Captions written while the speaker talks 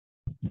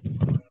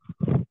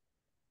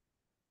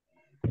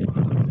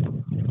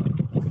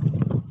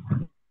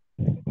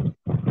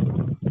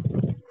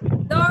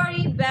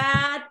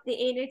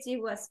the energy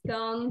was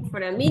gone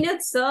for a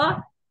minute, so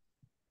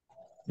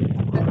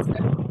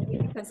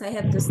because I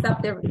have to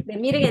stop the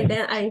meeting and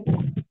then I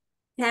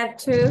have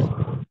to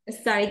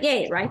start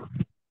again, right?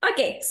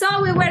 Okay,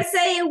 so we were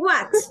saying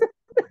what?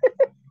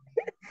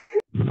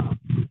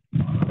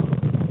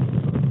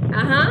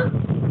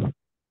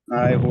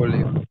 Ay,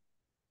 Julio.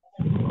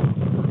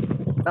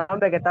 No,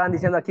 hombre, que estaban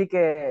diciendo aquí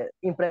que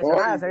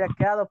impresionada se había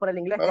quedado por el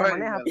inglés que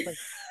maneja. Pues.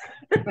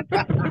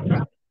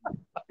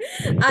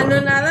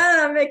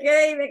 Anonadada me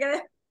quedé.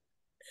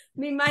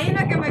 Me imagino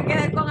que me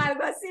quedé con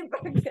algo así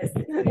porque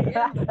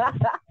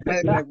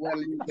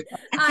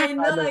ay,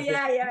 no,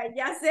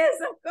 ya sé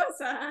esas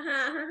cosas.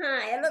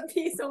 Ajá, ya los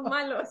vi, son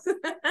malos.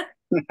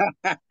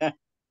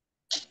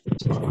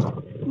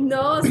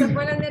 No, se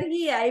fue la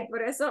energía y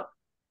por eso,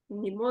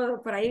 ni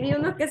modo, por ahí vi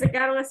unos que se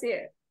quedaron así.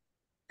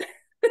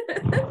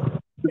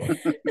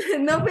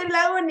 No fui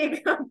la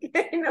única, ok,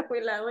 no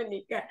fui la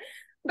única.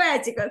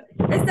 Bueno, chicos,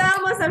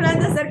 estábamos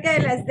hablando acerca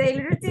de las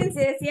daily routines y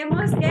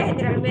decíamos que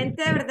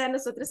generalmente, ¿verdad?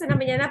 Nosotros en la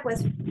mañana,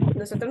 pues,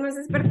 nosotros nos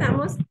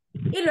despertamos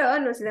y luego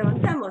nos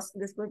levantamos.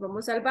 Después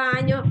vamos al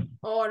baño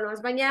o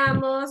nos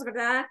bañamos,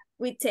 ¿verdad?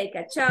 We take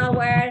a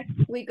shower,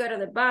 we go to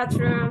the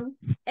bathroom,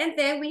 and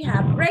then we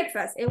have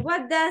breakfast. And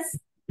what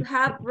does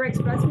have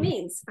breakfast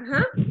means?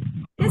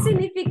 ¿Qué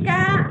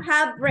significa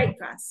have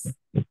breakfast?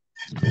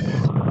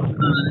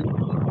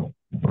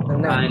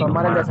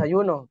 Tomar el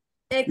desayuno.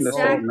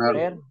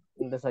 Exacto.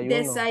 Desayuno.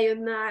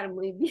 Desayunar,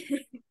 muy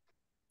bien.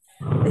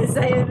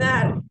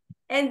 Desayunar.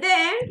 And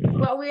then,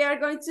 what we are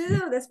going to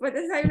do, después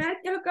de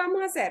desayunar, ¿qué es lo que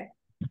vamos a hacer?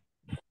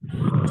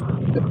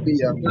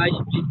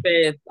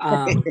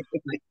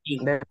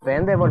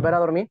 Depende, volver a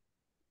dormir.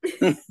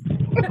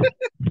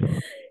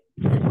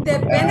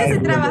 Depende si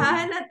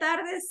trabajas en la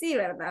tarde, sí,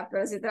 ¿verdad?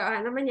 Pero si trabajas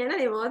en la mañana,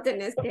 de modo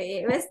tenés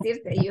que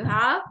vestirte. You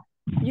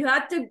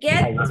have to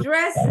get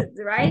dressed,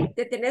 right?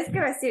 Te tenés que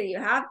vestir. You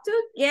have to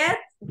get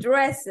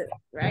dressed,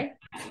 right?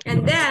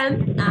 And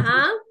then,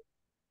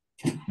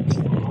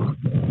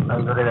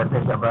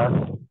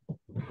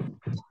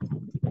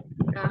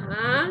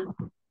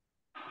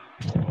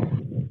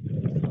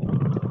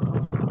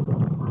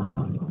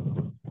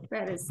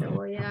 Espérense,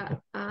 voy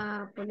a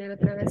poner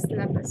otra vez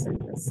la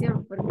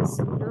presentación porque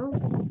si no,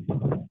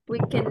 we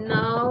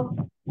cannot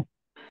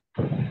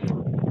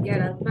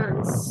get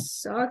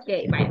advanced. Ok,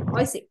 vaya,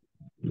 hoy sí.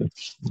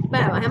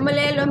 Vaya,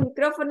 bajémosle los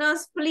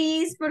micrófonos,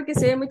 please, porque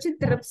se ve mucha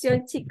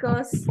interrupción,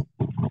 chicos.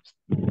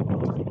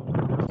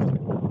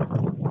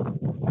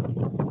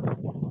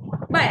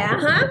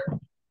 Vaya,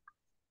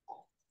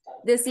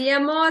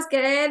 Decíamos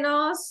que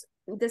nos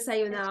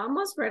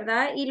desayunábamos,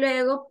 ¿verdad? Y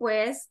luego,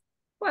 pues,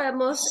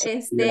 podemos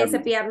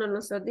cepillarnos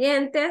nuestros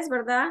dientes,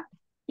 ¿verdad?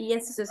 Y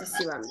así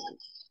sucesivamente.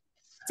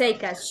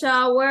 Take a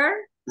shower.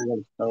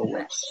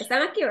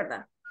 ¿Están aquí,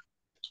 verdad?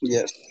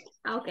 Yes.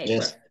 Okay,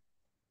 yes. perfect.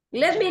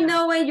 Let me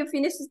know when you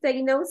finish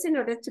taking notes in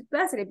order to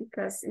pass it,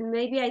 because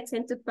maybe I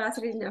tend to pass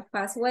it in a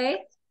fast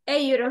way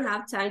and you don't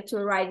have time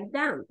to write it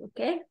down,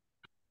 okay?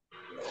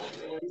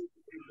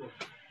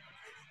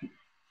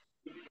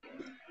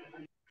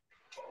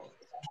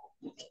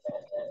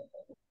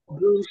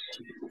 Brush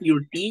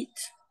your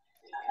teeth.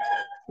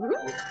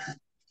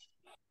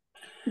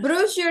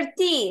 Brush your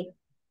teeth.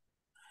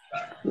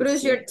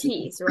 Brush your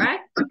teeth,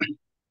 right?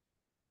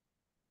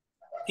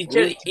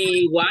 Teacher,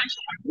 wash.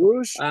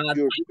 Brush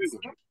your teeth.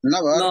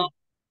 No.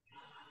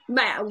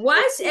 Vaya,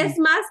 wash es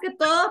más que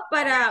todo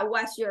para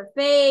wash your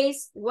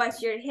face,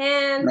 wash your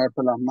hands.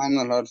 Lavarse las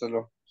manos, lavarse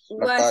los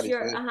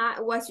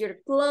wash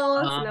your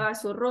clothes, lavar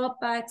su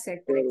ropa,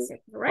 etcétera,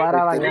 etcétera,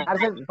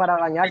 right? Para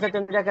bañarse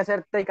tendría que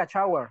ser take a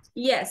shower.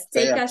 Yes,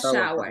 take a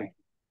shower.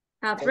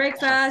 Have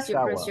breakfast, you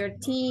brush your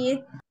teeth,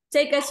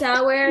 take a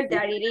shower,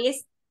 that it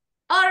is.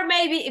 Or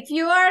maybe if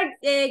you are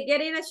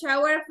getting a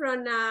shower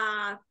from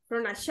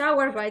a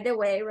shower, by the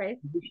way, right?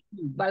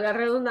 Valga la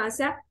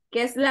redundancia,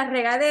 que es la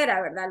regadera,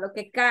 ¿verdad? Lo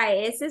que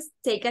cae es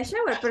take a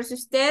shower. Pero si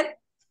usted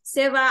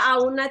se va a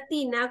una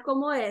tina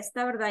como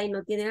esta, ¿verdad? Y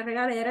no tiene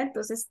regadera,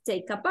 entonces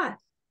take a bath.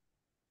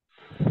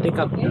 Take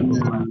a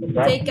bath.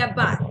 Take a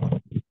bath.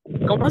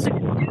 ¿Cómo se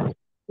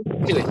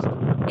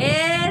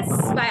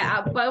vaya,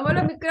 apagamos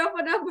los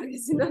micrófonos porque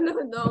si no, no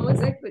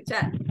vamos a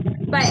escuchar.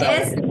 Vaya,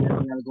 es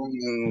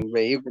algún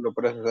vehículo,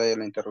 por eso hay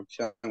la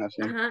interrupción.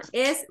 Así.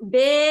 Es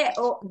B-A-T-H.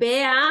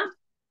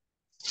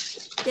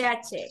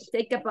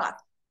 Take a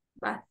bath.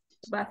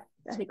 Bath,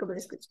 así como lo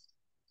escucho.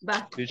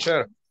 Bath.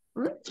 Teacher.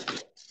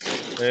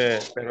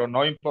 Pero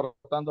no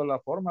importando la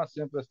forma,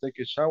 siempre es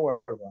take a shower,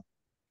 ¿verdad?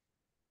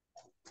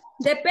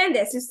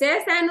 Depende, si usted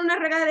está en una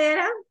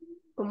regadera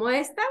como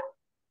esta,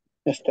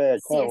 sí es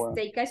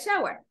take a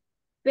shower.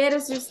 Pero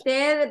si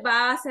usted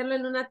va a hacerlo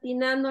en una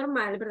tina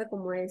normal, ¿verdad?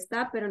 Como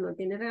esta, pero no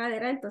tiene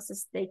regadera,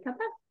 entonces take a bath.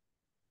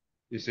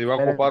 Y si va a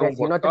ocupar un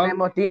si no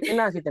tenemos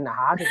tina, si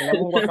tenemos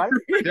un guacal.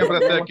 Siempre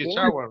take a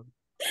shower.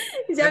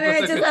 Ya me Siempre he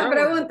estoy hecho que esa shower.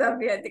 pregunta,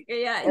 fíjate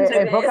que ya.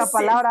 En pocas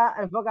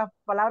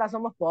palabras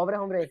somos pobres,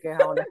 hombre, que es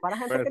para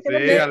gente Pues que sí,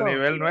 tiene al pisto.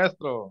 nivel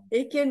nuestro.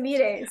 Es que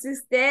mire, si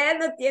usted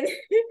no tiene,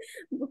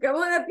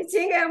 buscamos una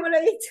pichinga, ya me lo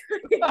he dicho,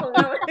 y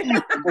pongamos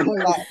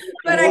Una, un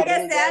para que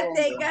barril de sea agua,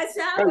 take hombre. a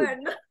shower,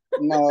 ¿no?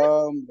 No,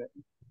 hombre.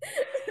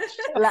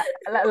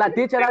 La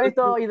teacher ha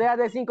visto ideas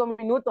de 5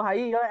 minutos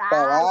ahí.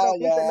 Otro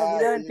pisto en los Vaya,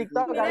 videos en sí, sí,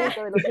 TikTok ha Mira,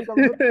 visto de los 5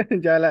 minutos.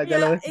 Ya lo y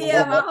descubrimos.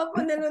 abajo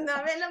ponerle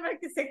una vela para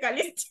que se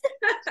caliente.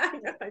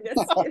 Ay, no, yo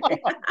sí.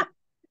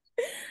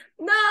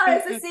 No,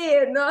 eso sí,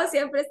 no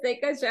siempre es take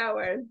a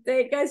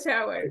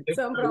shower,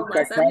 son un bromas,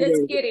 I'm cacao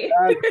just de kidding.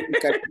 verdad, un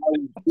cacao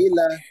en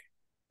fila,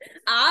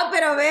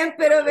 Pero ven,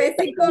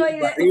 un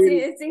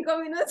barril. 5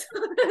 minutos,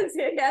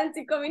 serían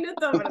 5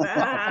 minutos,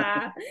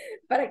 ¿verdad?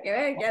 Para que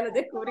vean que ya lo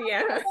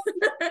descubría.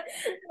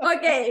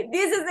 Okay,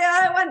 this is the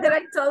other one that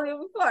I told you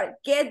before.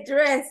 Get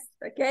dressed,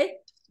 okay?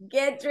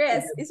 Get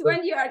dressed. It's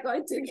when you are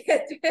going to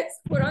get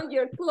dressed, put on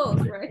your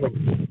clothes, right?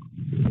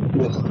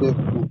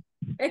 Vestirse,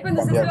 Es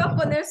cuando usted se va a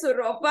poner su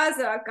ropa,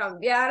 se va a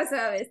cambiar, se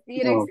va a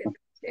vestir, no,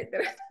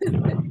 etcétera,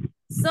 etcétera.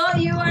 So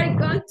you are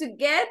going to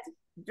get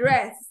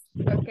dressed,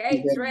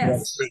 okay? get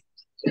Dressed.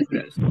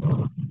 dressed.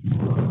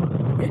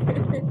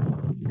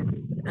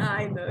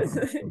 Ay, no.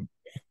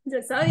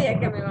 Yo sabía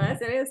que me iban a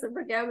hacer eso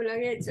porque ya me lo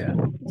han hecho.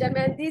 Ya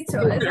me han dicho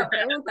esa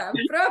pregunta,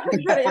 profe,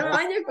 pero yo me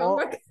baño con O,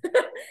 boca.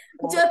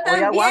 Yo Hoy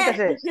también.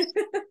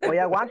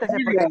 aguántese,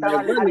 porque estaba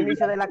al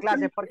inicio de la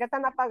clase. ¿Por qué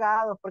están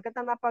apagados? ¿Por qué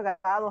están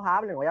apagados?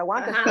 Hablen, hoy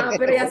aguántese. Ajá,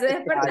 pero ya se Ya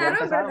despertaron,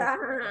 empezaron. ¿verdad?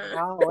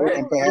 Ajá. Bueno.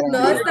 Empezaron No,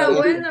 a está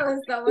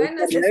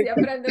bueno, si así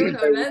aprende uno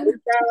hablando.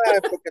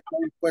 porque están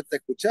dispuestos a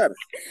escuchar.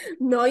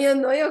 No,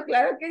 yo,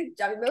 claro que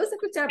a mí me gusta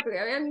escuchar,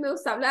 pero a mí me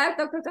gusta hablar,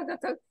 toc, toc, toc,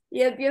 toc.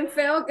 Y es bien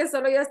feo que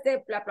solo yo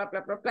esté bla, bla, bla,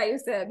 bla, bla, y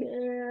usted,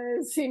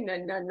 sí, no,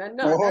 that's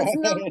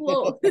not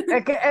cool.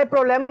 Es que el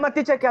problema,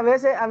 teacher, que a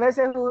veces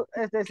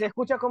se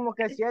escucha como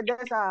que si es de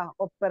esas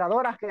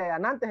operadoras que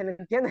antes se le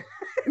entiende.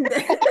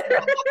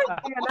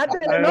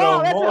 No,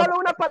 a veces solo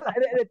una palabra,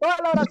 de toda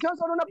la oración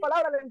solo una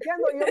palabra le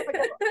entiendo y yo me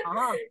quedo,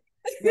 ajá.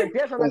 Y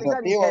empiezo a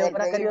analizar y Pensativo que del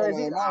habrá que querido dijo lo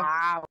decir,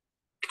 demás.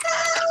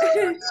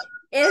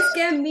 Es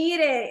que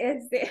mire,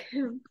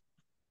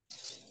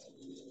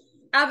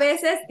 a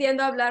veces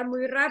tiendo a hablar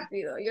muy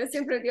rápido. Yo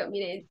siempre digo,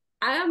 miren,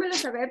 háganmelo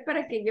saber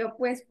para que yo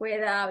pues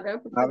pueda hablar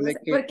un poquito más. Hable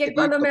Porque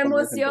cuando quedito, me como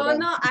dicen por ahí.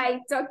 emociono,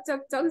 I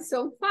talk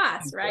so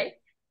fast, right?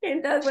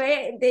 And that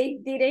way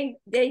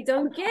they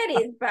don't get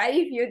it. But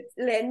if you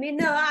let me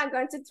know, I'm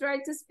going to try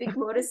to speak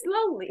more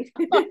slowly.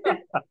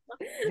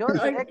 yo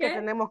sé que Okay?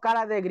 tenemos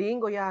cara de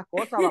gringo y esas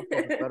cosas,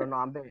 pero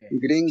no, hombre.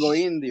 Gringo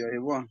indio,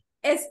 igual.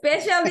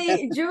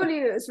 Especially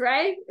Julius,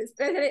 right?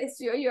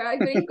 Especially you are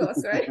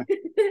gringos, right?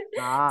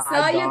 No, So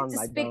I you don't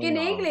speak in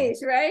know.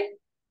 English, right?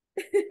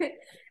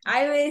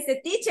 Ahí me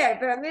dice, teacher,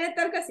 pero a mí me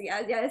toca así.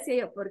 Ya decía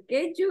yo, ¿por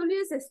qué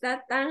Julius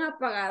está tan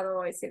apagado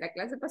hoy? Si la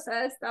clase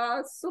pasada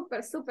estaba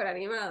súper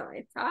animado.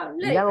 Estaba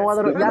Ya me voy a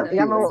dormir,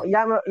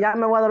 ya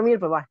me voy a dormir,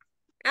 pues va.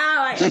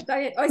 Vaya, está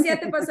bien. Hoy sí ya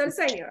te pasó el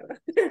sueño, ¿verdad?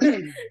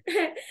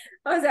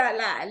 O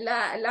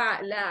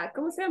sea,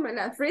 ¿cómo se llama?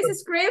 La freeze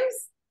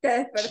screams te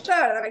despertó,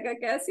 ¿verdad? Que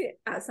quedé así,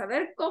 a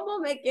saber cómo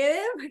me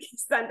quedé, porque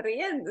están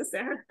riendo, o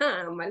sea,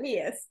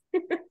 malías.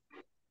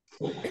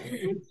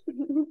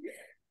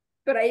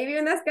 Pero ahí vi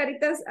unas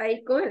caritas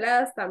ahí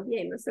congeladas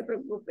también, no se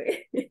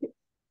preocupe.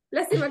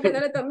 Lástima que no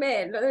le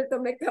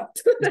tomé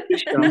captura.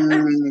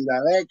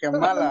 La ve, qué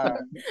mala.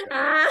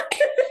 Ah,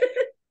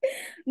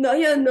 no,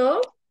 yo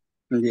no.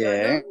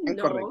 Bien,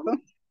 No. correcto.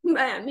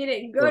 Vaya,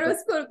 miren, go to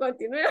school,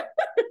 continúa.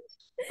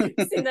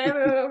 Si no, ya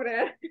me voy a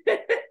fregar.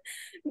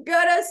 Go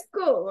to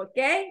school,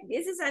 okay?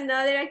 This is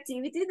another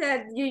activity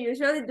that you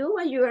usually do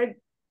when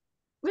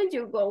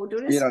you go to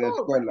the Ir a la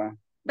school. escuela.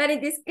 But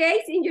in this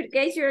case, in your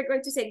case, you're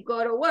going to say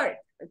go to work,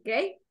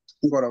 okay?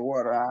 Go to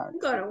work.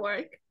 Go to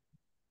work.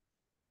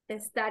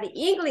 Study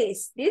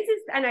English. This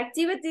is an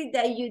activity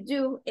that you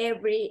do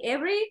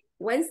every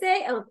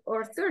Wednesday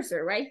or Thursday,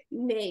 right?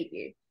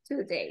 Maybe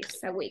 2 days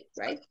a week,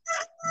 right?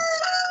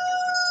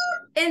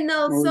 And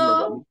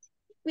also,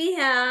 we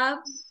have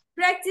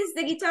practice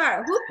the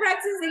guitar. Who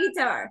practice the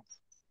guitar?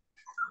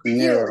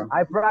 Never. You.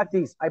 I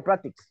practice.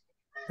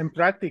 En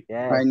práctica.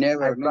 Yes, I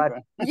never,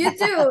 practice. You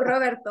too,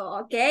 Roberto.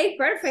 Okay,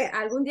 perfect.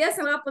 Algún día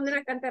se van a poner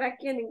a cantar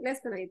aquí en inglés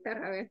con la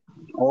guitarra, a ver.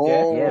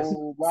 Oh, Yes.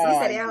 Sí,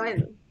 sería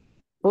bueno.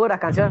 Puras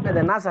canciones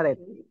de Nazaret.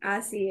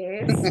 Así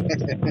es.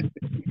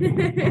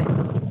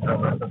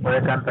 Roberto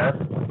puede cantar.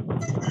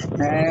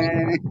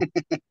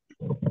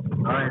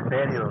 No, en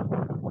serio.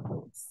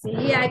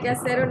 Sí, hay que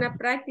hacer una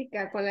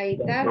práctica con la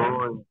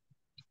guitarra. Uy,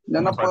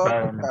 yo no puedo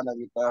pasada, tocar la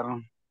guitarra.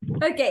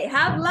 Okay,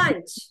 have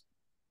lunch.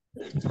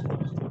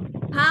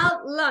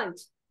 Have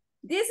lunch.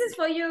 This is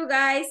for you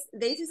guys.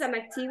 This is an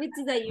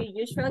activity that you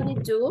usually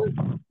do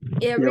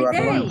every Llevar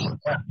day. lunch.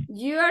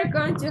 You are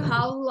going to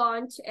have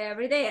lunch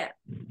every day.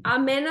 A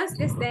menos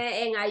que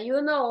esté en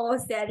ayuno o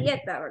esté a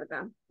dieta,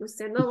 ¿verdad?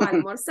 Usted no va a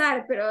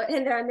almorzar, pero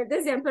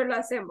generalmente siempre lo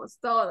hacemos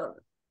todo.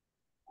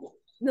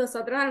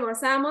 Nosotros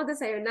almorzamos,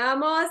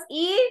 desayunamos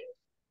y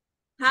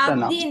have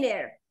Cena.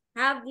 dinner.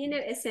 Have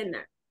dinner es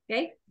cena.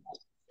 okay?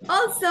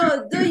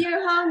 Also, do your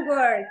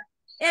homework.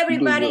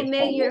 Everybody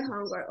make your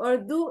homework or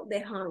do the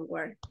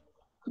homework.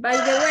 By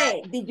the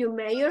way, did you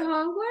make your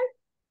homework?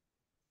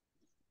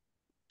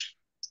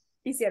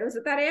 ¿Hicieron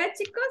su tarea,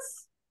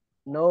 chicos?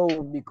 No,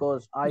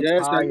 because I'm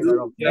Yes, I tired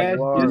do. of the Yes,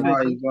 work. No,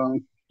 I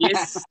don't.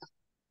 Yes.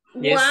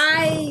 Yes.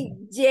 Why?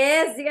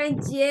 Yes, digan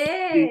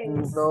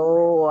yes.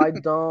 No, I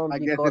don't, Hay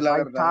que decir because la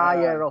I'm verdad.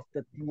 tired of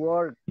the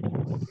work.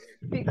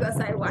 Because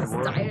I was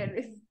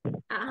tired.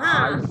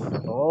 I'm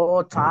Ajá.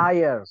 so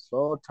tired of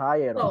So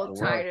the work.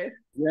 tired.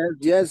 Yes,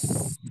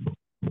 yes.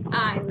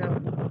 Ay, no.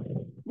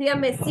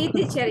 Dígame, sí,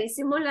 teacher,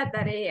 hicimos la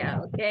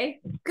tarea,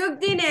 okay? Cook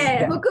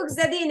dinner. Who cooks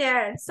the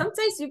dinner?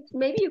 Sometimes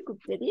maybe you cook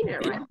the dinner,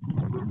 right?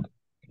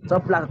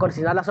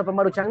 Cocinar la sopa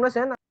maruchan no es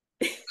cena.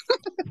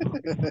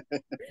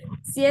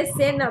 Sí es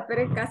cena,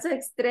 pero en casos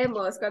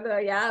extremos, cuando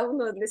ya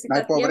uno No hay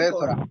necesita tiempo.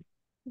 pobreza.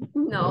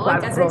 No, en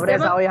 ¿Cuál casos pobreza?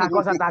 extremos. Oye, esa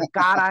cosa tan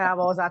cara,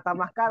 o sea, está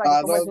más cara que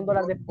A comerse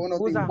 $1 de unos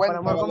pupusa. 50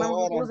 Para mejor la comer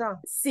hora. pupusa.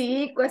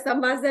 Sí, cuesta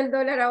más del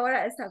dólar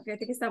ahora.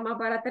 Fíjate que está más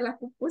barata las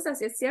pupusas,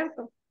 sí es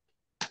cierto.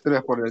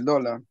 3 por el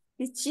dólar.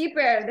 It's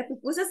cheaper. The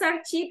pupusas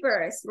are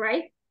cheaper,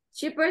 right?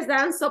 Cheaper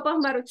than sopa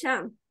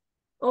maruchan.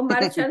 Or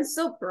maruchan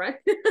soup, right?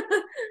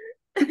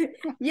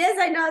 Yes,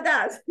 I know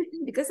that.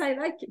 Because I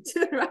like it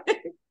too,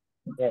 right?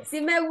 Yes.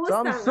 Sí me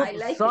gustan, I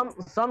like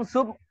it. Some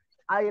soup,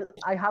 I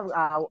have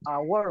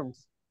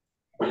worms.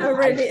 Oh,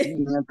 really?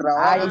 En el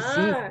trabajo.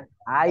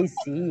 I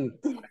see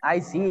it.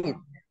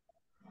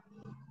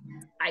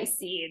 I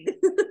see it.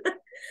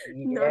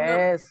 No,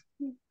 Yes.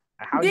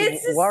 I have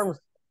This is- worms.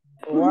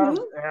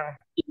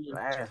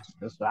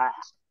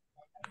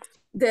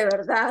 De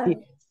verdad.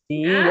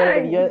 Sí,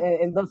 Ay. yo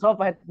en 2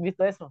 sopas he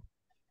visto eso.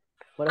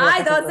 Por eso I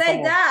me don't puse say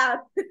como-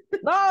 that.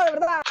 No, de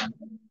verdad.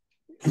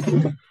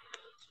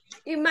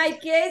 In my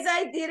case,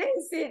 I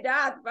didn't see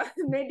that, but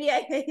maybe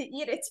I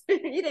eat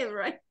it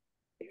right.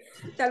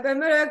 Tal vez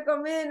me lo he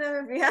comido y no me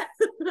he fijado.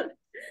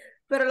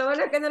 Pero lo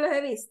bueno es que no los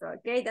he visto,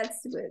 okay?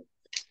 That's good.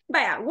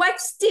 Vaya,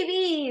 watch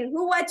TV.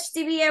 Who watch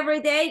TV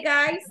every day,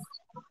 guys?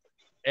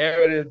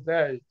 Every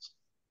day.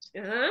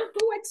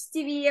 Who watch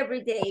TV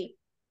every day?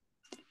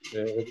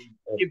 Day.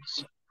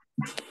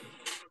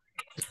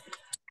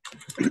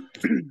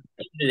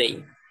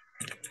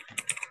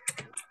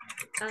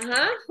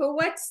 Who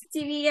watch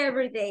TV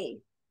every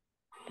day?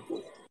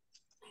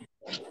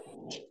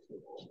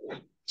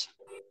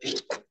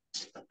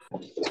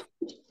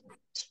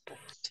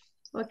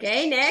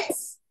 Okay,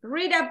 next.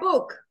 Read a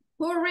book.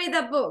 Who read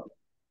a book?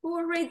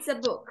 Who reads a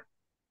book?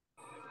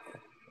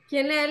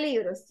 ¿Quién lee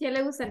libros? ¿Quién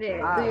le gusta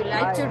leer? Do you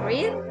like to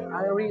read?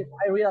 I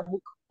read a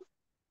book.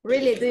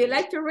 Really, do you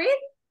like to read?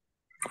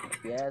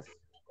 Yes.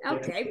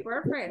 Okay,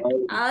 perfect.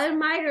 I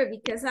admire it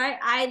because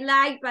I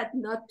like, but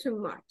not too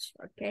much,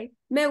 okay?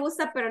 Me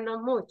gusta, pero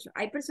no mucho.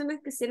 Hay personas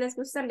que sí les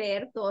gusta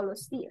leer todos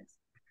los días.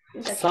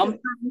 That's Some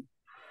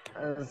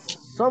good.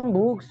 Some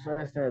books,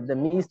 the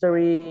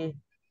mystery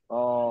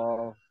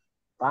or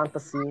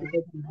fantasy,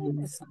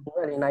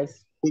 very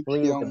nice.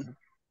 Read them.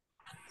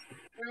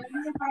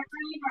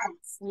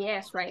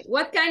 Yes, right.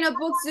 What kind of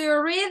books do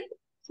you read,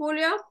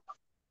 Julio?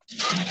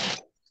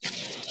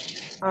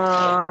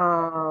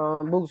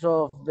 Books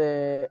of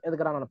the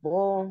Edgar Allan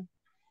Poe,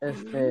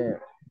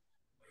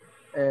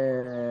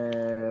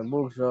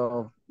 books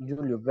of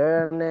Julio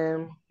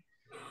Verne.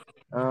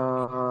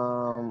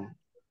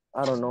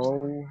 I don't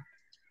know.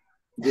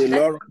 The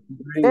Lord.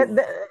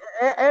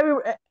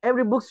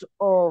 Every books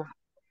of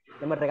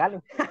que me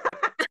regalen.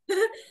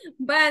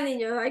 Va,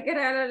 niños, hay que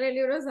regalarle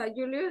libros a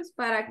Julius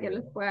para que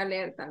los pueda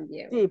leer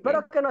también. Sí, ¿ok?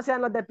 pero que no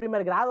sean los de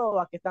primer grado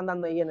o que están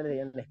dando ahí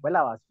en la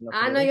escuela. ¿Va? Sino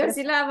Ah, que no, me yo interesa.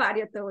 sí la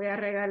varios te voy a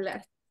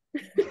regalar.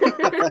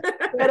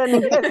 Pero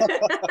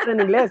en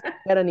inglés.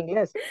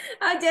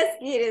 I'm just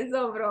kidding,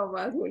 son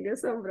bromas, Julio,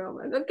 son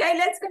bromas. Okay,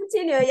 let's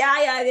continue.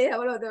 Ya,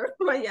 déjalo de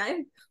broma, ya.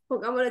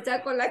 Pongámonos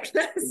ya con la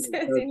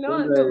clase, si no,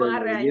 nos van a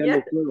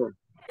regañar.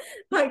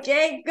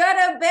 Okay, go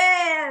to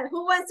bed.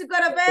 Who wants to go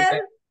to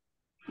bed?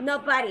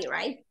 Nobody,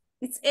 right?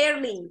 It's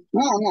early.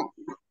 No.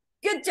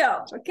 Good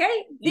job,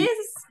 okay? This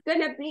is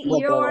gonna be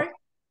your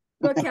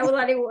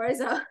vocabulary words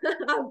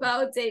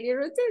about daily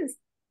routines.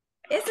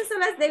 Estas son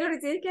las daily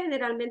routines que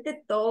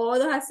generalmente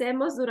todos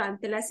hacemos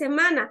durante la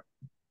semana.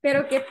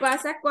 Pero ¿qué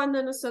pasa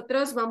cuando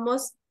nosotros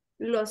vamos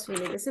los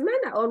fines de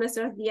semana o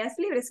nuestros días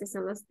libres, que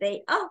son los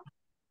day off?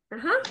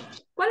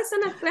 ¿Cuáles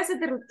son las clases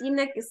de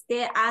rutina que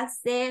usted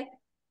hace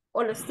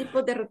o los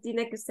tipos de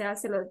rutina que usted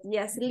hace los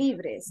días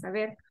libres? A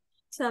ver,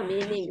 tell me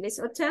in English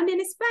or tell me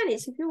in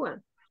Spanish if you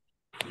want.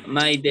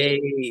 my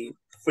day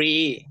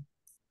free.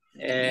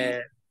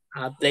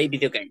 I play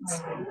video games.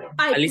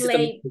 I listen to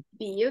play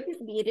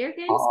video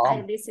games.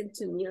 I listen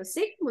to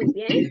music. Muy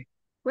bien.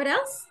 What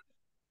else?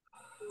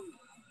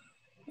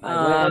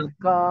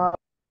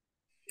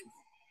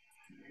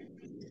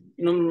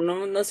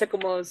 No sé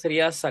cómo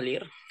sería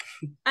salir.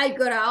 I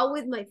go out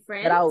with my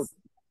friends. Get out.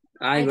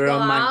 I go grow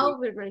my- out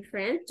with my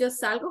friends. Yo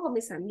salgo con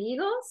mis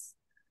amigos.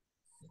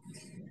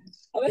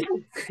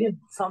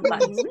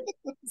 Sometimes.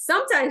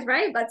 Sometimes,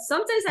 right? But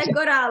sometimes I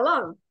go out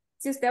alone.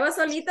 Si usted va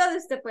solito,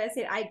 usted puede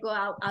decir, I go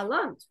out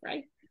alone,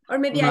 right? Or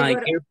maybe My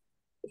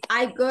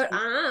I go,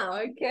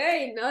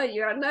 okay, no,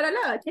 you're not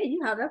alone. Okay,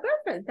 you have a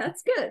girlfriend.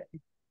 That's good.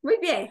 Muy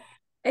bien.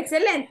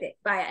 Excelente.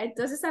 Vaya,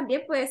 entonces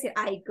también puede decir,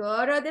 I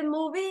go to the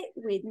movie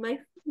with my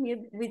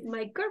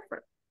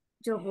girlfriend.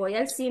 Yo voy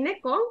al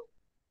cine con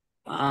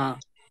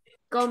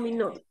mi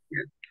novio.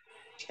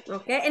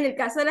 Ok, en el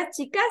caso de las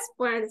chicas,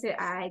 pueden decir,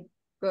 I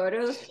go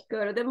to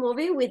the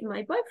movie with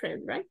my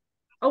boyfriend, right?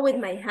 O with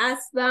my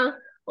husband,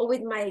 o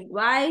with my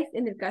wife.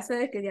 En el caso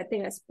de que ya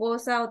tenga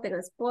esposa o tenga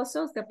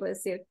esposo, usted puede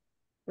decir,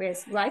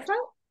 pues, my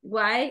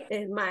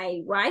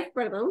wife,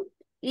 perdón,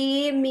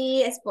 y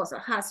mi esposo,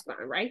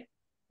 husband, right?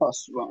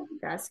 Husband.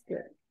 That's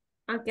good.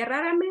 Aunque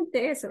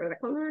raramente eso, ¿verdad?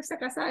 Cuando uno está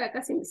casada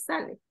casi me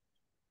sale.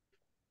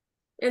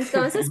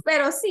 Entonces,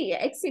 pero sí,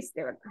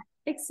 existe, ¿verdad?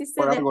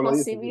 Existe Por the algo lo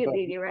dice,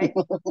 possibility, right?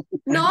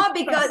 No,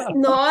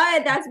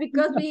 that's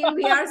because we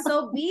are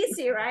so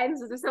busy, right?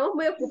 Nosotros estamos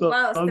muy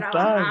ocupados, Sometimes.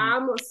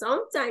 trabajamos,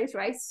 sometimes,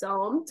 right?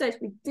 Sometimes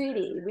we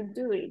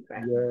do it,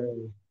 right?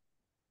 Yeah.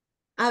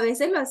 A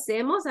veces lo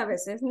hacemos, a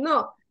veces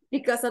no.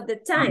 Because of the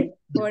time.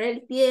 Por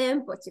el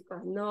tiempo,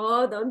 chicos.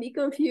 No, don't be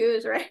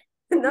confused, right?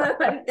 No me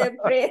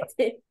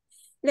malinterprete.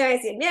 Le voy a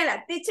decir, mira,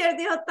 la teacher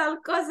dijo tal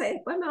cosa y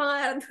después me van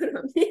a dar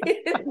duro. No.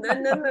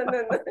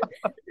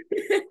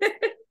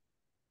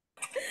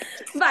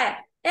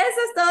 Vaya,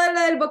 eso es todo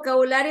lo del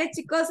vocabulario,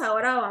 chicos.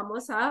 Ahora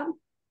vamos a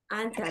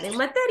entrar en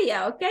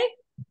materia, ¿ok?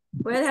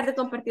 Voy a dejar de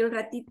compartir un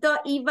ratito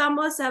y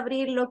vamos a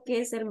abrir lo que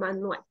es el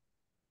manual.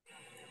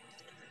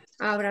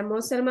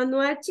 Abramos el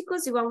manual,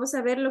 chicos, y vamos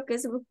a ver lo que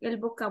es el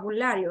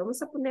vocabulario.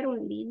 Vamos a poner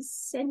un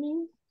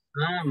listening.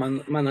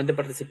 Manual de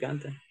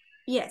participante.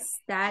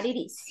 Yes, that it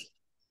is.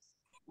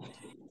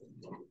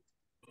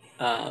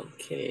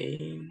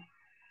 Okay.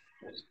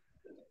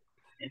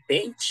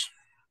 Page.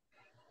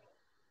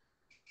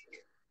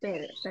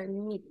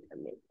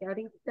 Permítame, que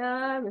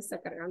ahorita me está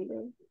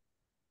cargando.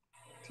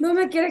 No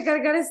me quiere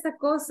cargar esta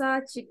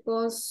cosa,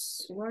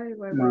 chicos.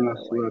 Mala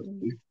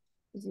suerte.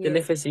 El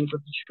Yes. F5,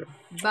 teacher.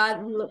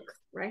 Bad look,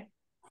 right?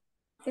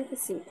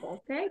 F5,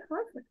 okay,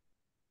 perfect.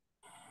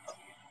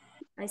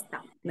 Ahí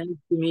está. Nice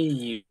to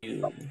meet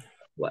you.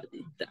 What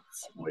is that?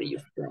 Where are you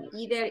from?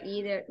 Either,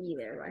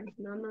 right?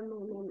 No.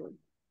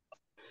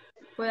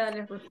 ¿Puedo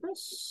darle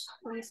refresh?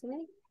 Vamos a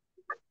ver.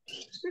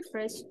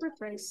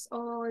 Refresh.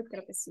 Oh,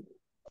 creo que sí.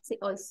 Sí,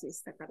 hoy sí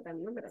está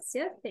cargando.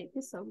 Gracias. Thank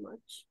you so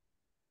much.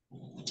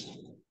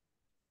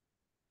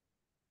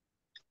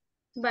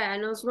 Vaya,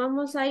 nos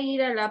vamos a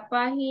ir a la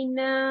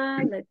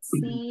página. Let's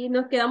see.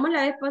 Nos quedamos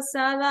la vez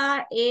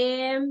pasada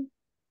en...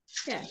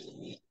 ¿qué?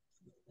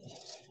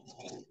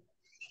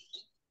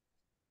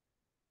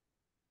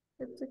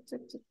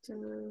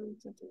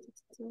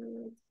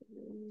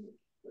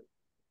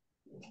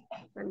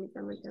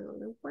 Permítame que no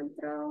lo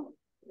encuentro.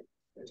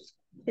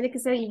 Tiene que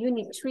ser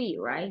Unit 3,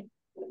 right?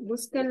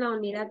 Busquen la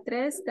unidad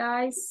 3,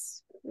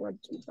 guys.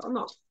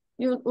 No,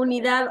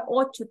 unidad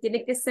 8.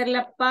 Tiene que ser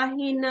la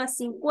página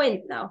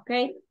 50, ¿ok?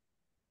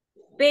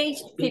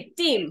 Page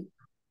 15.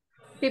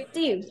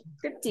 50,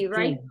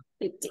 right?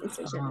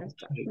 15.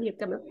 Mira,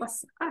 ¿qué me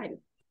pasa? Ay,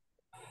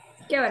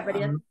 qué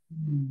barbaridad.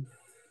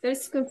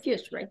 There's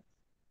confused, right?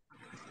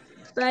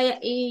 Vaya,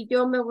 y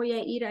yo me voy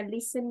a ir al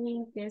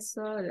listening, que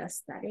son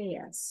las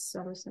tareas.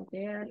 Vamos a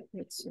ver,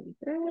 lección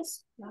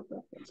 3.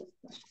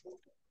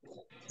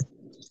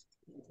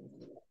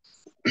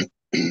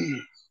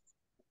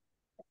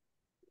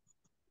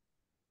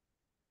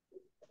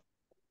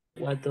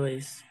 What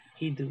does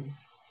he do?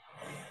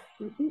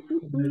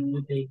 Where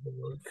do they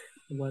work?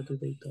 What do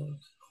they talk?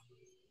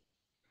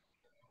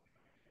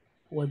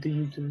 What do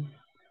you do?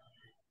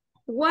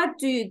 What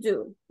do you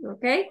do?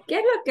 Okay, ¿qué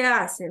es lo que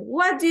hacen?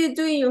 What do you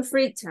do in your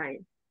free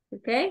time?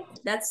 Okay,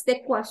 that's the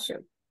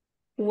question.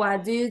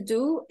 What do you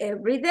do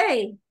every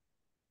day?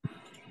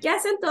 ¿Qué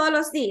hacen todos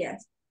los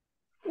días?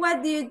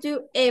 What do you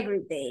do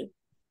every day?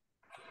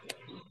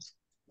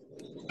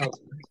 Oh,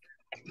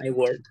 I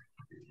work.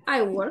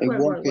 I work.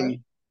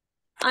 Working.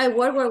 I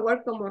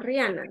work como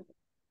Rihanna.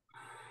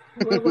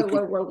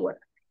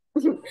 Work.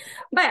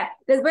 Vaya,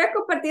 les voy a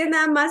compartir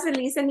nada más el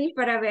listening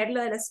para ver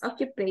lo de las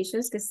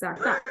occupations que está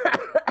acá.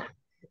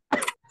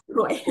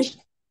 Oye,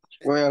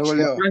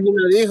 Julio.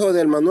 Página dijo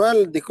del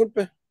manual,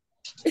 disculpe.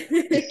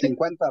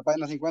 50,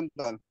 página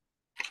 50.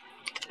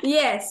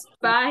 Yes,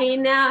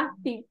 página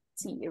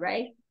 50,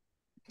 right?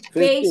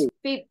 Page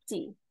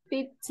 50,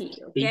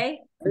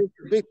 okay?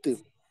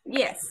 50.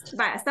 Yes,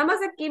 vaya, estamos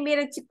aquí,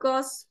 miren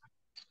chicos.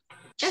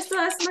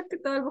 Esto es más que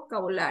todo el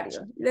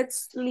vocabulario.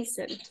 Let's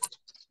listen.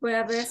 Voy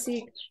a ver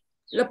si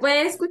lo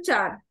pueden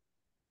escuchar.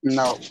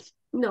 No.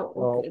 No,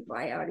 ok,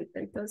 vaya ahorita.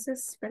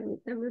 Entonces,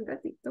 permítanme un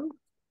ratito.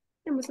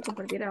 Vamos a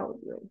compartir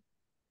audio.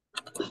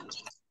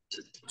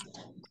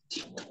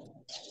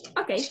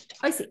 Ok,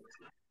 hoy sí.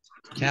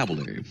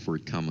 Vocabulary for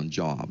common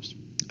jobs.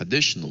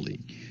 Additionally,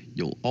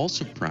 you'll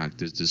also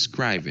practice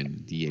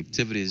describing the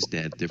activities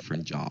that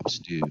different jobs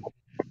do.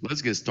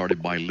 Let's get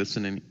started by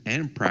listening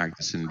and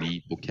practicing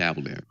the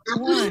vocabulary.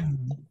 1.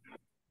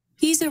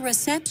 He's a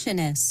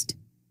receptionist.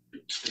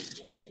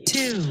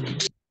 2.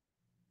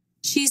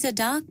 She's a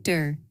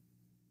doctor.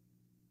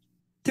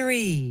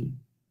 3.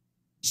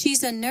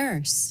 She's a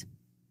nurse.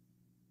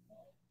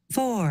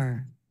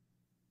 4.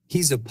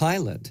 He's a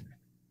pilot.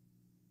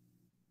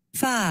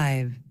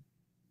 5.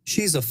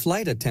 She's a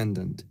flight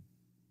attendant.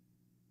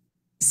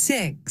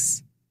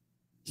 6.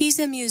 He's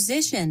a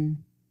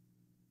musician.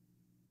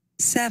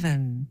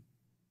 7.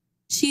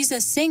 She's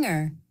a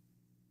singer.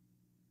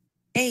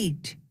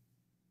 8.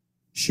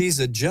 She's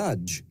a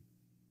judge.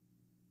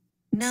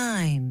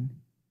 9.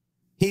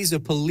 He's a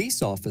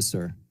police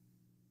officer.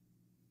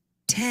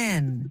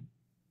 10.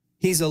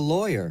 He's a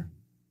lawyer.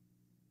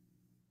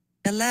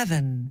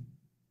 11.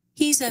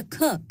 He's a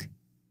cook.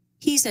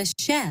 He's a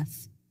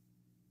chef.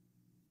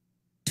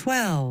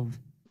 12.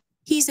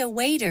 He's a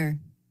waiter.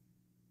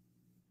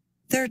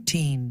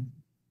 13.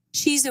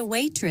 She's a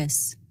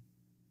waitress.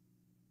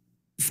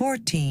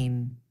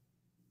 14.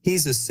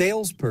 He's a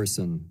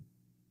salesperson.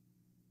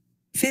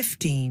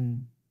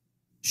 15.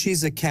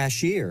 She's a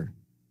cashier.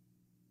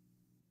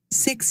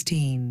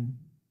 16.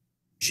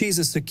 She's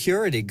a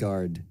security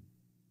guard.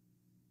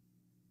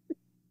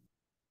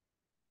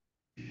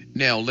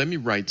 Now, let me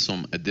write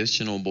some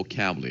additional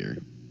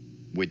vocabulary,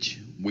 which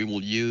we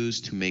will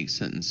use to make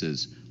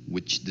sentences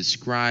which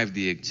describe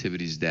the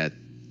activities that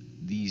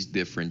these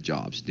different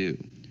jobs do.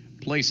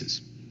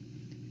 Places: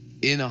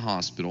 in a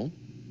hospital,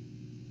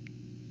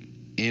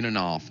 in an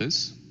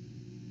office,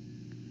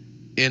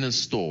 in a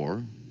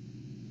store,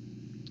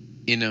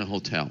 in a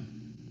hotel.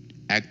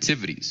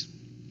 Activities: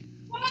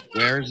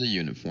 wears a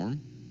uniform,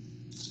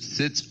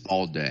 sits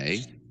all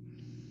day,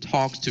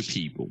 talks to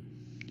people,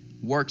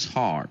 works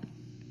hard,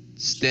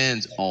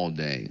 stands all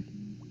day,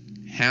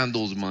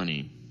 handles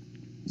money,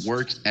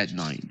 works at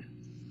night,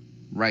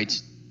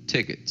 writes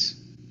tickets.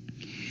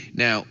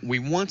 Now, we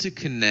want to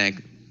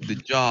connect the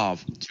job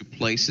to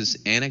places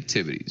and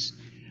activities.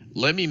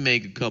 Let me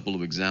make a couple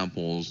of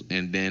examples,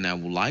 and then I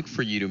would like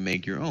for you to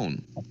make your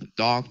own. A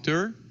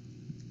doctor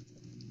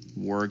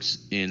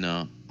works in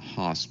a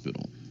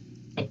hospital.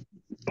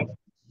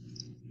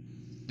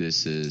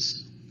 This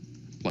is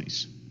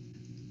place.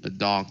 A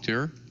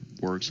doctor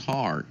works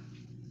hard.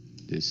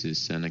 This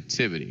is an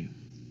activity.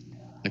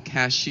 A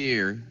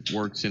cashier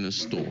works in a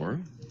store.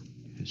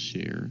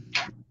 Cashier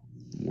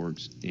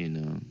works in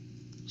a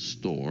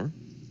store.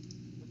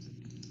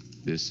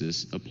 This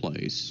is a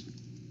place.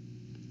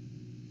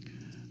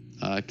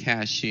 A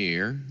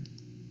cashier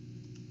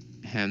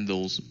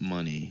handles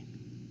money.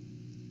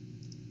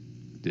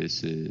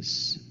 This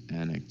is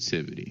an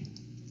activity.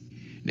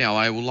 Now,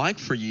 I would like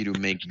for you to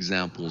make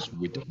examples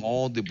with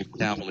all the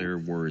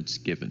vocabulary words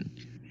given.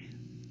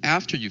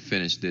 After you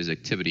finish this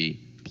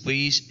activity,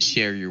 please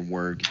share your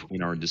work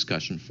in our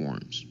discussion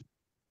forums.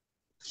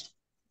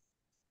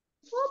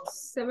 Oops,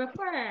 se me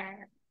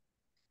fue.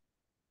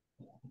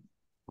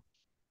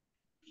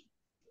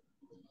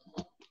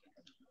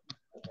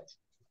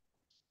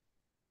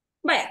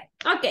 Vaya,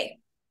 ok.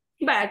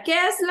 Vaya,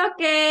 ¿qué es lo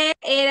que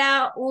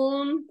era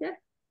un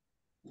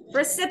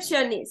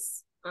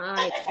receptionist?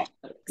 Ay,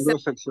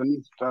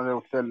 Recepcionista de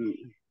hotel.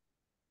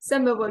 se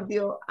me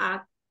volvió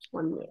a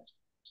poner.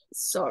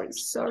 Sorry.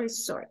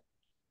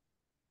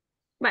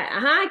 Vale,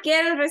 ajá, ¿qué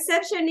era el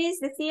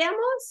receptionist?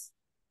 Decíamos.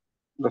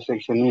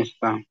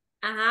 Recepcionista.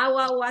 Ajá,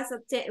 what was a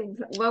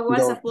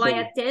flight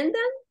attendant?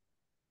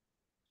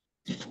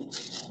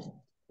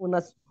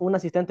 Un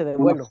asistente de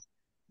vuelo.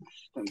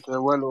 Asistente de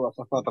vuelo,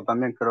 azafata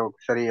también creo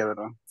que sería,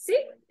 ¿verdad? Sí,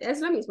 es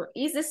lo mismo.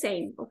 It's the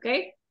same, ¿ok?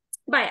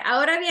 Vale,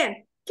 ahora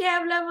bien, ¿qué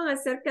hablaban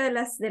acerca de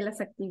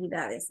las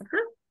actividades? Ajá.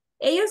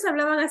 Ellos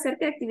hablaban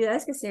acerca de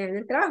actividades que se hacen en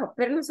el trabajo,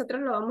 pero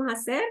nosotros lo vamos a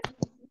hacer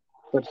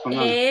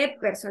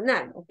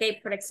personal. Okay,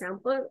 for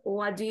example,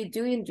 what do you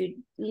do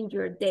in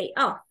your day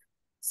off?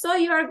 So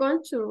you are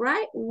going to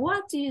write,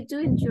 what do you do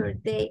in your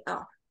day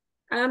off?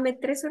 Hágame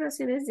 3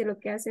 oraciones de lo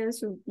que hacen en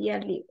sus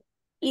días libres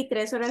y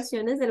 3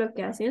 oraciones de lo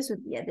que hacen en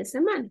sus días de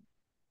semana.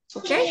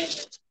 ¿Ok?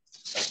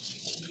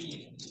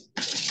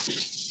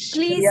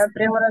 Please.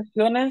 3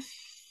 oraciones.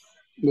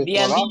 De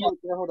Día trabajo,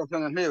 3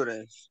 oraciones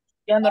libres.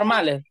 Días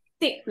normales.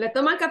 Sí, le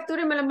toman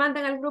captura y me lo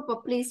mandan al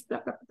grupo, please. Bla,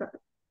 bla, bla,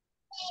 bla.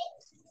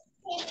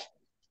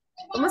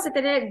 Vamos a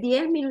tener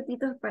 10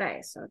 minutitos para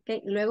eso,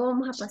 ¿ok? Luego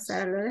vamos a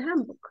pasar a lo de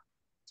handbook.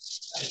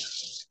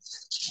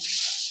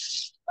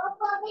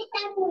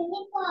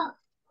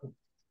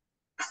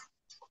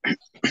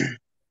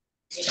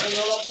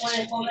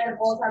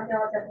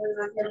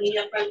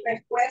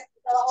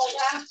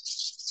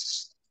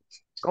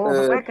 ¿Cómo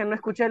fue? Que no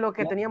escuché lo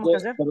que teníamos que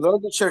hacer.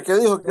 Perdón, teacher, ¿qué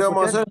dijo que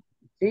íbamos a hacer?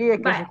 Sí,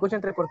 es que se escucha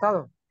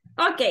entrecortado.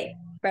 Ok,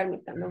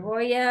 permítame,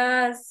 voy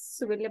a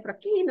subirle por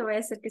aquí, no voy a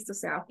hacer que esto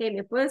sea. Ok,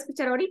 ¿me pueden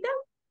escuchar ahorita?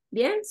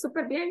 Bien,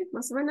 súper bien,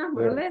 más o menos,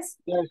 ¿me lo ves?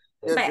 Yes.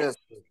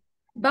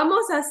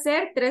 Vamos a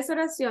hacer 3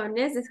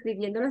 oraciones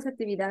describiendo las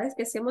actividades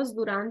que hacemos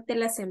durante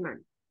la semana.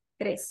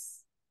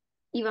 3.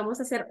 Y vamos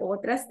a hacer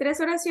otras 3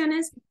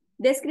 oraciones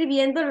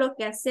describiendo lo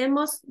que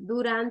hacemos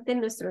durante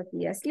nuestros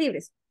días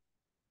libres.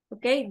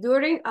 Ok,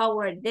 during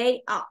our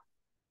day off.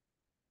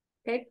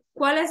 Ok,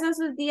 ¿cuáles son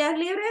sus días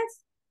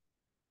libres?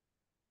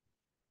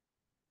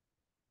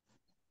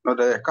 Los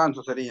de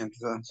descanso serían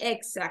quizás.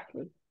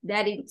 Exactly.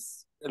 That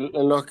is.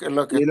 Los que Y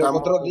los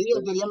estamos. otros días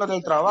serían los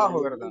del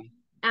trabajo, ¿verdad?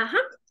 Ajá.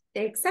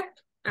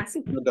 Exacto.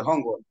 Así. Los de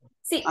homework.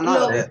 Sí, Ah, no,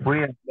 lo, de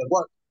work.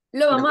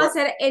 lo De vamos a work.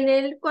 hacer en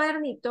el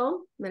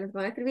cuadernito. Me los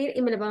van a escribir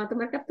y me los van a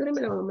tomar captura y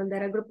me lo van a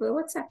mandar al grupo de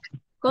WhatsApp.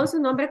 Con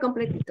su nombre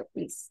completito,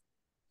 please.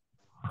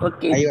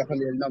 Ok. Ahí va a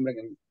salir el nombre.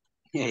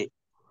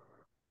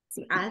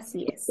 Sí,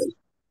 así es.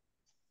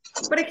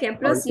 Por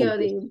ejemplo, Ahorita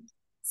empiezo.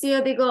 si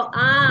yo digo,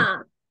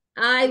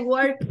 I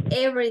work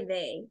every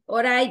day,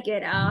 or I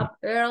get up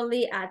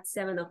early at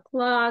 7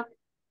 o'clock,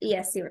 y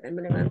así, ¿verdad?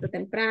 Me levanto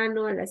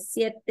temprano, a las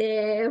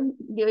 7,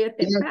 digo yo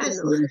Sí, no, pues,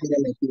 temprano, sí, a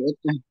las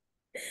 7.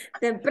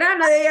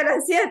 temprano digo yo a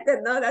las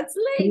 7, no, that's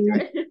late, Sí,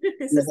 right?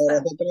 Eso mejor está.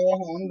 está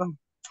trabajando.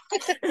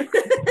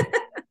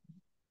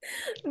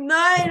 No,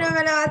 y no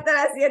me levanto a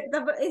las 7,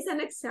 es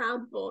un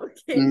example,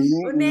 okay?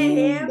 Un David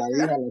ejemplo.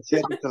 a las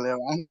 7 se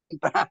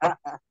levanta.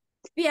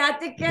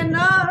 Fíjate que no,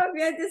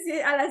 fíjate, si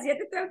a las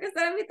 7 tengo que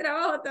estar en mi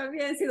trabajo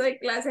también, si doy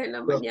clases en la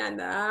Yo,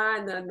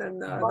 mañana.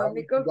 No vale,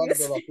 me yo confíes.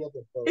 desde las 7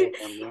 estoy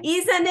también.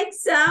 It's an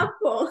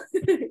example.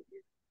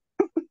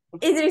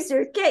 Is this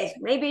your case?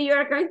 Maybe you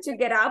are going to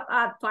get up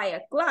at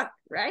 5 o'clock,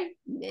 right?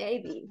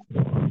 Maybe.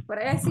 Por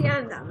ahí así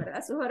andan,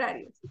 ¿verdad? Sus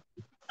horarios.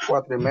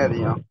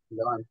 4:30.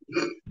 Levanta.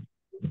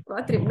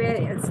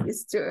 4:30,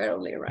 it's too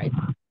early, right?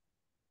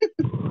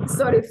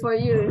 Sorry for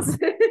you.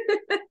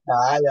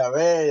 Ah, ya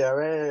ve, ya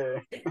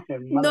ve.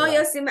 No, Mala.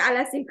 yo sí, a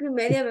las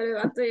 5:30 me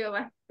levanto yo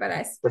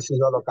para eso. Pues si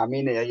solo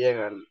camina y ya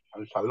llega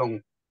al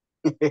salón.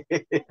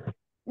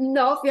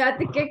 No,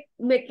 fíjate que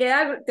me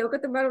queda, tengo que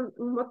tomar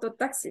un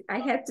mototaxi. I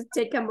have to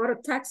take a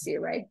mototaxi,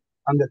 right?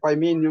 And the 5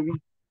 minutes.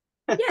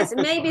 Yes,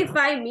 maybe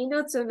 5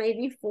 minutes or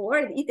maybe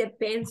 4. It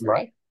depends, Right.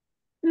 right?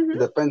 Ujú.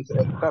 Depende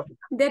del tráfico.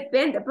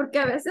 Depende, porque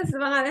a veces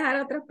van a dejar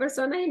a otras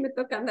personas y me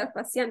toca andar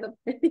paseando.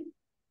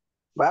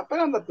 Va,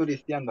 pero anda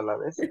turisteando a la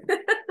vez.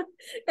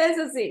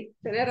 Eso sí,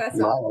 tienes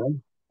razón.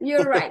 Vale.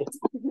 You're right.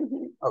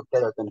 Ok,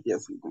 ya te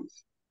empiezo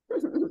entonces.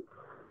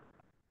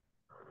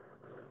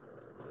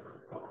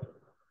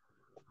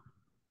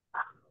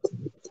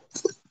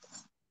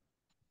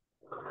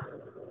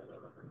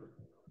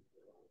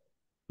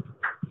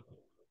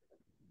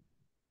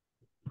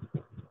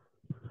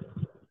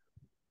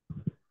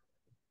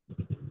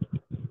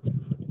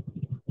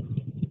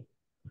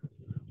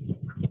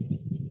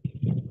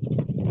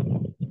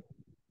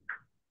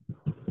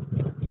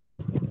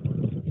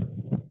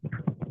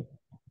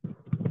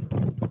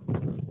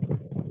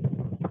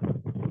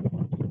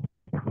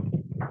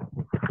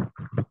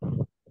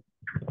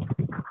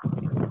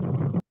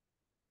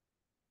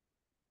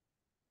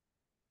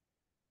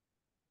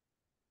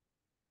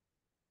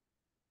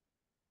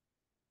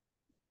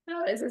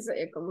 A veces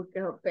soy como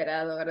que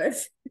operadora.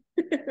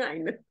 Ay,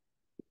 no.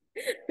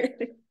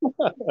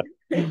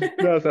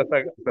 No, se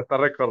está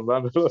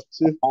recordando los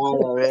chistes. Ah,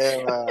 la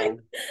beba.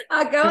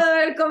 Acabo de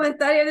ver el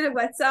comentario en el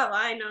WhatsApp.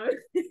 Ay, no.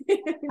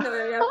 No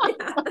me había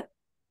fijado.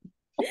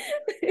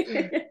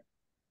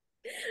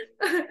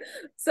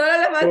 Solo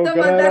le Como faltó que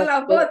mandar era,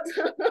 la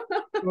foto.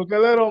 como que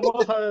era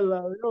hermosa del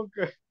avión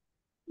que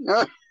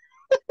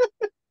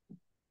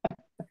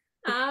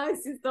Ay,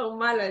 sí, son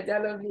malos, ya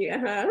lo vi.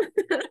 Ajá.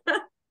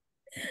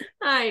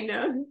 I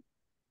know.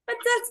 But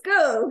that's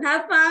good.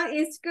 Have fun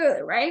is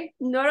good, right?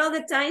 Not all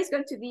the time it's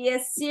going to be a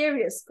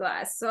serious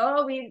class.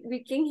 So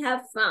we can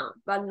have fun,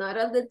 but not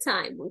all the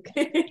time,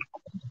 okay?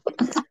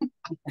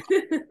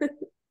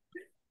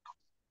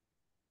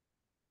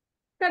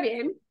 Está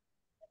bien.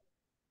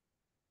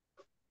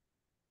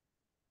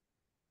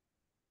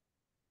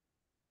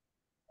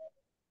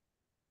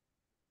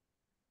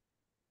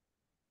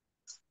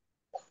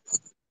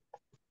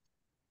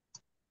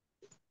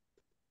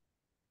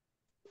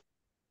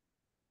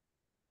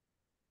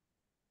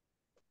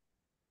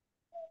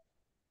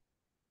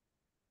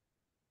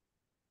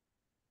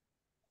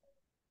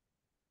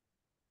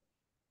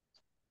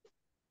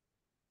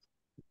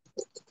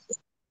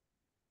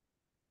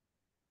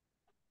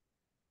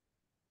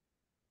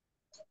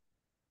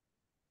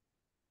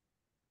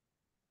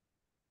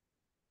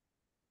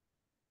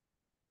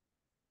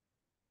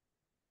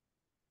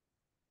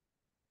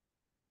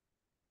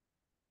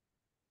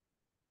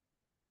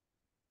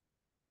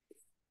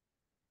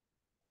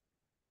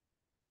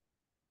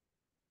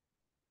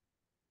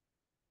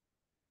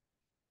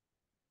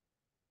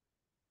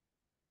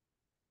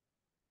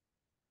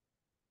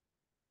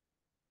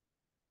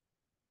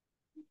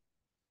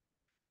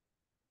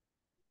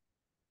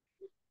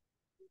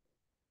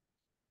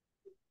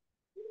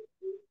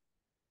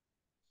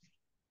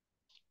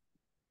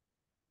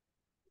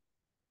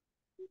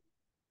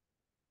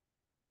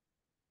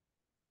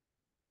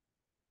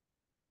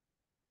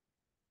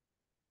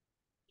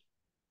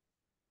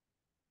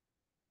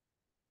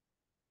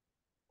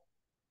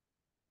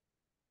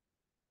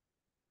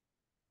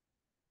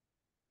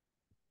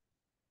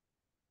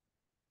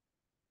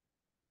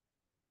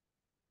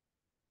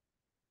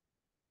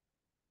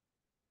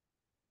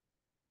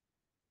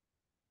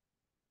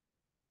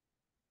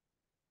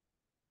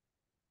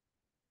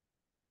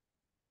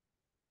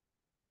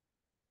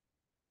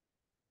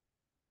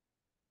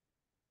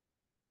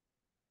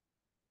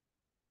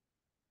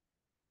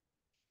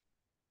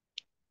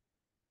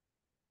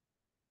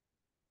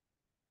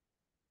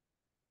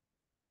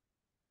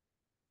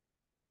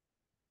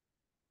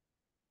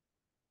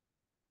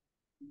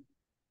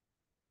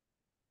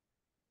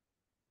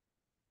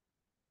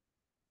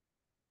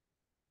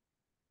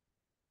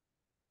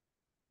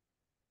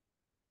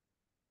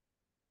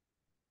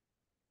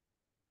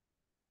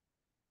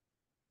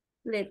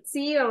 Let's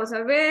see, vamos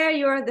a ver.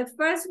 You are the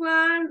first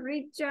one.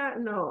 Richard,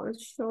 no,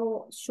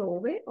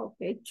 Chove.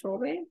 Okay,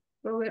 Chove.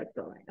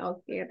 Roberto.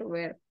 Okay,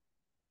 Roberto.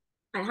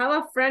 I have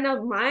a friend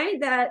of mine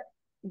that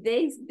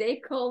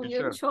they call you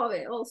Teacher.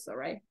 Chove also,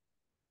 right?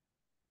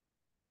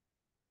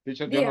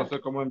 Teacher, yo no Diga. sé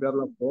cómo enviar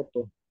la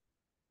foto.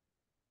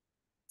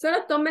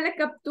 Solo tome la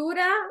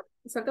captura,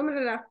 solo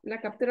tome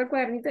la captura del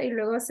cuadernito y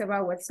luego se va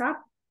a WhatsApp,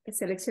 que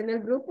selecciona el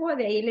grupo,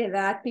 de ahí le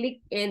da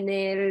clic en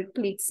el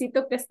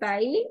cliccito que está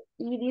ahí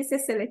y dice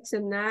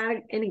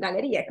seleccionar en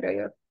galería,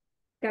 creo yo.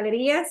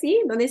 Galería,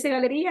 sí, donde dice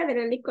galería,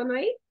 denle el icono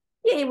ahí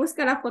y ahí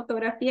busca la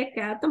fotografía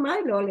que ha tomado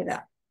y luego le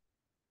da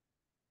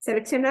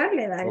seleccionar,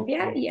 le da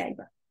enviar y ahí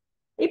va.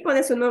 Y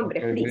pone su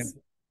nombre, Ok,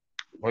 please.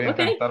 voy a Ok.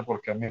 intentar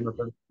porque a mí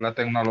la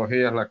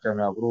tecnología es la que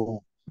me abruma.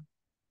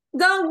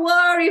 Don't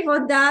worry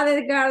for that,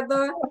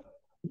 Edgardo.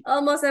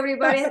 Almost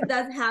everybody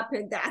that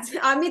happened that.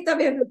 A mí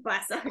también me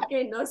pasa,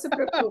 que no se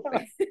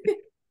preocupe.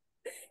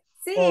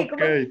 Sí,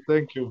 Ok,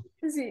 thank you.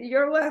 Sí,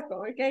 you're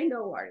welcome, okay,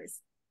 no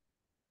worries.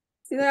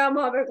 Si no,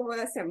 vamos a ver cómo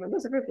lo hacemos, no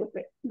se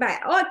preocupe. Vale,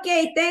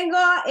 ok, tengo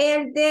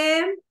el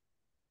de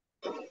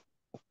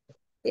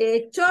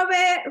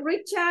Chove,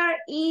 Richard,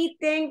 y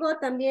tengo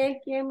también,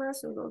 ¿quién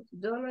más? Uno,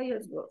 dos.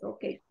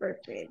 Ok,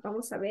 perfect.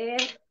 Vamos a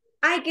ver.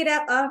 I get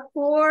up at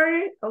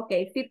 4,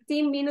 okay,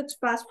 15 minutes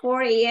past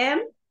 4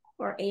 a.m.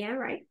 or a.m.,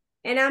 right?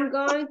 And I'm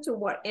going to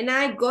work, and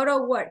I go to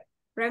work.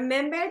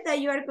 Remember that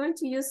you are going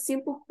to use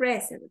simple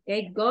present,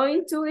 okay?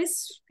 Going to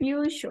is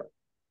future.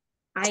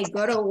 I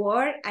go to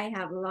work, I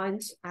have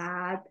lunch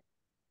at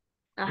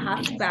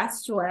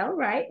 12:30,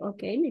 right?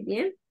 Okay, muy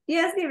bien.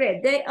 Yes, the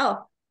day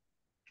off.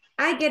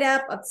 I get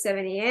up at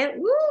 7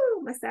 a.m.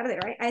 Woo, más tarde,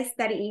 right? I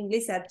study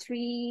English at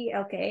 3,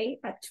 okay,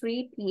 at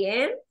 3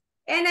 p.m.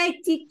 And I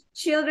teach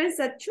children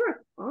at church.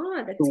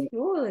 Oh, that's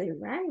good,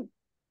 right?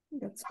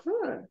 That's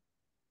good.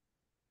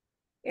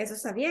 Eso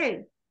está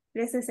bien.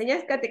 Les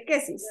enseñas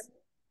catequesis.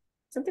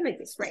 Something like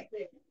this, right?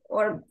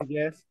 Or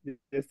Yes,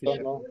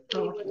 teacher.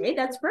 okay,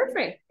 that's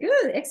perfect.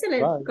 Good,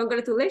 excellent. Bye.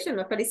 Congratulations,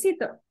 lo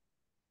felicito.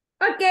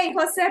 Okay,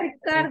 Jose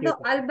Thank you. Ricardo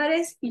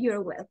Alvarez,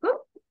 you're welcome.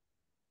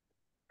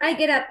 I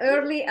get up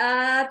early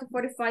at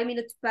 45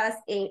 minutes past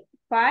 5,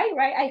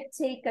 right? I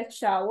take a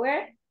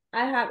shower.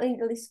 I have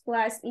English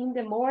class in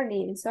the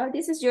morning. So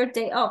this is your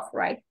day off,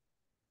 right?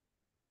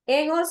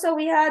 And also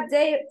we have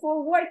day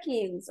for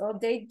working. So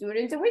day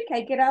during the week,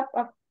 I get up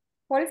at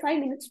 45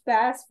 minutes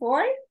past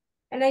 4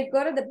 and I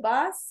go to the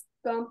bus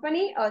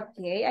company.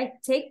 Okay, I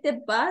take the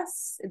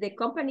bus, the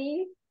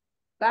company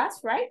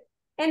bus, right?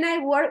 And I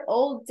work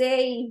all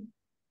day.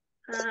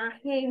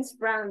 Haynes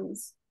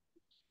Browns.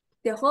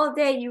 The whole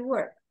day you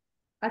work.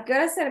 ¿A qué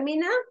hora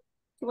termina?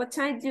 What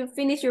time do you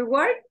finish your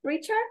work,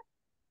 Richard?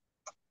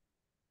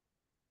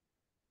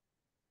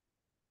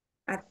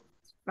 At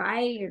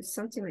 5 or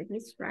something like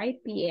this, right?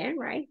 PM,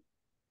 right?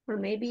 Or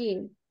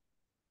maybe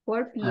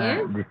 4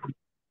 p.m.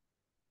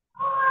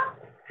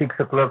 6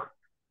 o'clock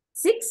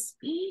 6?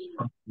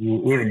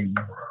 evening.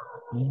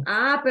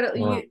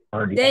 Pero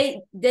Or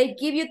they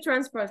give you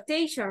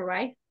transportation,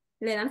 right?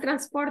 Le dan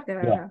transporte,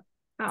 ¿verdad?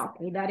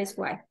 Okay, that is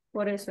why.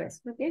 Por eso es,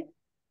 okay?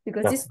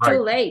 Because That's it's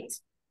too right. late.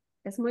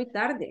 Es muy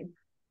tarde.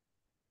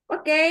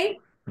 Ok.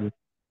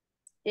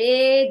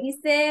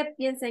 Dice,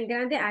 piensa en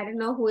grande. I don't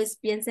know who is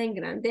piensa en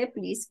grande.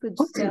 Please, could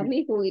you tell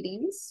me who it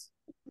is?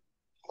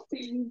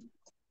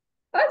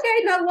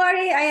 Okay, don't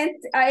worry.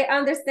 I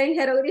understand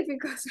hieroglyphs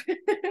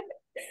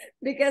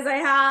because I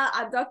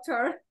have a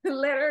doctor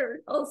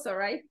letter also,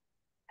 right?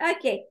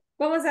 Okay,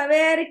 vamos a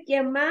ver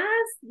qué más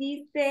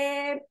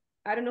dice.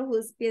 I don't know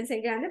who's piensa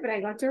en grande, but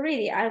I'm going to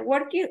read it. I'm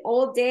working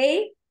all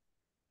day,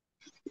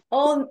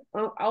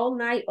 all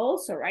night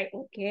also, right?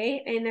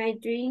 Okay, and I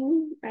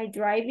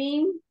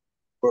driving.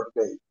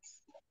 Birthday.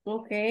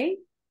 Okay,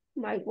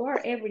 my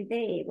work every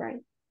day,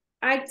 right?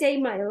 I take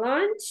my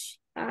lunch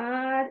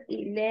at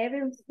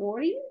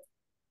 11:40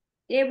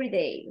 every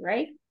day,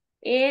 right?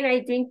 And I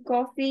drink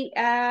coffee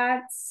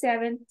at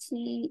 7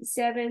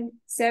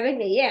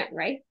 a.m.,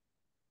 right?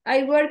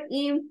 I work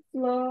in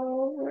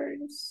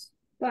flowers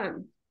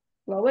plant.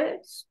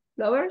 Flowers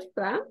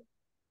plant.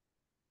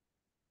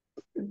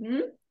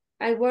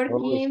 I work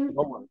in.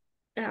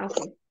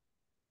 Okay.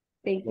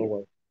 Thank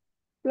you.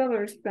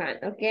 Flowers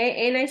plant.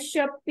 Okay, and I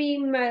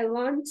shopping my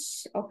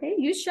lunch. Okay,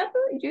 you shop.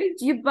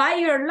 You buy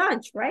your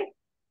lunch, right?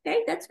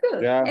 Okay, that's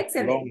good. Yeah,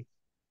 Excellent. long.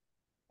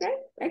 Okay,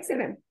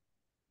 excellent.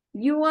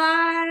 You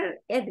are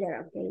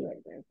Edgar. Okay,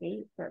 Edgar.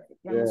 Okay, perfect.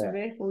 Vamos a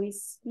ver who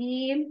is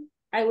he.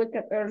 I wake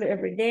up early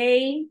every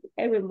day,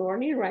 every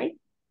morning, right?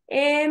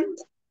 And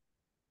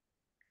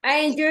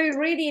I enjoy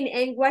reading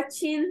and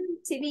watching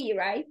TV,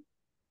 right?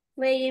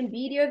 Playing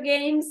video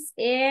games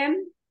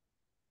and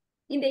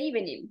in the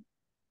evening.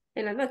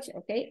 En la noche,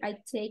 okay? I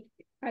take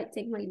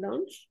my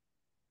lunch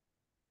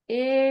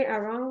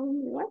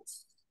around what?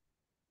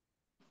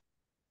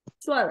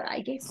 12,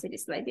 I guess it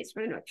is like this,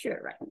 but I'm not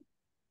sure, right?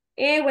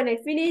 And when I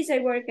finish, I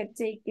work at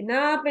taking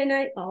up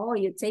and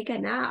you take a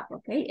nap,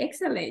 okay?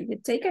 Excellent, you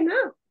take a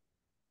nap.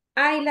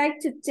 I like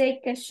to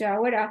take a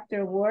shower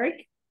after work.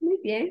 Muy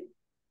bien.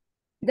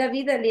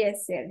 David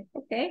Eliezer.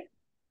 Okay.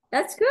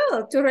 That's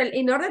cool.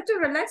 In order to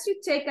relax,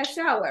 you take a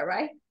shower,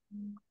 right?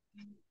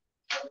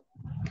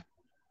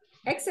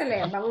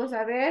 Excellent. Vamos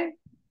a ver.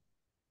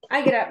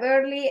 I get up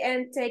early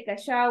and take a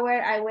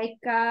shower. I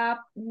wake up,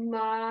 and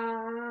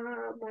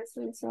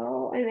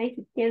I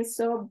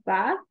cancel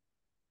bath.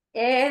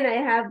 And I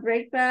have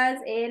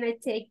breakfast and I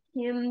take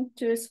him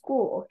to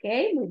school.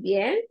 Okay, muy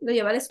bien. Lo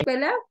llevo a la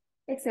escuela.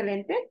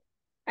 Excelente.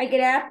 I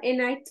get up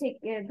and I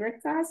take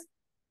breakfast.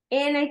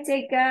 And I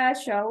take a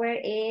shower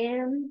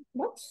and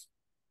what?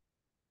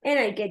 And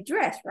I get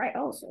dressed, right?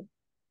 Also.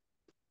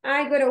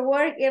 I go to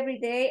work every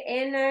day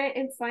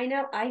and find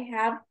out I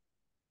have,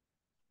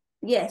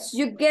 yes,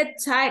 you get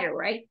tired,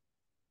 right?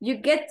 You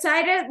get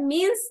tired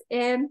means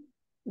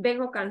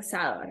vengo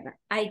cansado, ¿verdad?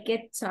 I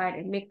get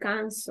tired, me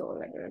canso,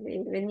 ¿verdad?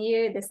 De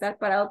venir, de estar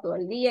parado todo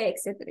el día,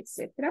 etcétera,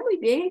 etcétera. Muy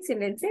bien,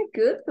 excelente,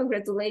 good,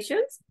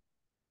 congratulations.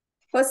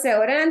 José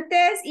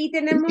Orantes, y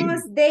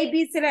tenemos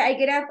David, I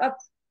get up at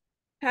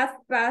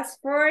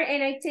 4:30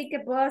 and I take a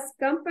bus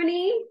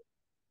company.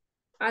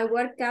 I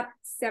work up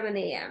 7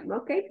 a.m.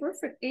 Okay,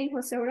 perfect. And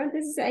Jose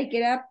Orantes, I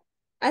get up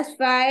at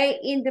 5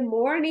 in the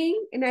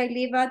morning and I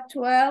leave at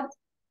 12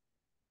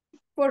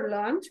 for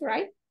lunch,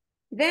 right?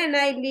 Then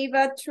I leave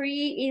at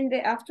 3 in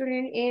the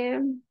afternoon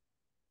and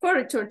for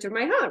return to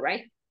my home,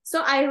 right?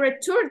 So I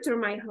return to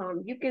my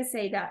home. You can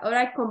say that. Or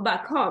I come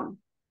back home.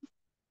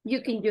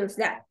 You can use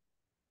that.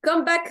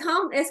 Come back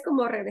home es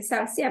como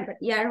regresar siempre.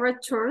 Y I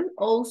return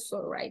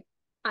also, right?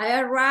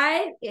 I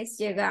arrive is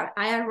llegar.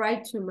 I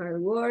arrive to my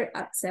work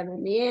at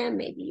 7 a.m.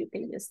 Maybe you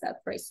can use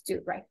that phrase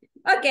too, right?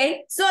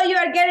 Okay, so you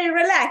are getting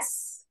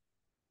relaxed.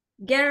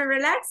 Getting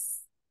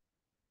relaxed?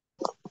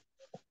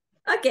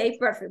 Ok,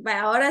 perfecto.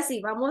 Ahora sí,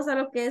 vamos a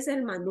lo que es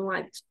el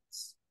manual,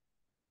 chicos.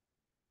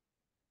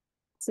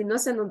 Si no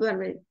se nos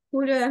duerme.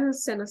 Julio ya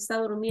se nos está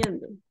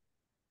durmiendo.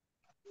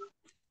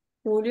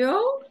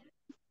 Julio,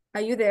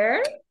 are you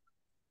there?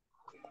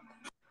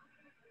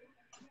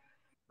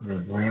 The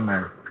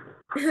dreamer.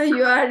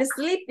 You are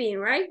sleeping,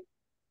 right?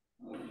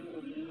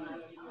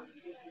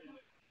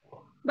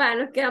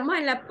 Bueno, nos quedamos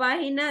en la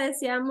página,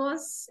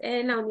 decíamos,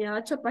 en la unidad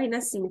 8, página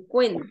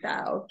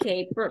 50. Ok,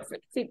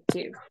 perfect.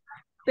 50.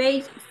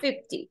 Page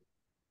 50.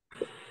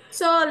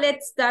 So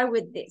let's start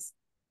with this.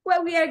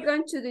 What we are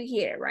going to do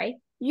here, right?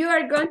 You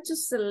are going to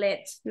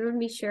select, let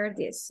me share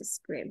this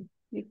screen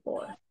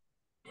before.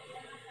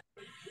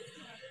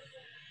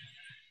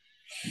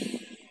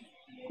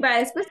 Va,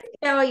 después que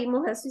ya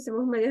oímos eso,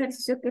 hicimos medio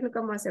ejercicio, ¿qué es lo que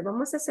vamos a hacer?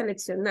 Vamos a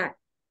seleccionar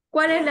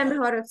cuál es la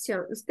mejor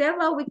opción. Usted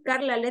va a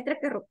ubicar la letra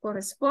que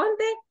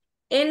corresponde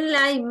en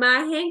la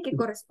imagen que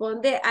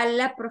corresponde a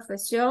la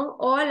profesión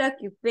o a la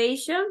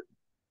occupation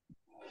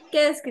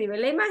que describe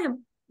la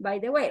imagen. By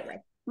the way,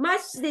 right?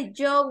 Match the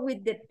job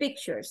with the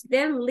pictures,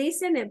 then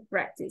listen and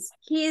practice.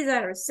 He is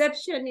a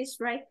receptionist,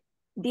 right?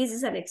 This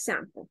is an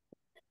example.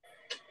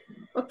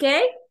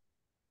 Okay?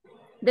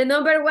 The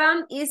number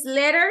 1 is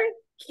letter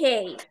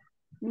K.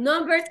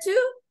 Number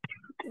 2,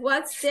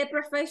 what's the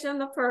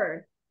profession of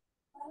her?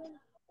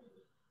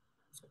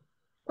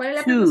 ¿Cuál es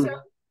la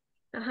profesión?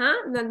 Ajá,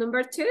 the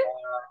number 2.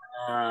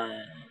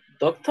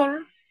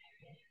 Doctor.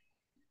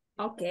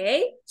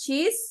 Okay,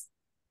 she's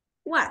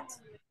what?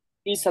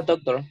 He's a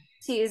doctor.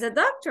 She is a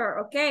doctor,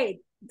 okay.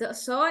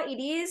 So it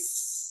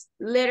is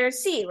letter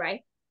C,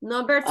 right?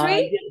 Number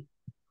 3?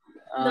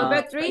 Yeah.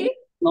 Number 3?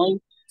 No.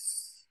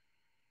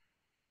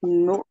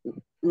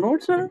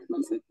 Nurse?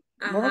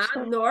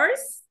 Uh-huh,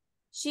 nurse.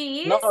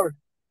 She is? Nurse.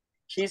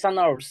 She's a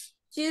nurse.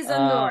 She's a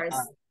nurse.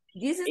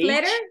 This is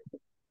letter?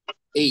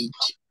 H.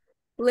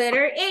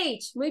 Letter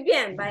H. Muy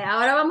bien. Vaya,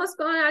 ahora vamos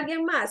con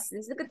alguien más.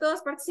 Necesito que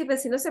todos participen,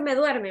 si no se me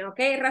duermen, ¿ok?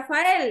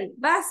 Rafael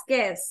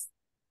Vázquez.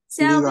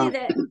 Tell me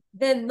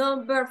the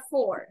number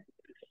 4.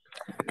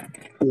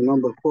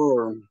 Number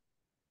 4.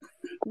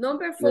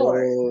 Number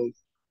 4.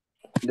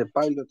 The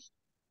pilot.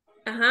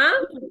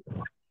 Uh-huh.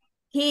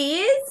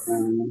 He is?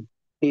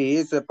 He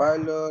is a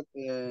pilot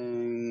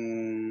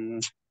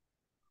en...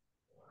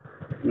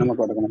 No me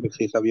acuerdo cómo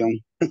se dice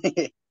avión.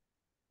 Es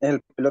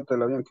el piloto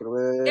del avión, quiero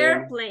ver.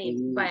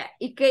 Airplane. Vaya.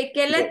 ¿Y qué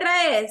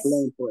letra es?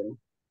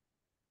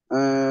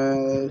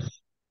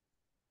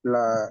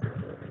 La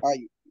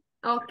I.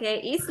 Okay,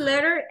 it's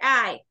letter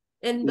I.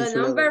 And the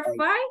number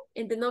 5?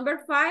 And the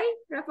number 5,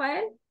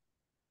 Rafael?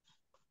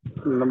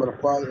 Number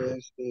 5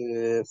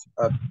 is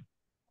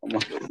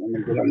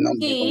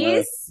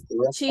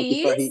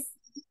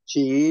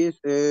She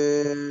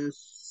is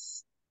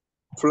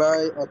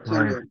flight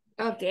attendant.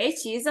 Okay,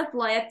 she is a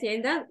flight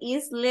attendant.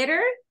 Is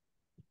letter?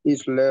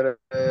 Is letter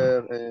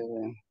ya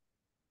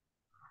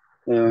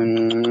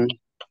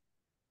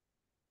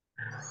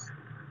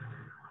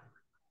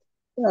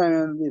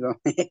me olvidó.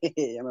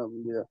 Ya me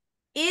olvidó.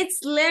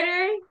 It's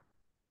letter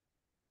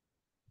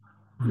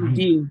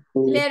D.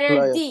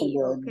 Letter D,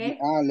 okay.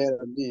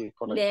 Letter D,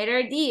 correct.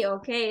 Letter D,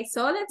 okay.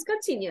 So let's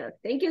continue.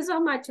 Thank you so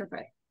much,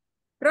 Rafael.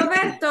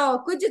 Roberto,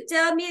 could you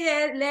tell me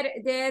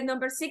the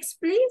number 6,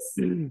 please?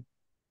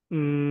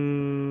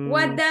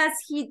 What does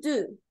he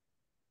do?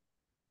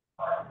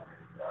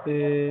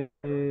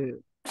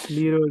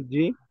 Little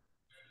G.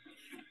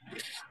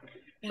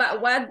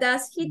 But what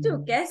does he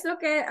do? ¿Qué es lo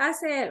que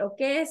hace él o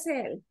qué es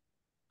él?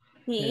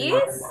 He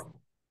is?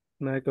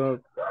 Like a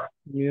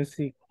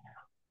music.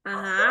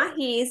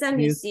 He is a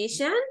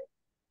musician.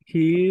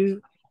 He is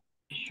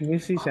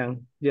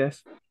musician.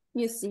 Yes.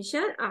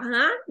 Musician.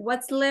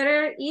 What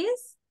letter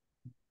is?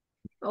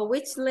 Or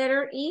which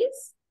letter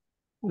is?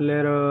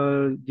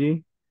 Letter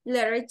G.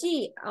 Letter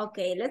G.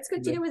 Okay, let's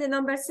continue with the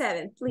number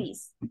 7,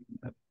 please.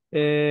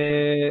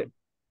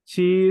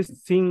 She is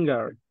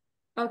singer.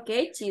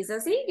 Okay, she's a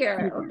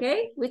singer.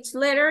 Okay, which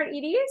letter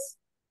it is?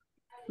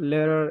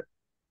 Letter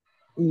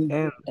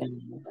N.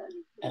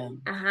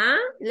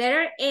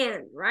 Letter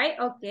N, right?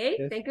 Okay,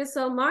 Yes. Thank you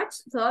so much.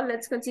 So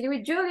let's continue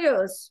with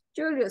Julius.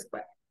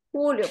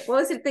 Julio, ¿puedo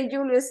decirte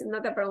Julius?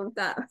 No te he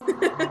preguntado.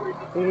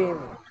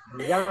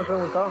 Sí, ya me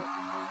preguntó.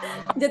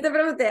 Ya te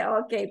pregunté.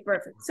 Okay,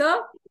 perfect.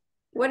 So,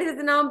 what is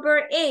the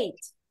number 8?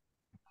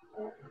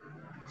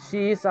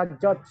 She is a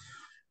judge.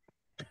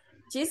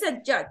 She's a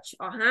judge.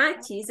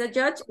 She's a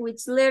judge.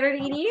 Which letter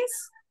it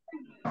is?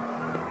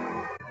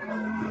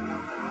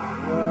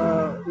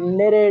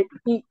 Letter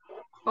E.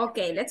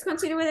 Okay, let's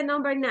continue with the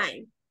number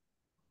 9.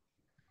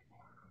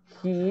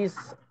 He is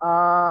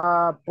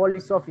a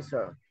police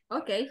officer.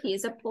 Okay, he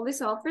is a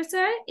police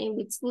officer. And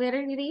which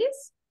letter it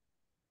is?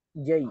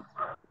 J.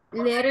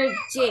 Letter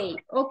J.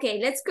 Okay,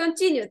 let's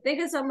continue. Thank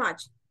you so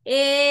much.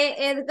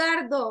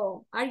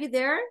 Edgardo, are you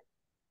there?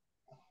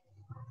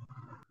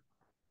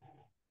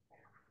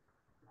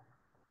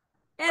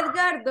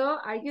 Edgardo,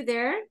 are you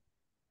there?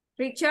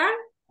 Richard?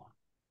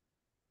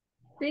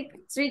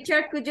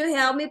 Richard, could you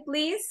help me,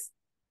 please?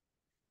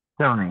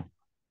 Tell me,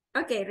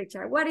 Okay,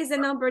 Richard, what is the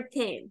number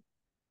 10?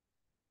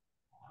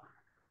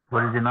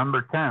 what is the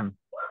number 10?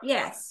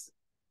 Yes.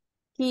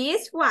 He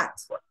is what?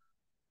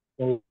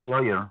 A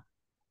lawyer.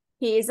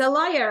 He is a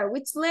lawyer.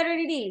 Which letter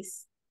it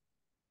is?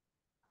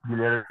 The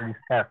letter is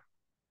F.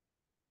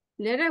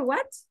 Letter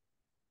what?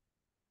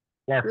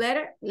 F.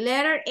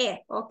 Letter F.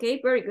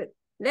 Okay, very good.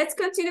 Let's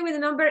continue with the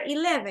number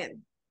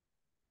 11.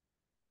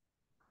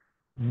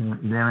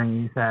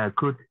 11 is a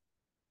cook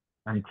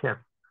and chef.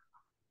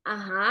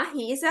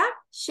 He is a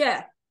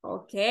chef.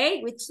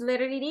 Okay, which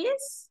letter it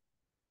is?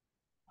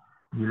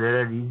 The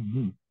letter is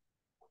D.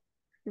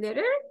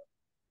 Letter?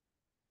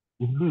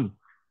 It's D.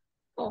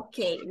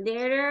 Okay,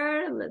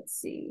 letter, let's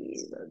see,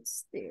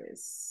 what's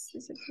this?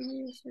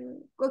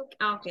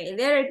 Okay,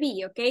 letter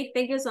B, okay,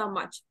 thank you so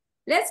much.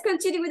 Let's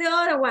continue with the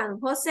other one.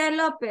 Jose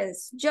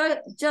Lopez,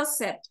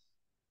 Joseph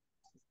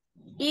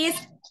is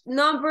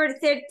number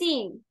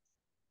 13.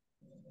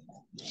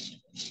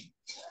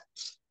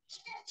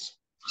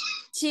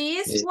 She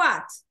is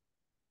what?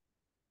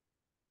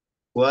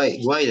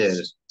 Waiter.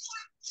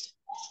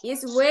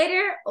 Is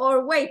waiter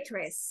or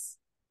waitress?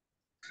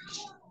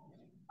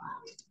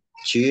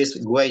 She is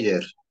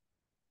waiter.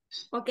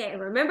 Okay,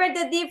 remember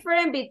the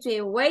difference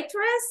between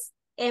waitress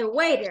and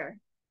waiter.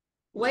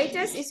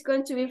 Waitress is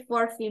going to be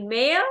for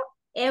female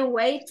and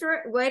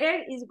waiter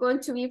is going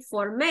to be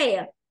for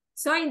male.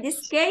 So in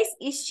this case,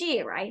 it's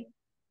she, right?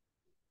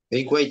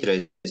 A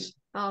waitress.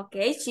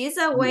 Okay, she's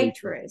a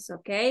waitress,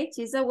 okay?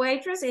 She's a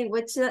waitress, and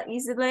which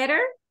is the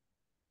letter?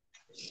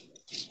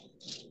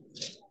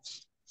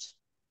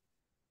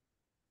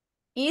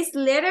 Is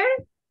letter?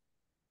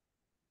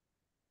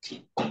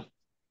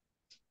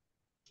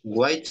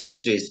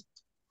 Waitress.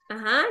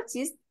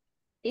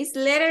 Is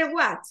letter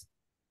what?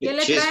 ¿Qué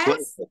letra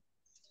es?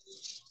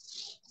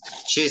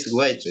 She's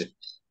waitress.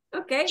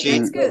 Okay,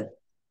 that's good.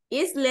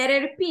 Is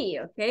letter P,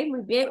 okay?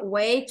 Muy bien,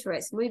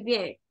 waitress, muy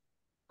bien.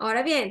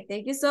 Ahora bien,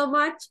 thank you so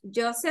much,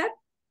 Joseph.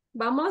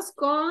 Vamos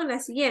con la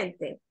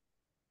siguiente.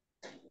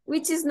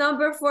 Which is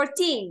number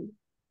 14?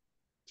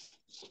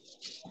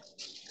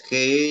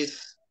 He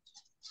is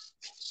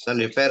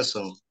salary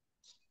person.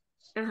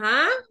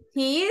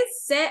 He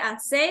is a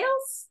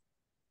sales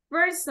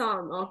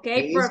person,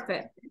 okay?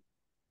 Perfect.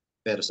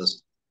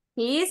 Persons.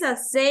 He is a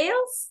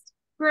sales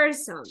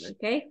person,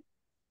 okay?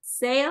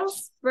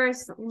 Sales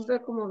person, un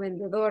poco como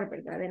vendedor,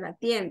 ¿verdad? De la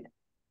tienda.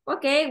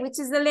 Okay, which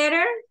is the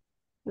letter?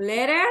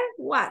 Letter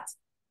what?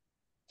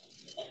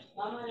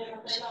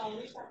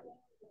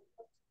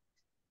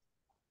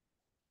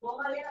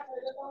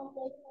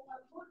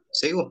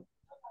 ¿Sigo?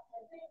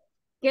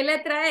 ¿Qué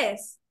letra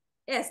es?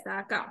 Esta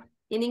acá,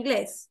 en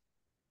inglés.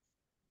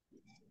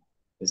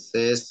 Esta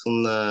es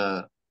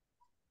una...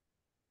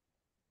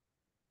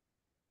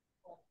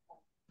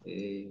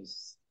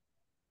 Is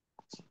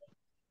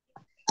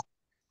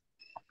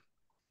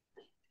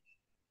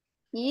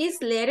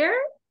letter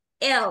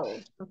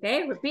L,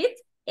 okay? Repeat,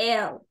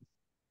 L.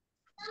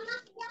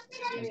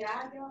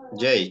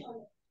 J.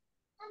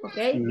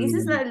 Okay, this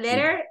is the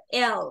letter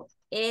L.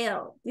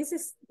 L. This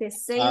is the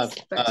sales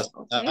person,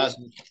 okay?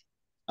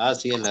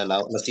 Sí, la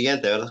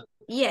siguiente, ¿verdad?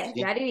 Yes,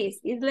 Sí. that it is.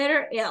 It's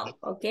letter L,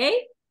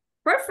 okay?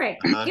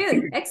 Perfect,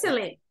 good,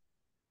 excellent.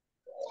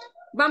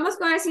 Vamos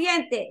con el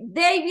siguiente.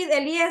 David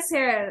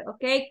Eliezer,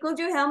 okay? Could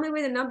you help me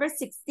with the number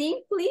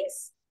 16,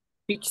 please?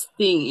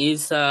 16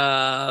 is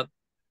a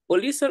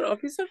police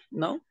officer,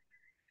 no?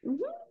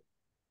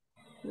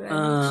 Let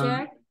me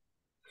check.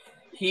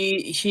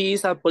 She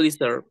is a police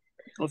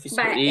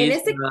officer. En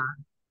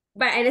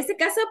este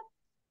caso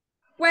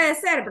puede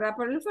ser, ¿verdad?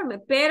 Por el informe,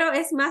 pero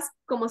es más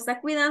como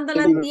está cuidando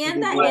la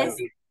tienda, es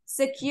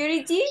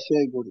security.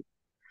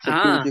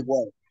 Security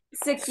guard.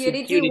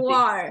 Security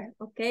guard,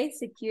 okay?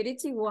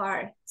 Security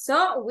guard.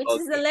 So, which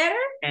is the letter?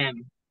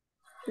 M.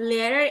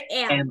 Letter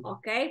M,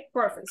 okay?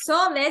 Perfect.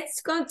 So,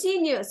 let's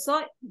continue.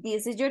 So,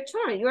 this is your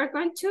turn. You are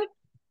going to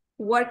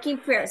work in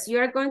pairs. You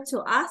are going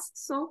to ask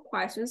some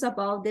questions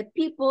about the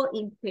people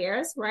in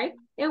pairs, right?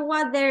 And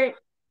what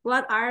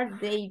are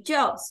their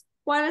jobs?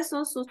 ¿Cuáles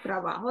son sus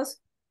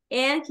trabajos?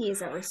 And he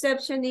is a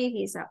receptionist,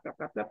 he is a blah,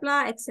 blah, blah,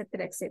 blah,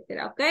 etcétera,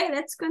 etcétera. Okay,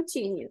 let's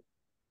continue.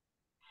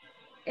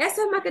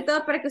 Eso es más que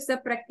todo para que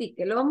usted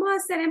practique. Lo vamos a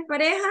hacer en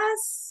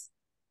parejas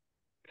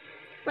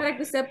para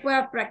que usted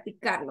pueda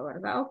practicarlo,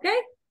 ¿verdad? ¿Ok?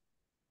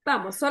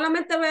 Vamos,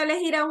 solamente voy a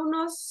elegir a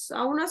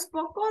unos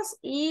pocos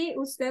y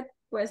usted,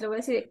 pues, le voy a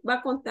decir,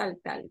 va con tal.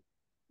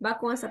 Va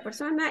con esa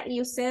persona y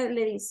usted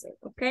le dice,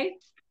 ¿ok?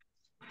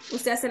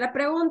 Usted hace la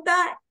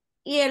pregunta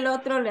y el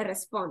otro le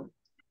responde.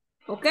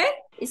 ¿Ok?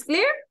 ¿Is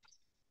clear?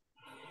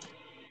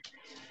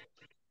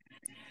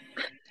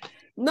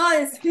 No,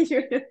 es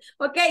clear.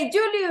 Ok,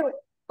 Julio.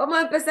 Vamos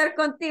a empezar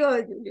contigo,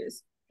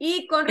 Julius.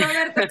 Y con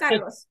Roberto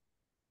Carlos.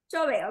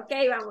 Chove, ok,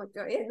 vamos,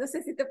 Chove. No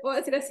sé si te puedo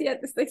decir así, ya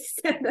te estoy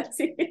diciendo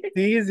así.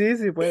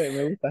 Sí, puede,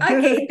 me gusta.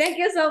 Ok, thank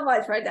you so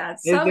much for that.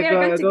 So we are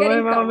going to get es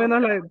in más o comfortable.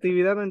 menos la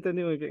actividad, no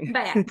entendí muy bien.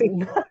 Vaya.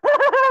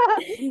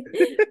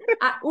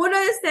 Uno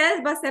de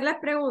ustedes va a hacer la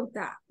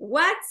pregunta,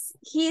 what's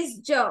his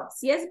job?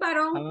 Si es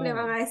varón, le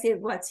van a decir,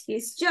 what's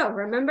his job?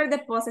 Remember the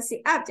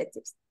possessive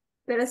adjectives.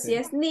 Pero si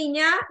es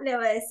niña, le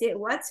va a decir,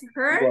 what's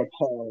her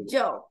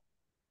job?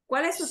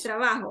 ¿Cuál es su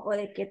trabajo? ¿O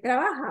de qué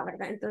trabaja,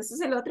 verdad? Entonces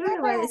el otro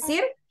le va a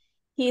decir,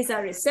 he's a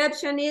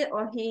receptionist,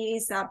 or he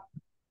is a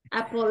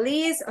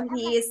police, or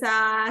he is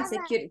a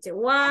security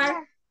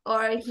guard,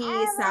 or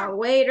he is a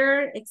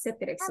waiter,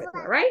 etcétera,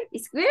 etcétera, right?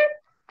 Is clear?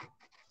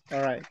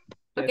 All right.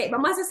 Ok, Yes.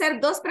 vamos a hacer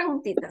 2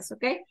 preguntitas,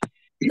 ok?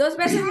 2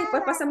 veces y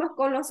después pasamos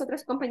con los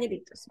otros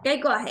compañeritos. Ok,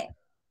 go ahead.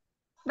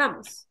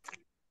 Vamos.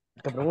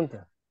 ¿Qué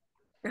pregunta?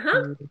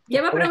 Ajá.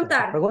 ¿Quién va a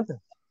preguntar? ¿Qué pregunta?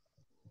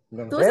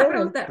 Tú vas a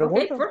preguntar. Ok,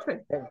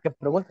 perfecto. ¿Qué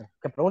pregunta?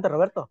 ¿Qué pregunta,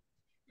 Roberto?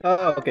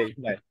 Ok,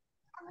 vale.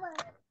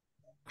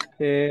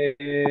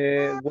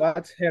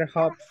 What's her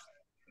job?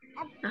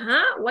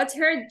 Ajá, what's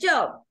her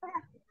job?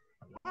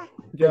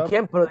 ¿De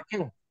quién? ¿Pero de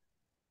quién?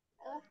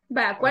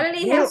 Va, ¿cuál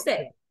elige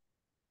usted?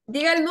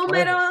 Diga el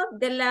número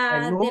de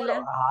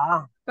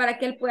la... para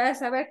que él pueda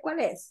saber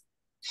cuál es.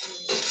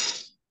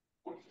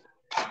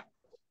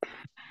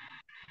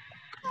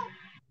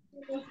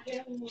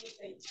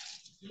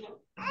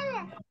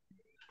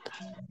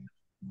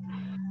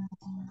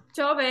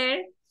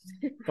 Chover.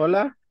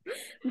 Hola.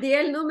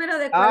 Diga el número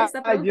de cuál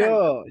está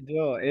preguntando.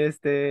 Yo,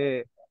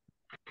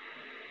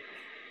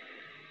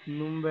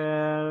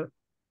 number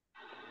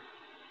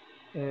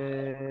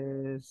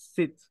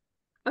 6.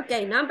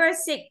 Okay, number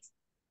 6.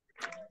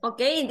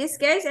 Okay, in this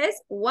case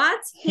is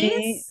what's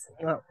his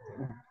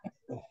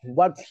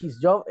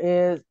job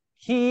is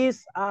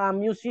he's a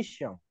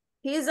musician.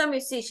 He's a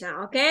musician.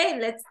 Okay,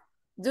 let's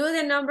do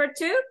the number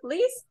 2,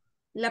 please.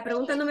 La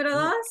pregunta número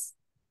 2.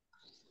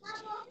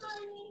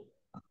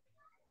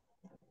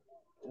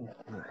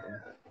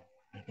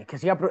 Que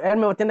si él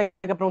me tiene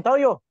que preguntar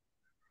yo.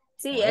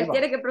 Sí, él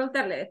tiene que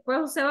preguntarle.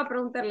 Después usted va a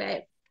preguntarle a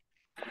él.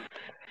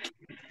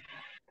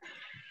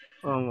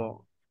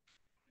 Vamos.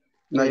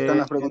 Ahí están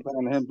las preguntas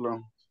en el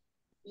ejemplo.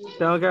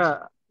 Tengo que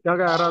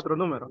agarrar otro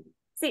número.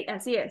 Sí,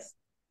 así es.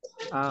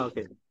 Ok.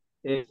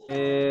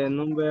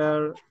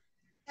 Number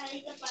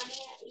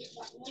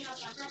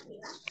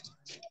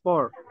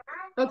 4.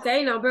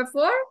 Okay, number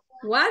 4.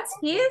 What's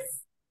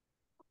his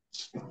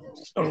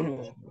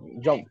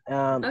job?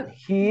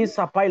 He's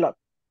a pilot.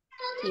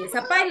 He's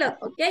a pilot.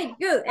 Okay,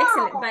 good.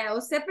 Excellent. Vaya,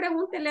 usted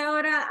pregúntele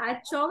ahora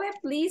a Chove,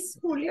 please,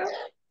 Julio.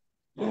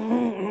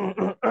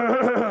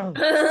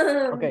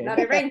 Okay. La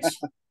revenge.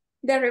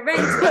 The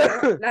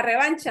revenge. La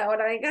revancha o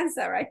la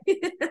venganza, right?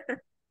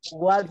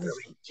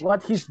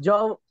 What his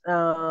job?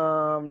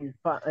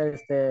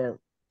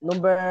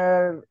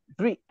 Number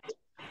 3.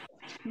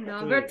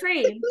 Number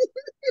 3.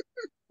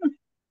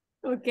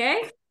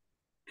 Okay.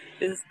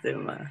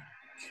 Man.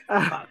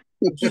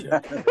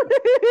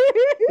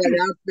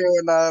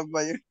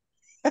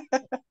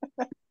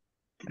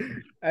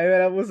 Ahí me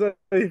la puso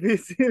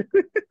difícil.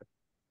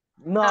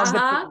 No,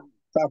 está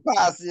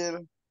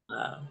fácil.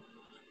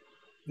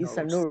 He's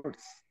a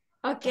nurse.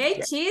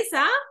 Okay, she's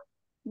a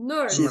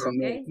nurse. She's a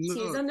okay, nurse.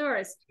 she's a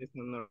nurse.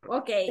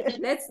 Okay,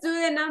 let's do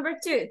the number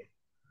 2.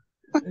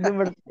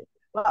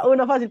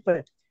 Una fácil,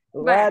 pues.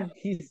 Vale. What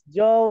his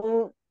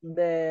job?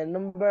 The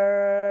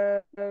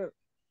number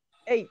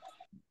 8.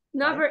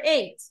 Number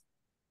 8.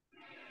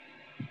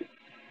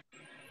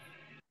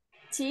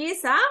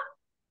 She's a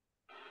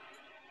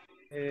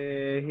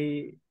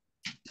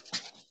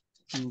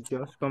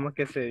 ¿cómo es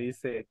que se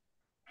dice?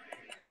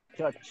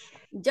 Judge.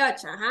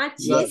 Judge, ajá.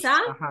 Judge.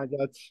 Ajá,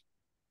 judge.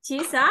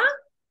 She's a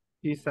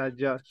He's a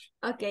judge.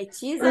 Okay,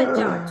 she's a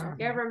judge.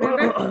 Okay,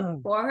 remember,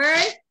 for her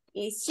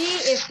is she,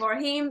 if for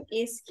him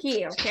is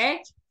he,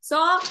 okay?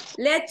 So,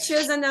 let's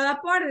choose another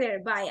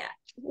partner. Vaya,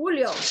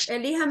 Julio,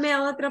 elíjame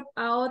a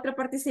otro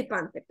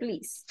participante,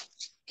 please.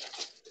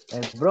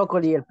 El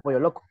brócoli y el pollo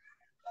loco.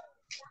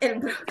 El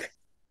brócoli.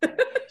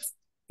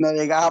 No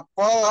digas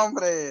apodo,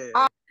 hombre.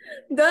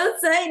 Don't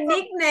say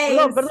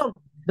nicknames. Perdón.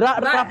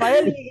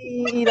 Rafael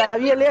y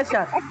David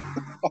Eliezer.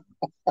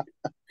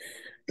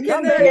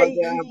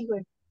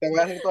 Te voy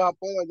a decir tus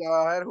apodos, ya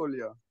vas a ver,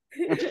 Julio.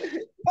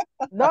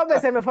 No,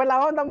 se me fue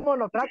la onda,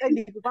 mono.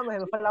 Disculpame, se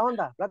me fue la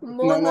onda.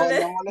 No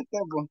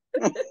molestes, pues.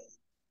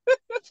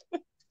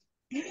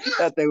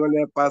 Ya te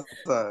vuelve a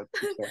pasar.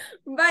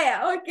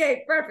 Vaya,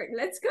 okay, perfect.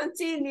 Let's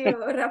continue,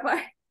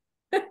 Rafael.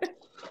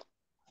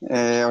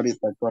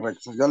 Ahorita,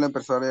 correcto. Yo le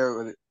empezaré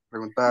a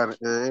preguntar.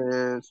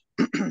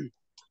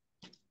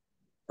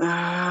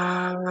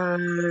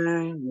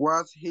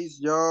 What's his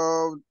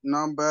job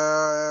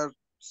number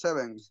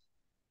 7?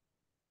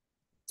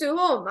 To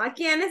whom? ¿A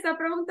quién está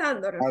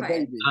preguntando,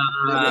 Rafael?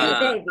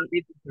 David.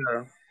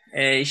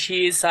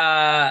 She is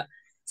a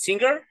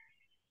singer.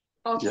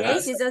 Okay,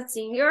 Yes. she's a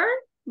singer.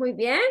 Muy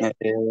bien.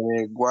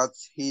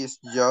 What's his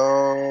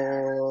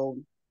job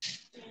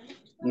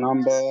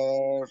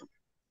number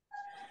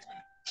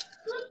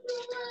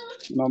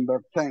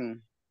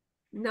 10?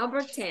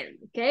 Number 10,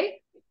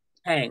 okay?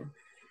 10.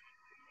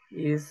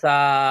 Is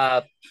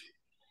a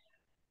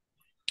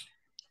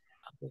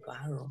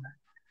abogado.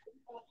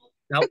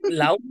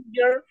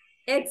 Lawyer.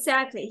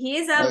 Exactly. He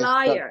is a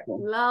lawyer.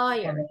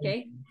 Lawyer,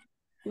 okay?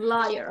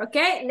 Lawyer,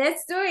 okay?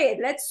 Let's do it.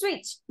 Let's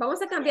switch.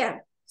 Vamos a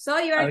cambiar. So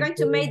you are going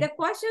to make the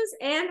questions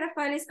and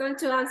Rafael is going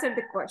to answer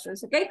the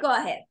questions. Okay, go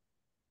ahead.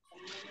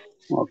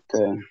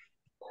 Okay.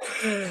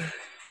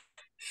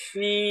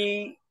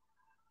 She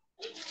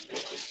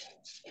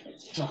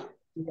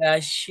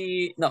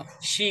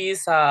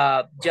is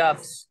a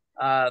jobs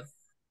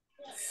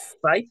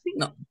writing.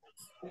 No.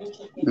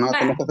 No,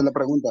 tenés que hacer la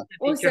pregunta.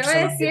 Usted va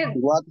a decir,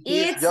 what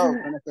his job.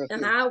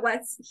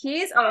 what's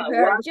his or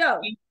her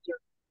job.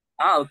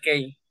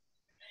 Okay.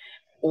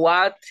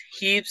 What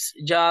his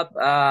job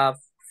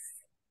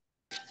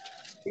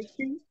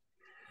 15?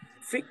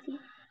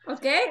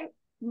 Okay,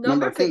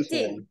 number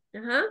 15.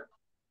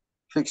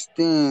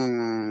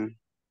 16.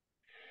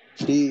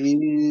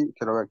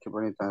 Quiero ver,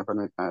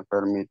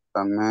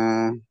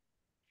 permítame.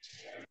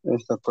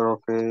 Esto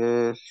creo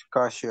que es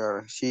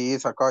cashier. She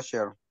is a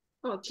cashier.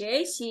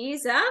 Okay, she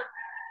is a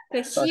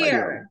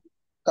cashier.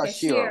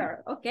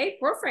 Cashier. Okay,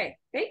 perfect.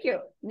 Thank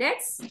you.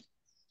 Next.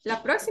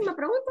 La próxima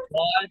pregunta.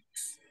 What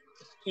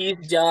his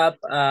job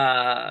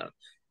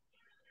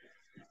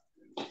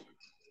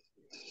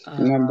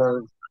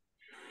number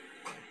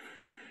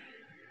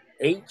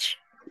H.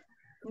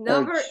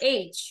 Number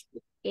H.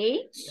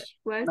 H?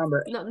 What?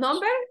 Number. No,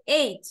 number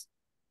 8.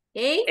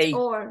 8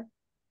 or?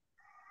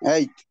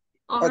 8.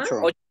 Uh-huh.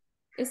 Ocho.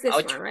 It's this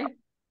one, right?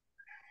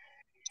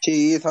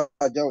 She is a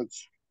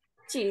judge.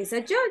 She is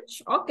a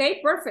judge.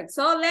 Okay, perfect.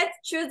 So let's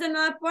choose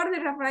another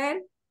partner,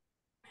 Rafael.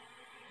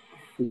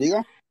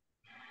 Diga.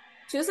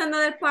 Choose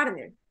another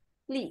partner,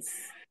 please.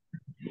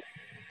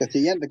 El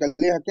siguiente que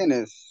elija quién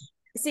es.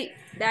 Sí,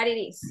 that it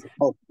is.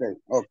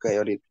 Okay,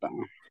 ahorita.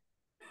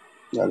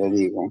 Ya le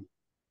digo.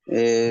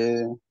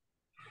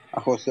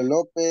 A José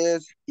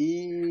López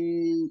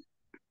y...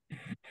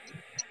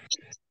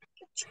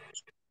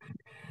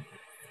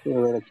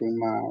 Quiero ver aquí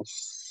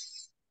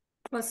más.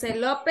 José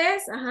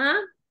López, ajá.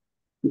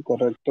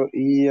 Correcto.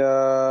 Y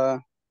a...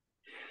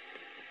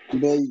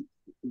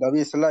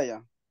 David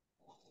Zelaya.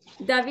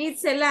 David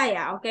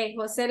Zelaya, okay.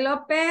 José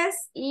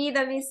López y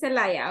David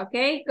Zelaya,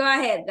 okay. Go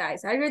ahead,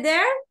 guys. Are you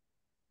there?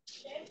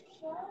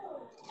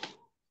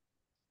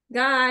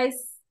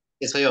 Guys.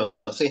 Soy yo,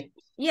 sí.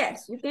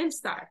 Yes, you can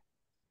start.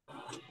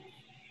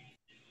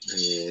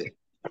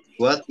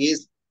 What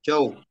is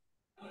Joe?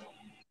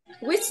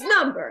 Which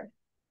number?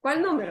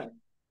 ¿Cuál número?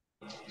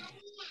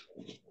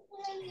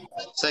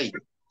 6.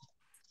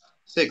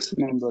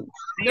 Number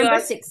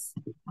 6.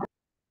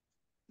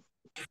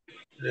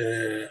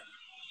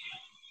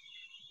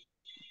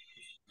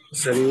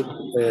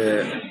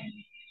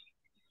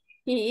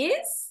 He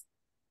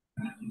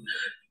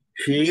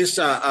is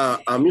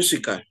a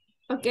musical.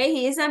 Okay,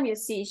 he is a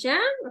musician.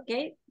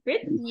 Okay,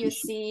 good.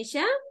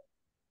 Musician.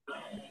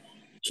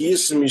 He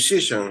is a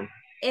musician.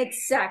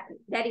 Exactly,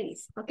 that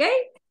is.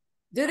 Okay,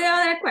 do the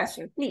other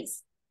question,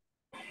 please.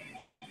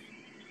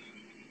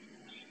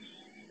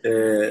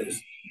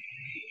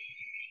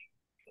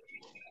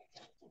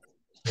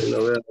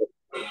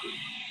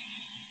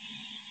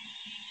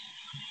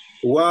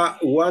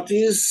 What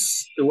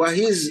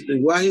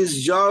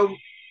is job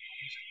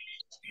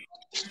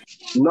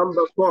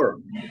number 4?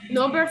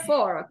 Number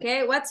 4,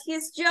 okay. What's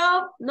his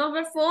job?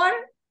 Number 4,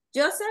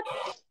 Joseph?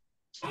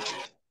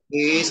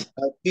 He is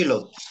a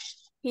pilot.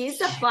 He is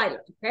a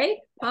pilot,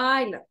 okay?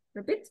 Pilot,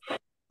 repeat.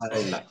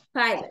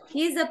 Pilot,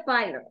 he's a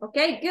pilot.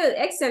 Okay, good,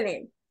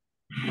 excellent.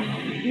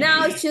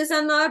 Now choose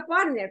another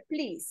partner,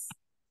 please.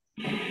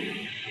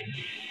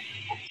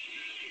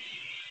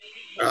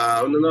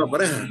 a una nueva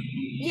pareja.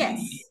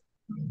 Yes.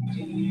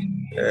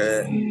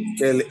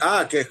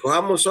 Que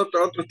escojamos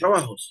otros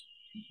trabajos.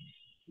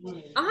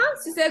 Ajá,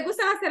 si ustedes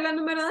gustan hacer la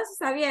número 2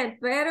 está bien,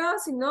 pero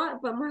si no,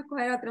 podemos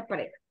escoger otra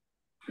pareja.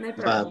 No hay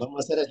problema. Vamos a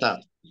hacer esta.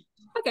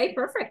 Ok,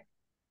 perfect.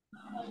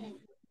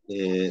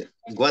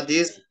 What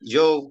is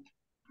your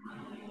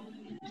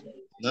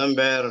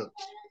number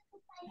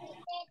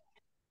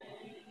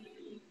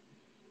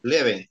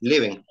 11?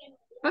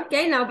 Ok,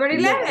 number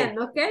 11,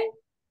 ok.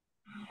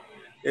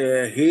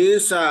 He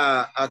is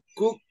a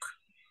cook.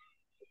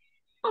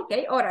 Ok,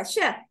 ahora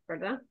chef,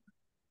 ¿verdad?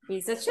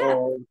 He's a chef.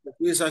 Or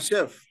he is a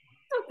chef.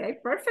 Okay,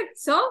 perfect.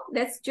 So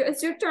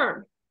it's your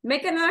turn.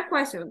 Make another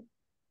question,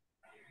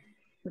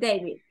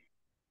 David.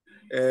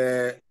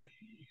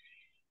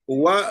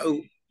 What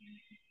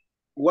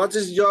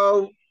is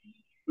your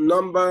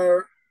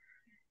number?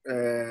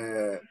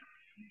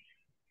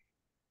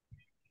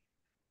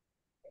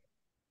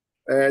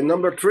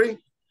 Number 3.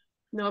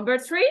 Number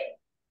 3.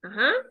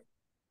 Uh-huh.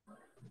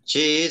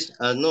 She is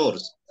a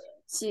nurse.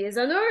 She is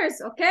a nurse.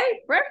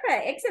 Okay,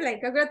 perfect.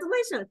 Excellent.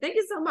 Congratulations. Thank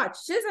you so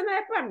much. Choose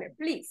another partner,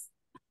 please.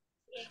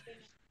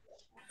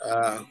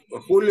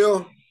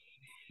 Julio.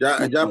 Ya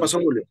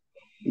pasó Julio.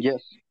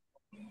 Yes.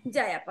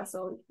 Ya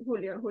pasó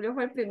Julio. Julio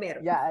fue el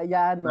primero. Ya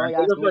no,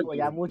 ya estuvo,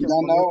 ya mucho. Ya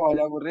no,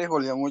 ya aburrí,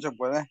 Julio, mucho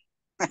puede.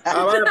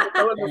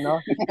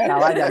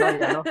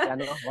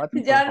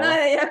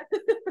 Ya.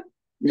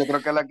 Yo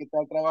creo que la quita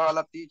el trabajo a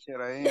la teacher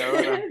ahí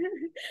ahora.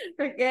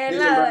 Porque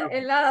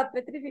el lado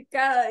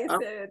petrificado,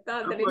 dice,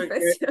 toda la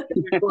impresión.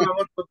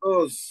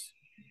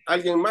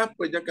 Alguien más,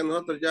 pues ya que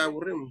nosotros ya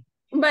aburrimos.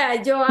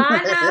 Vaya,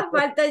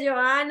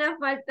 Joana,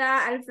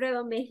 falta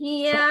Alfredo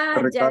Mejía,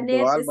 Ricardo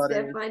Janet Álvarez.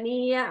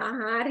 Estefanía,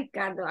 ajá,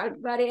 Ricardo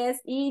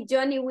Álvarez y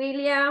Johnny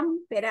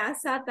William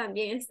Peraza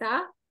también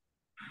está.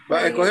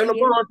 Va, escogerlo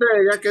vos, José,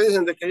 ya que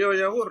dicen de que yo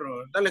ya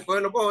aburro. Dale,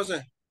 escogerlo vos,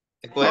 José.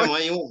 Escogemos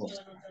ahí uno.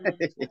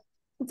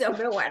 Yo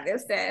me guarde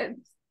usted.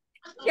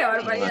 Qué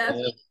barbaridad.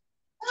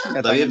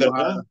 Está bien,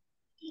 ¿verdad?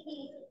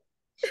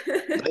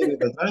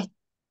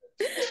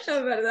 Es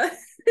verdad.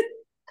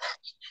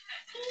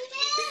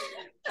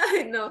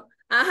 Ay, no.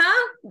 Ajá,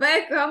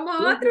 ve, ¿cómo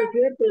otro?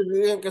 Siempre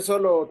dicen que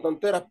solo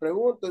tonteras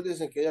preguntas,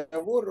 dicen que ya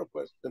aburro,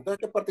 pues. Entonces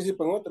que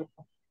participen otros.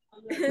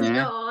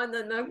 No,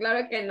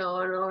 claro que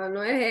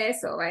no es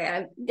eso,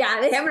 vaya. Ya,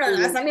 dejémoslo,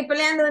 no están ni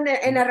peleando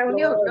en la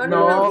reunión.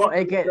 No.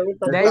 Es que,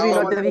 David,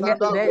 no te dije,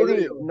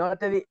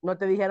 David, no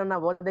te dijeron a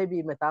vos,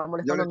 David, me estaba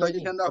molestando. Yo le estoy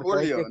diciendo a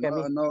Julio,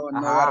 no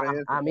ajá,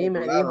 agarre a mí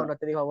me dijo, no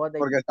te dijo a vos, David.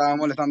 Porque estaba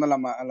molestando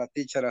a la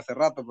teacher hace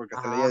rato, porque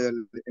se leía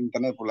del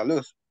internet por la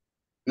luz.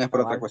 No es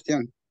por otra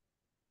cuestión.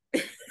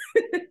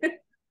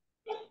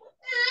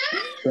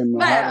 Se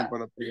enojaron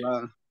por otro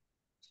lado.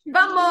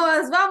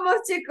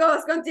 Vamos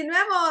chicos,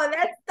 continuemos.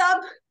 Let's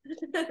stop.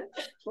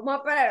 Vamos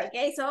a parar, ok,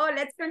 so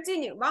let's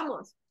continue,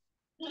 vamos.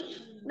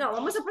 No,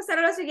 vamos a pasar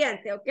a lo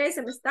siguiente, ok,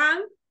 se me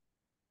están.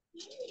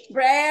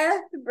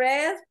 Breath,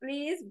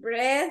 please,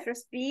 breath,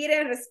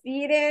 respiren.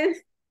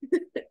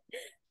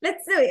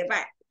 Let's do it,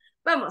 bye.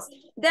 Vamos,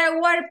 the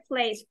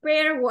workplace,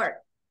 pair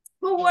work.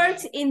 Who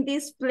works in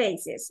these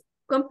places?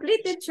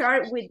 Complete the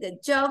chart with the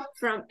job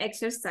from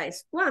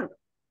exercise 1.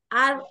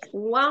 Add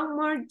one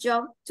more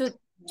job to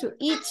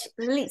each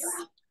list.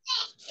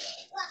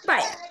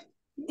 Vaya,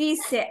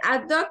 dice, a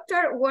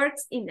doctor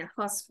works in a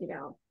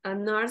hospital. A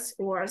nurse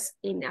works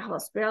in a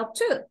hospital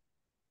too.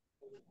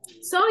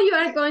 So you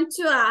are going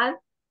to add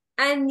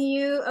a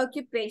new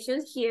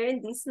occupation here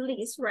in this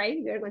list, right?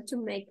 You are going to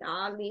make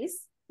a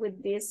list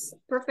with these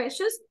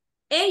professions.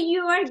 And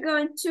you are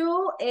going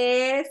to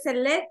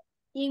select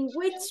in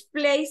which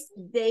place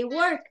they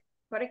work.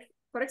 For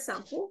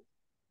example,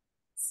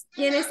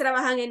 quienes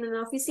trabajan en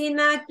una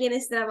oficina,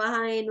 quienes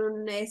trabajan en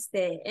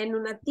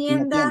una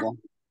tienda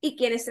y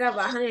quienes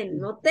trabajan en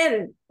un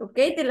hotel, ¿ok?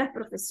 De las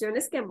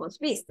profesiones que hemos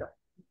visto.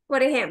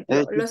 Por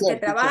ejemplo, los que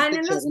trabajan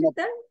en el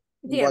hospital,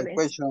 dígame.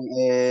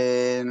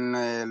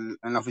 En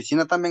la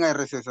oficina también hay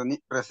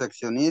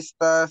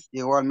recepcionistas,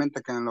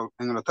 igualmente que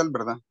en el hotel,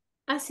 ¿verdad?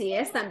 Así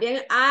es,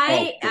 también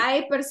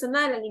hay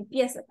personal de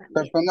limpieza también.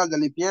 Personal de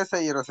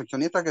limpieza y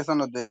recepcionistas que son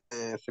los de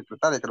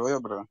secretaria, creo yo,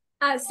 ¿verdad?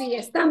 Así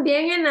es,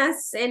 también en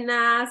las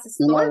tiendas,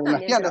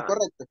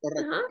 correcto.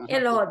 Ajá.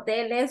 En los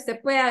hoteles, usted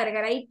puede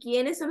agregar ahí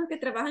quiénes son los que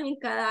trabajan en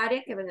cada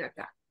área que ven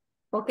acá.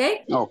 ¿Ok?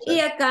 Y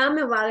acá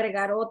me va a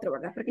agregar otro,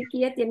 ¿verdad? Porque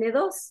aquí ya tiene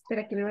 2,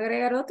 pero aquí me va a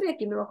agregar otro y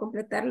aquí me va a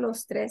completar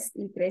los 3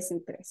 y 3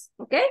 y 3.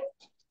 ¿Ok?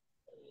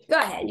 Go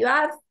ahead, you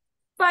have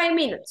 5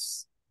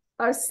 minutes.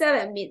 Or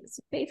 7 minutes.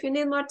 Okay? If you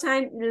need more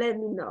time, let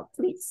me know,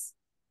 please.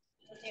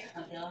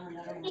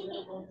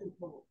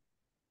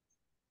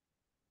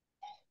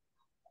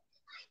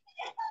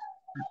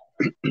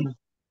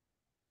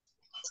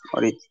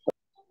 Ahorita.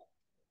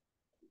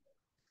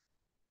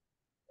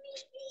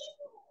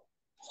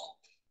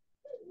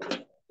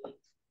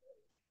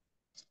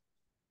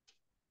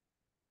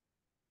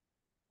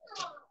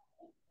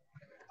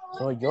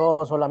 Soy yo,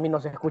 solo a mí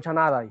no se escucha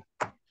nada.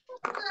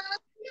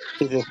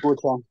 Sí se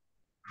escucha.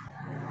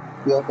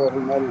 Ya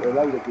terminó el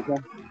aire,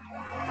 quizás.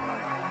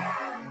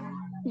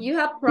 You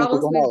have No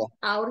problems escucho with nada.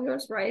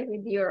 audios, right?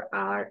 With your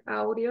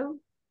audio.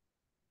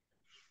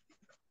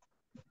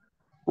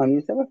 A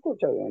mí se me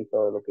escucha bien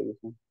todo lo que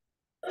dicen.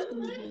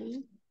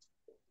 Ujú.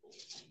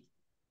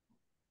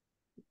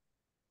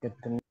 ¿Qué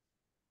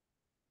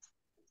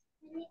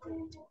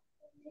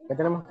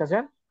tenemos que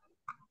hacer?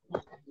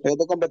 Es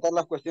de completar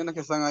las cuestiones que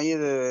están ahí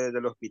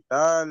del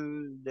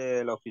hospital,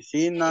 de la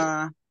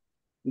oficina,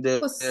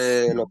 Pues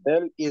del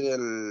hotel y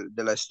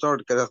de la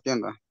store, que es la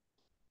tienda.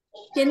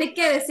 tiene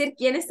que decir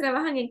quiénes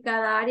trabajan en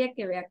cada área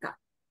que ve acá.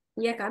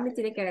 Y acá me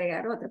tiene que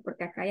agregar otra,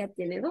 porque acá ya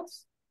tiene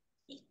dos.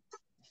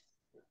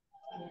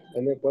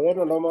 En el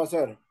cuaderno lo vamos a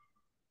hacer.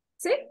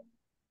 ¿Sí?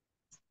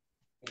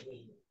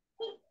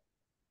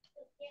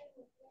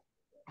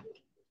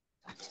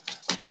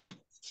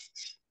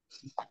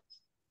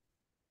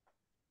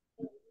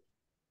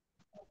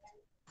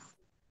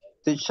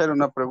 Teacher,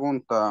 una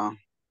pregunta.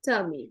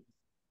 Tell me,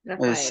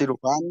 Rafael.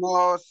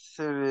 ¿Cirujano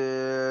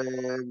se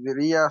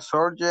diría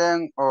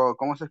surgeon o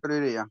cómo se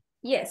escribiría?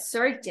 Yes,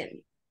 surgeon.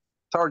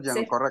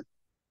 Surgeon, correcto.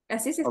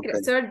 Así se Ok,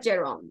 escribe,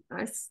 surgeon.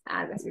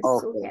 Así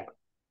ok,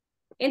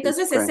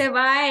 Entonces ok. ese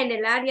va en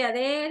el área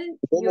del,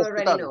 ¿El you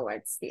already hospital? know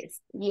what's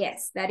this.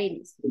 Yes, that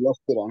it is. El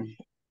hospital.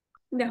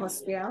 The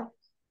hospital.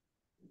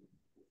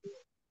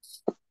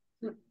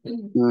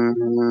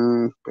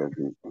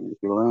 Permítame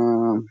que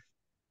vea.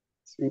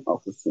 Sí,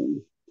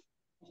 oficina.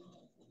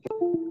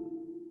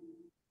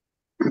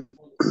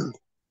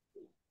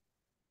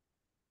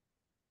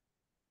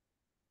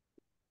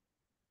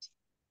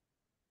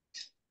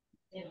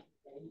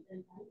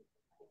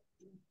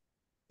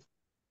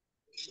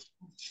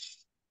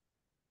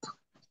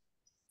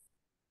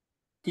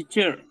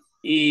 Teacher, So,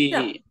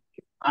 y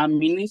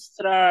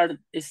administrar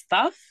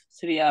staff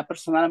sería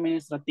personal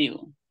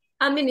administrativo.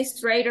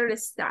 administrator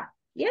staff.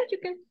 Yeah, you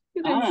can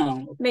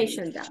Ah, ok.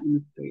 mention that.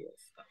 Administrative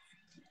staff.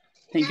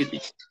 Thank you,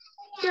 teacher.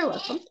 You're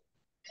welcome.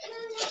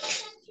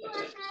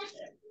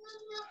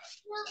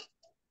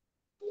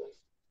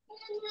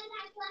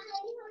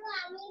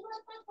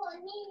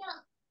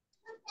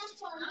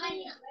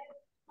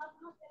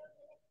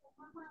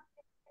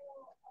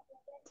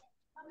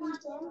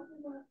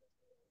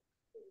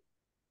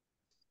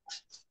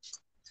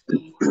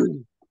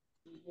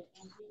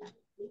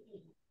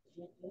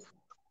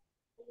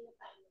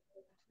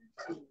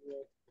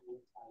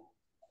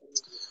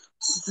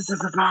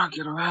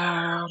 Quiero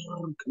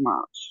ver. ¿Qué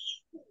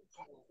más?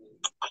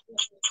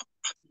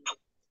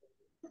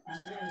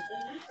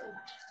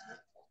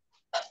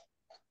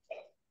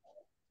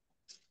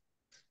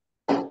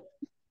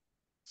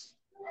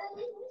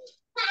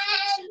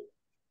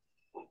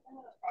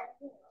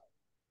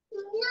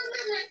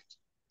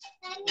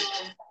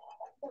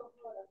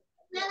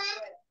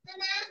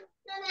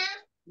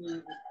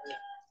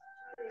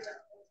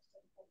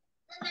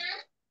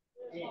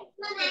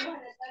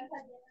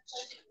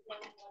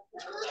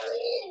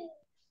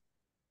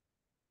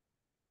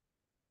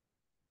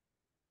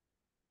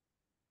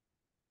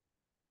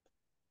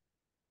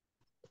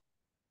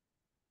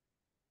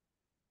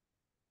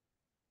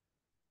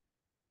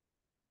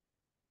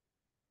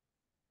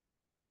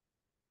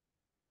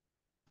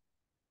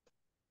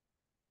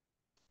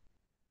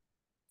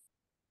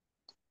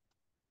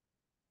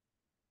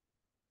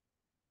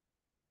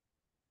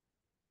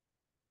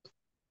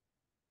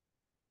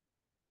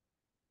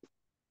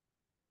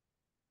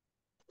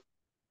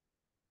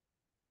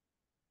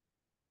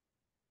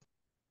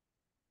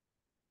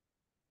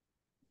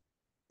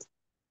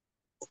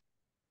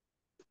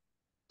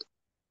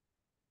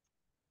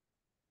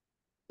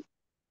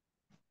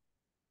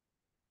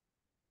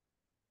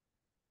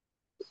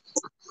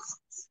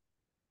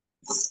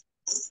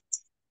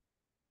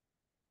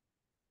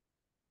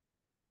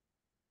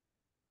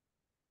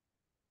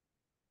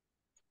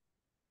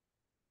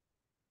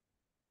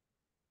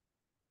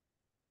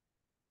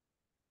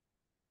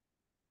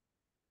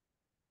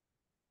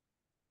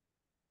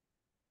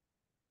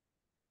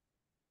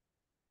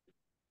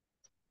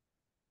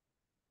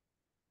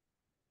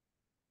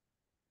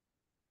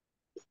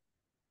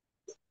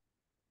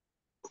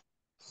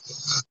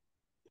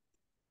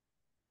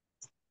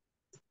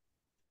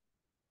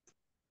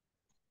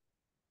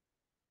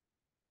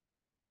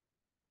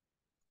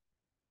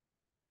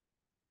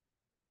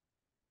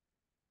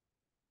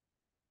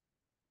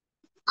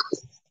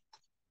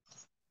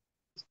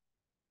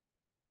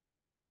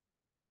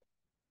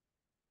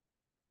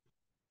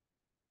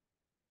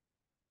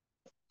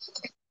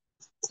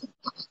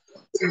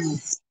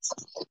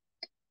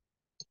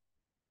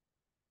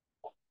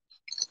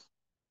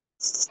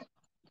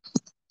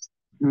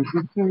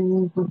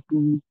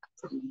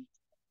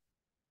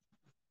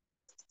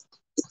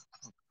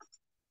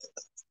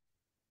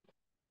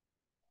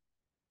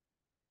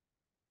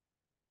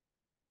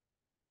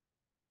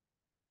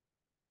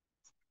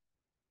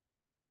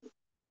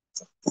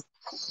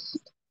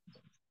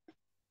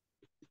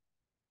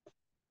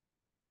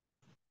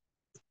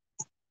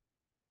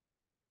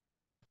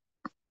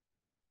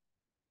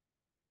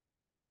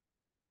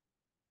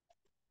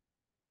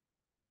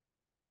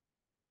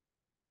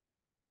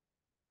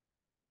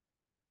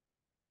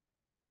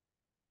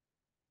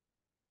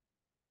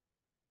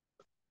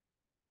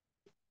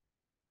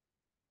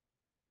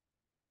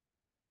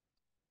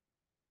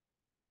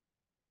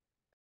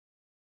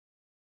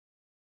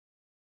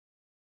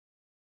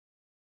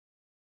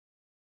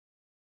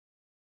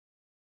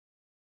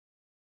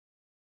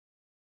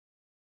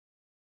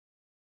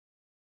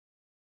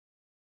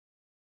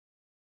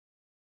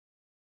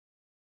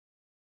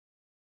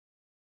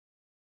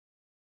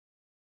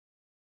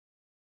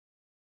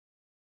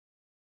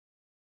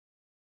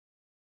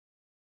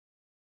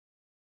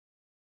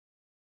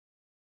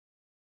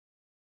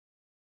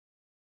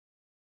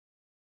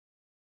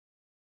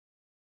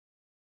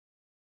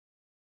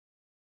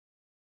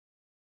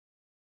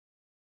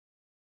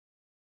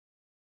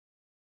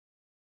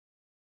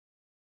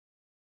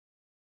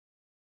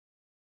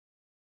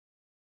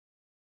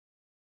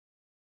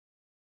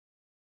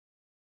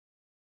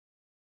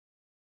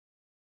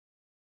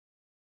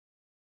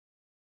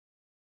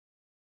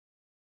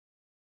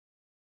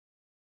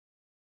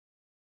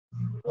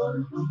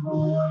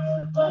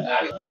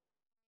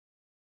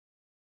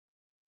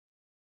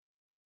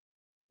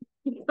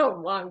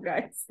 Come on,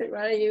 guys. What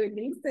are you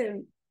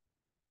listening?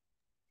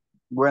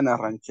 Buena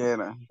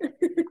ranchera.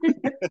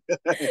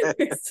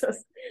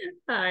 Estos-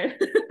 ay.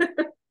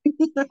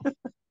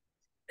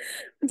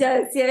 Ya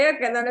decía yo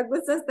que no le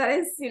gusta estar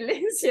en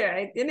silencio.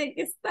 Ahí tiene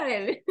que estar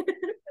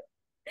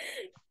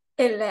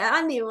el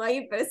ánimo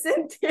ahí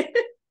presente.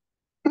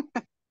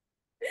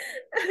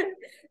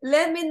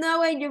 Let me know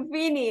when you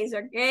finish,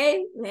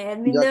 okay? Let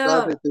me Ya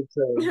know. casi,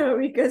 teacher.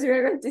 Because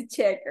we're going to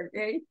check,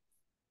 okay?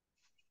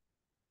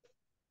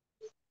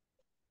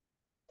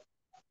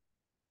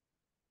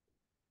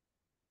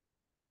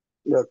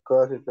 Ya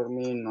casi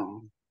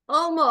termino.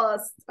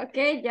 Almost,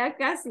 okay? Ya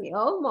casi,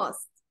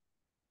 almost.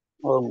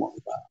 Vamos.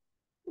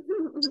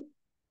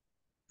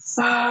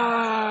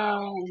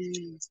 Ah.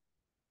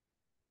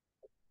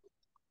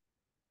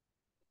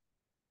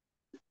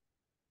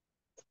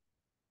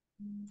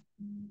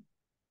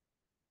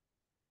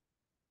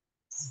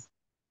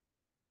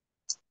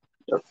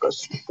 Ya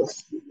casi,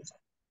 casi.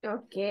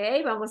 Ok,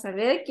 vamos a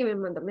ver quién me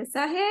mandó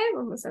mensaje.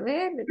 Vamos a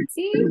ver, let's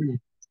see.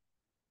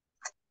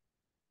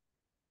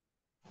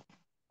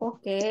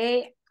 Ok.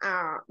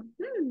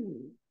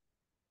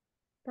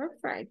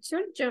 Perfect.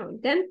 Sure, John.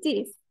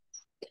 Dentist.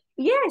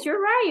 Yes, you're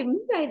right.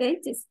 My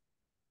dentist.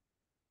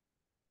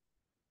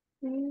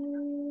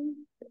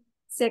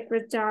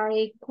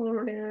 Secretary,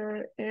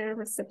 coroner,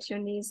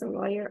 receptionist,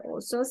 lawyer,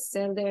 also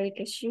seller,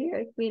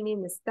 cashier,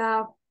 cleaning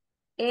staff,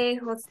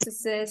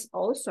 hostesses,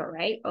 also,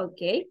 right?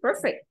 Okay,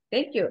 perfect.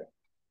 Thank you.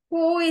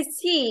 Who is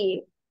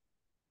he?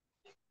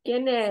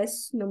 ¿Quién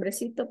es?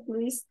 Nombrecito,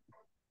 please.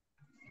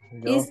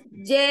 Yo. Is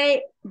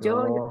J.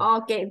 John. Yo.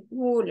 Okay,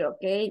 Julio.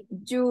 Okay,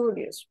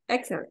 Julius.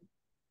 Excellent.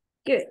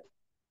 Good.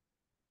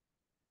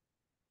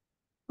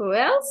 Who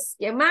else?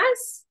 ¿Quién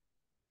más?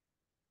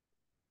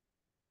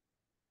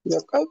 Ya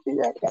casi,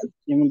 ya casi.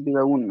 Ya me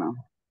olvida una.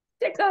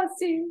 Ya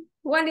casi.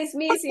 One is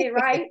missing,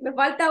 right? Me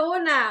falta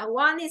una.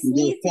 One is Ya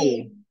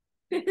missing.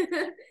 Ya,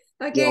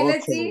 Okay,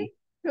 let's ok. see.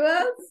 Who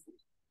else?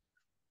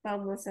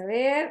 Vamos a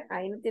ver.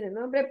 Ahí no tiene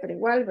nombre, pero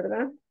igual,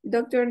 ¿verdad?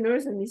 Doctor,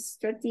 nurse,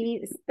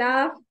 administrative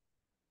staff,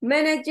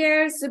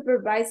 managers,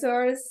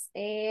 supervisors,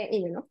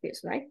 in an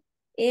office, right?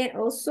 And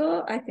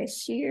also a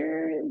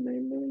cashier,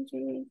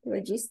 manager,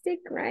 logistic,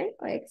 right?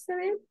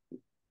 Excellent.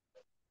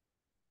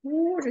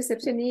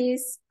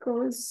 Receptionist,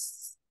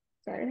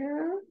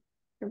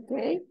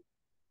 okay.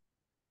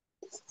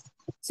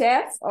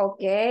 Chef,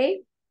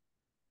 okay.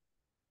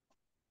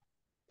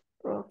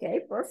 Okay,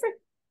 perfect.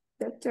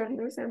 Doctor,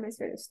 nurse,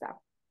 administrative staff.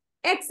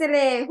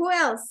 Excellent. Who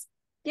else?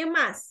 ¿Quién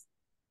más?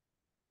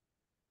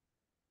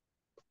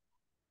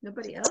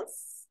 Nobody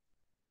else?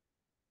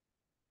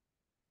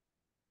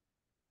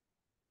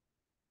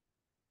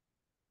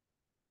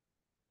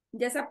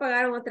 Ya se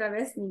apagaron otra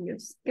vez,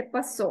 niños. ¿Qué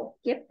pasó?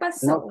 ¿Qué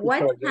pasó? No, What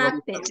teacher, yo ahorita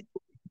happened?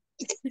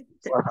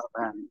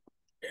 trabajando.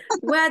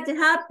 What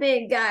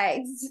happened,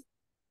 guys?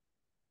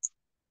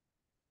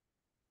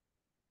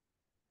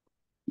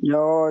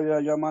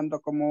 Yo mando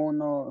como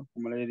uno,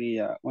 como le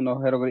diría,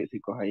 unos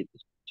jeroglíficos ahí.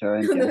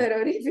 teacher, No ¿entiende?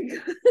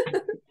 jeroglífico.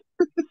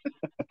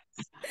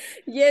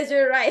 Yes,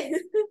 you're right.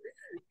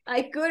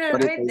 I couldn't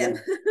Ahorita read them.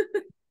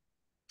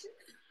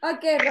 ya.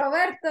 Okay,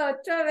 Roberto,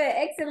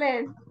 Chove,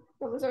 excellent.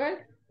 Vamos a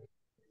ver.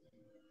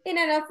 In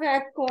an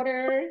office,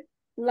 quarter,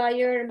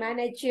 lawyer,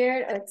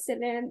 manager,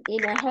 excellent.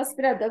 In a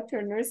hospital,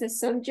 doctor, nurse,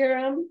 son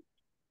Jerome.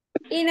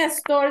 In a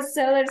store,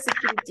 seller,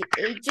 security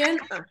agent,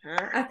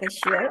 a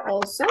cashier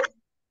also.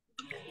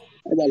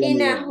 Ya lo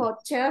In a miré.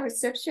 hotel,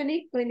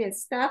 receptionist, cleaning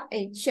staff,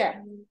 and chef.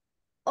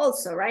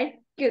 Also, right?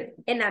 Good.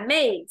 En a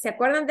maid. ¿Se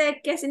acuerdan de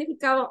qué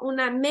significaba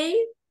una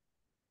maid?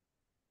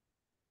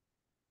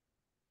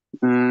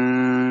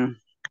 Mm,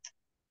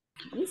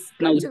 It's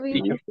No, going to be...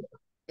 teacher.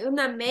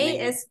 Una maid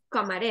Maybe. es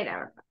camarera,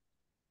 ¿verdad?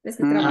 Los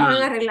que mm,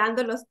 trabajan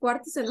arreglando los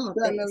cuartos en los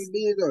ya me hoteles.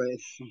 olvido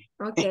eso.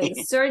 Okay,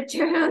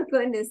 surgeon,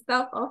 cleaning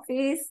staff,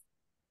 office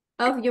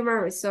of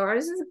human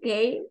resources,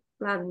 okay.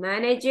 Plant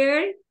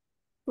manager,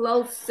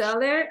 clothes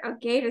seller,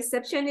 okay.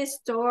 Receptionist,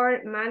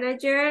 store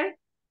manager,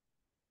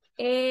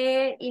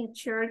 and in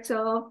charge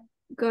of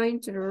going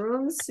to the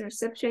rooms,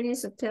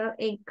 receptionist, hotel,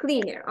 and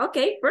cleaner.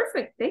 Okay,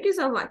 perfect. Thank you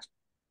so much.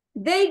 Ese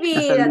es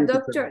David, el a mío, teacher.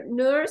 doctor,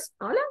 nurse,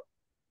 hola.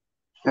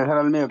 Ese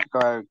era el mío que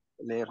acaba de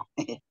leer.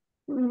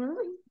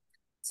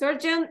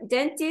 Surgeon,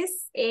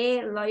 dentist,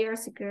 a lawyer,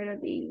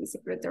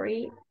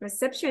 secretary,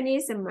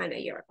 receptionist, and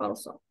manager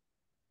also.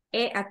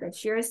 A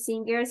cashier,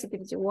 singer,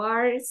 security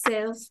guard,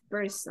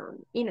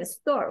 salesperson in a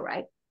store,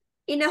 right?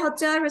 In a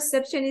hotel,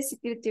 receptionist,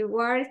 security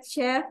guard,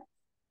 chef,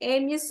 a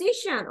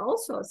musician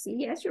also. See,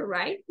 yes, you're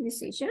right.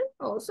 Musician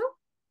also.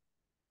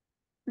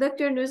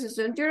 Doctor, nurse,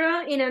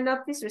 surgeon, in an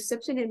office,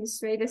 reception,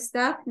 administrative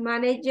staff,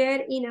 manager,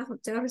 in a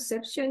hotel,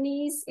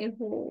 receptionist, and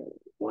who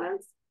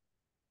else?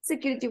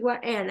 Security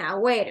guard, and a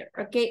waiter.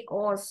 Okay,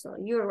 also,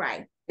 you're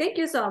right. Thank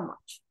you so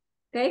much.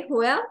 Okay,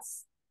 who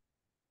else?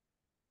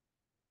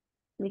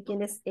 ¿De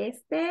quién es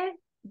este?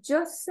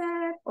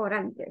 Joseph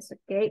Orantes,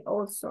 okay,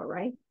 also,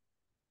 right?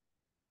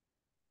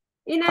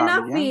 In an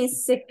También.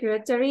 office,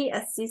 secretary,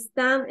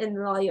 assistant, and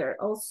lawyer.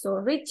 Also,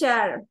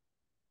 Richard.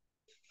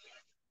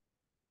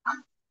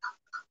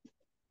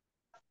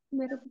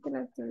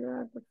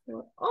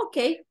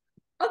 Okay.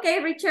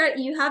 Okay, Richard,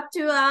 you have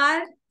to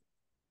add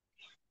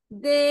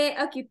the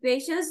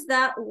occupations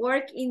that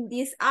work in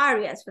these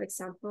areas. For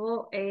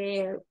example,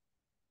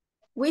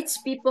 which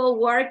people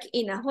work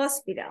in a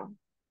hospital.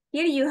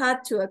 Here you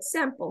have two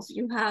examples.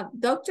 You have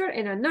doctor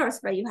and a nurse,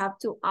 but you have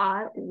to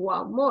add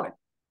one more.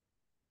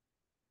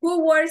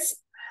 Who works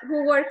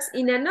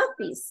in an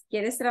office?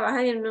 ¿Quiénes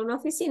trabajan en una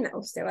oficina?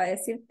 Usted va a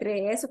decir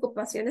 3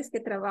 ocupaciones que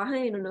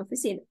trabajan en una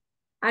oficina.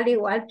 Al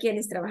igual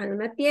quienes trabajan en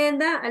una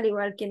tienda, al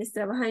igual quienes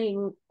trabajan en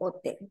un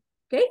hotel.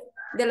 ¿Ok?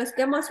 De los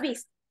que hemos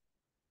visto.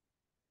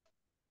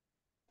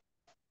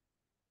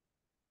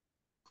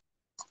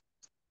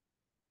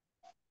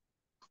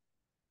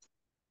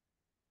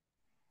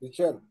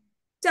 Teacher,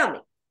 Tell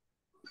me.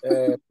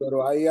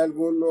 pero hay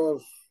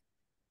algunos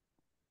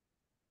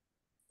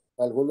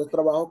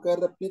trabajos que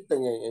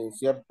repiten en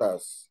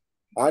ciertas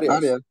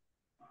áreas.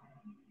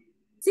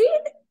 Sí,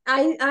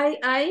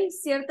 hay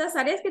ciertas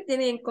áreas que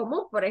tienen en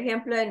común, por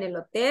ejemplo, en el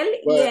hotel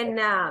y en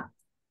la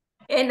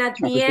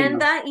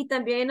tienda y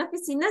también en la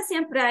oficina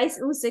siempre hay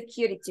un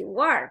security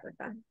guard,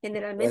 ¿verdad?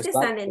 Generalmente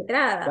está en la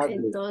entrada.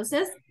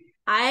 Entonces,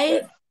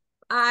 hay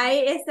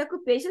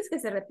occupations que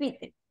se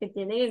repiten, que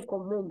tienen en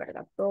común,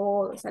 ¿verdad?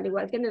 Todos, al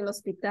igual que en el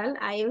hospital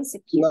hay un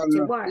security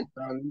guard.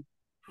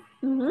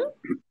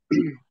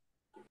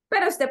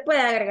 Pero usted puede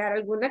agregar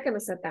alguna que no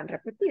sea tan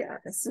repetida,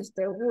 ¿verdad? Si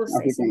usted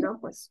gusta, y si no,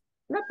 pues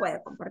la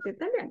puede compartir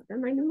también, ¿verdad?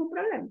 No hay ningún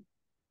problema.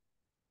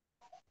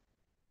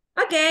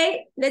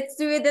 Okay, let's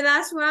do the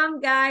last one,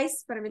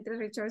 guys. Para mientras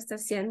Richard está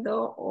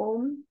haciendo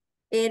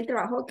el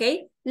trabajo,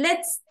 okay.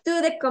 Let's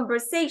do the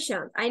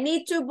conversation. I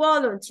need 2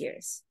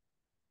 volunteers.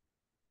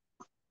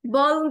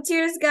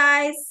 Volunteers,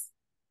 guys.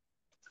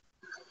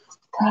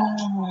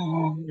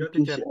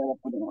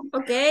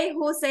 Okay,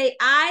 who say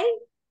I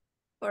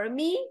or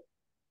me?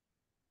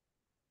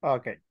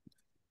 Okay.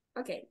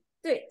 Okay,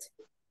 do it.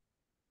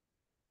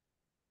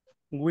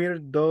 Where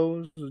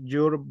does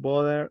your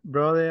brother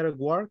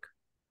work?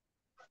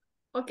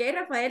 Okay,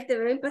 Rafael, te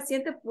veo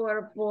impaciente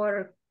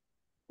por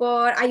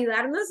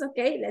ayudarnos.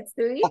 Okay, let's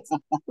do it.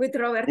 With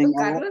Roberto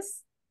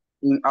Carlos.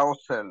 In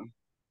ourselves.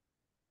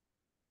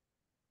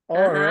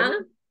 Oh,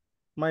 really?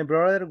 My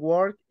brother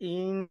works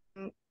in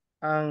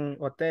an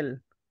hotel.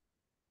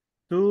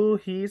 Do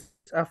he's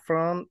a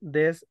front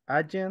desk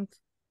agent?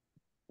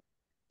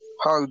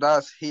 How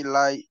does he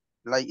like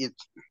it?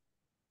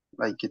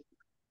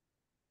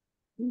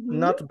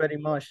 Not very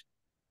much.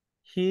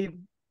 He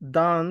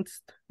don't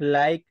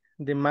like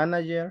the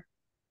manager.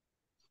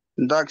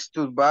 That's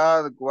too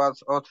bad. What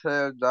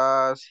hotel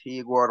does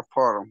he work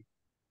for?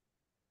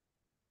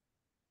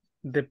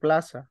 The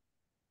Plaza.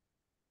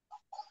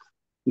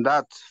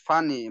 That's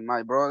funny.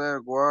 My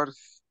brother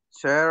works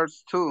there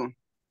too.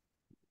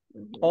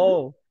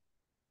 Oh,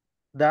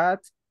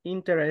 that's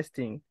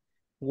interesting.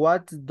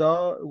 What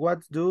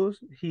does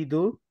he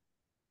do?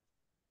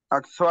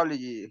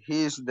 Actually,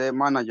 he's the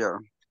manager.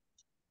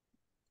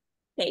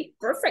 Okay,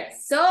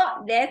 perfect. So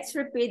let's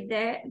repeat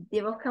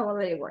the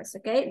vocabulary words,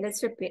 okay?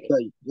 Let's repeat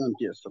it.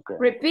 Yes, okay.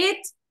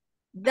 Repeat,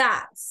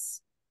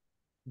 does.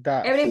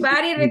 Does.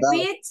 Everybody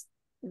repeat,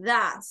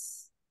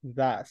 does.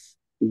 Does.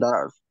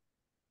 Does.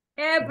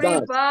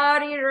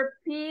 Everybody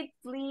repeat,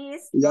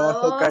 please. Ya se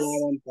Does.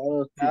 callaron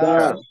todos.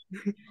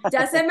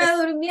 Ya se me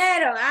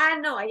durmieron. Ah,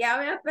 no, ya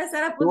voy a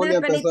empezar a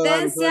poner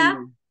penitencia.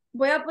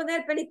 Voy a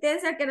poner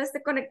penitencia que no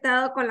esté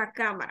conectado con la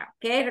cámara,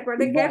 ¿ok?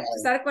 Recuerden que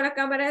estar con la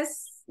cámara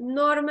es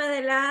norma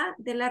de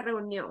la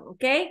reunión,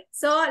 ¿ok?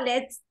 So,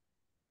 let's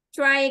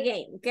try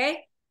again, ¿ok?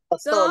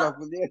 So,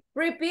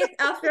 repeat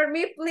after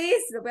me,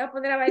 please. Lo voy a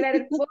poner a bailar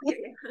el pollo.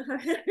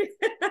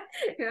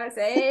 Va a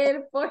ser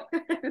el pollo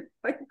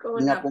con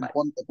una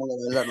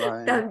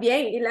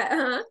también, y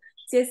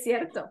sí es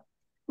cierto.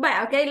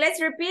 Bueno, ok, let's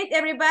repeat,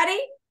 everybody.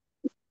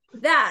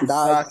 Does.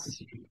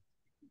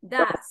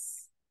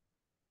 Does.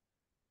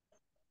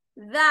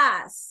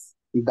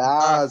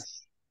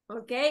 Does.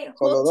 Okay,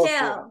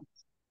 hotel.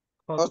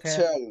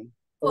 Hotel.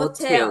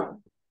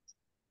 Hotel.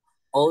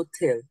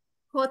 Hotel.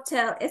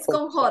 Hotel. Es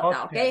con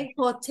J, okay?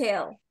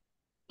 Hotel.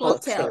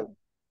 Hotel.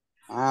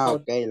 Ah,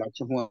 ok, la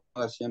chimua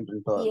siempre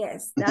en todo.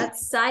 Yes,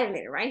 that's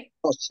silent, right?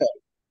 Hotel.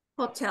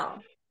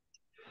 Hotel.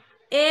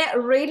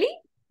 Really?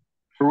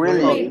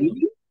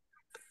 Really?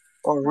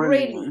 Oh,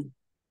 really?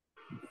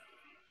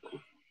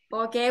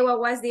 Okay, what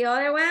was the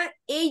other one?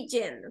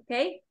 Agent,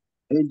 okay?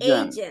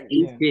 Agent.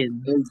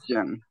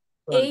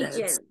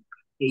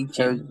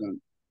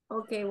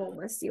 Okay, what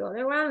was the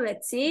other one?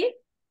 Let's see.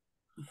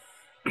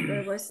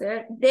 Where was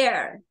it?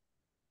 There.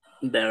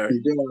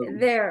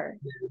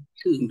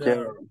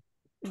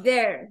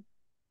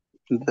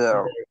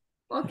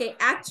 Okay,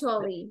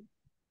 actually.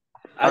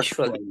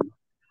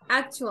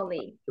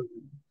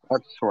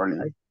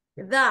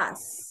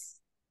 Thus.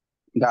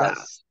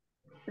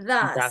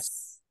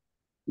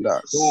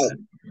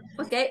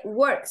 Okay,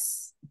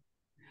 works.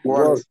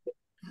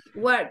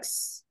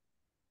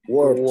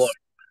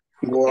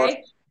 Work.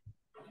 Okay,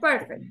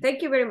 perfect.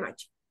 Thank you very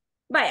much.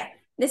 Vaya,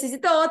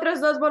 necesito otros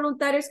dos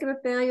voluntarios que me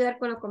puedan ayudar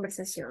con la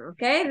conversación.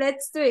 Ok,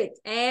 let's do it.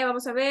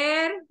 Vamos a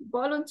ver,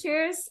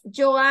 volunteers.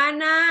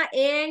 Joana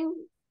en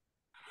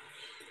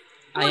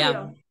I am.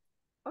 Julio.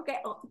 Ok,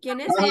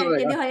 ¿quién es?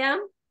 ¿Quién dijo I am?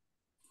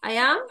 I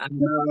am.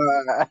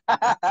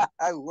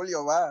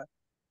 Julio va.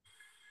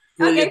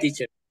 Julio, Okay,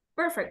 teacher.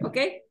 perfect. Ok.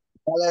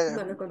 Vale.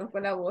 No le conozco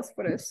la voz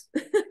por eso.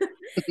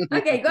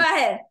 Ok, go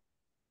ahead.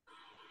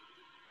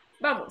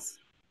 Vamos.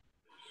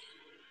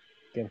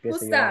 Que Who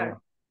empiece start?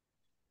 yo.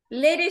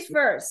 Ladies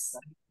first.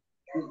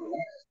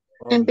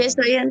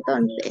 Empiezo yo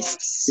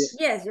entonces.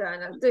 Yes,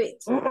 Joanna, do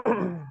it.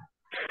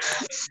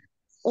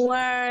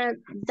 Where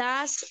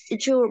does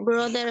your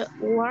brother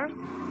work?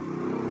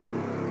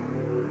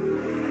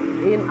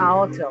 In a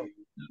hotel.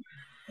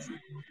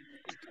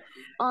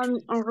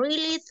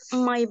 Really,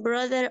 my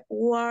brother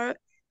work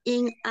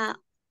in a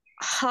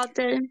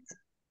hotel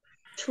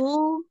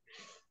too.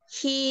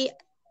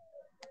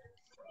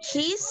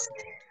 He's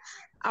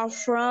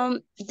from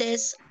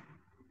this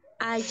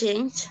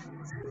agent.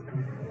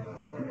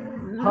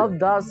 How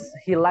does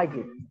he like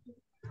it?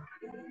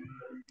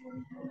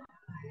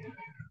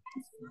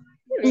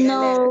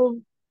 No,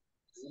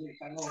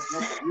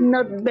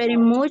 not very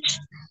much.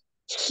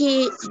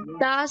 He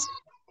does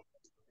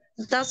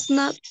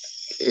not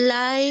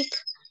like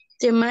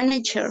the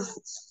manager.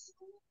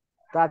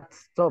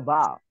 That's so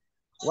bad.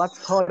 What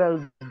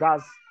hotel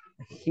does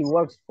he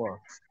work for?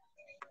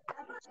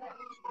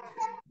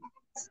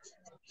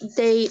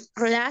 They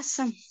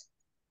Plaza.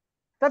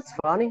 That's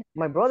funny.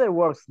 My brother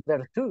works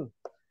there too.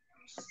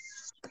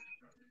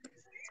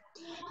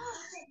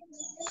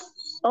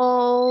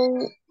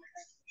 Oh,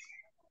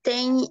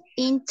 then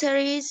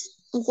interest.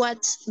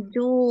 What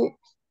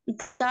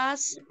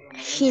does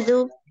he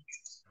do?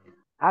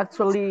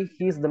 Actually,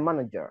 he's the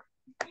manager.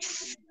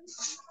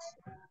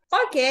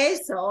 Okay,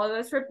 so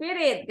let's repeat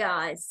it,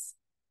 guys.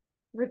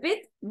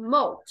 Repeat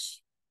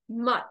much,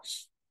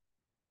 much,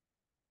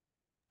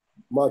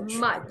 Much.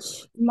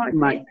 much,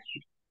 Much.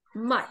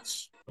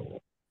 much,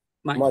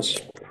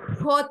 Much.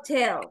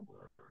 hotel,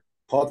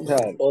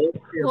 Hotel.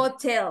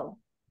 hotel.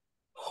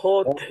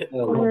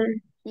 Hotel.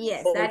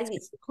 Yes, that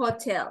is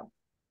hotel.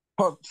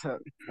 Hotel.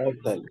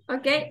 Hotel.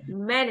 Okay,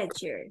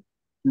 manager,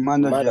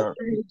 Manager.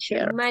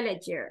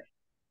 manager.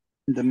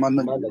 The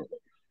manager.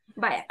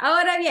 Vaya,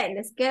 ahora bien,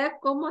 les queda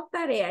como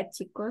tarea,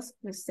 chicos,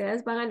 que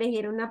ustedes van a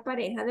elegir una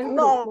pareja del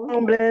No, grupo.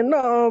 hombre,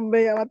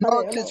 ya va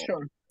No, tarea. teacher.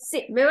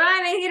 Sí, me van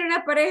a elegir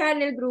una pareja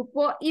en el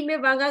grupo y me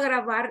van a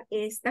grabar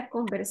esta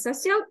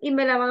conversación y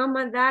me la van a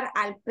mandar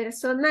al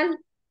personal.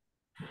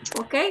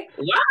 ¿Ok?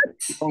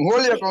 Con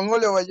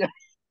Julio, vaya.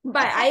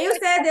 Vaya, ahí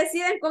ustedes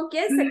deciden con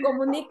quién se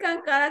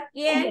comunican cada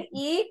quien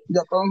y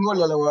Ya con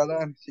Julio le voy a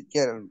dar, si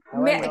quieren.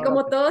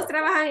 como todos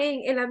trabajan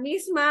en la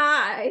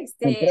misma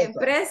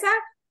empresa,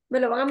 me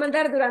lo van a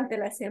mandar durante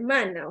la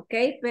semana, ¿ok?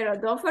 Pero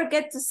don't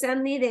forget to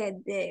send me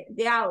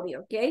the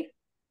audio, ¿ok?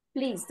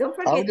 Please, don't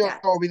forget ¿Audio that.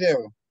 o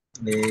video?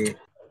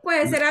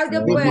 Puede ser audio,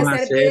 Vamos puede a ser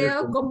hacer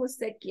video, como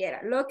usted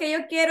quiera. Lo que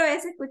yo quiero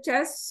es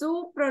escuchar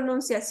su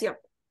pronunciación.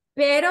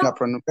 Pero La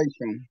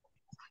pronunciación.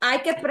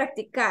 hay que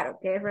practicar,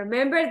 ¿ok?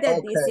 Remember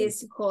that this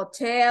is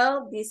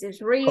hotel, this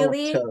is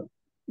really, Hotel.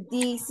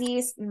 this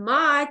is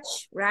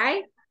much,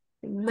 right?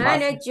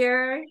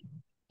 Manager,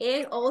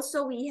 and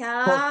also we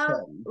have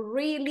Hotel.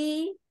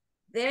 really,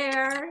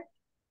 there.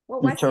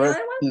 What was the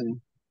other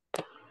one?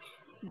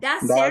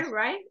 Doesn't,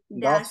 right?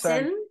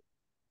 Doesn't,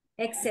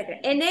 etc.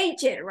 An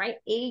agent, right?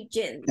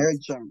 Agent.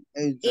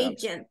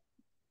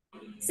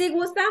 Si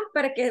gustan,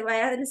 para que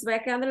les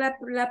vaya quedando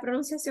la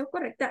pronunciación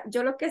correcta,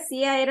 yo lo que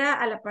hacía era,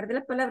 a la par de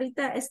la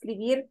palabrita,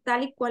 escribir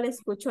tal y cual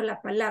escucho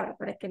la palabra,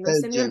 para que no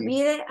se me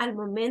olvide al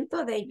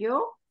momento de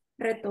yo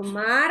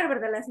retomar,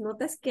 ¿verdad? Las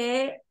notas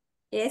que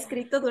he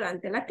escrito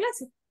durante la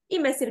clase. Y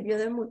me sirvió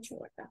de mucho,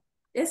 ¿verdad?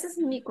 Ese es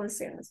mi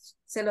consejo.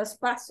 Se los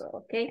paso,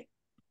 ¿ok?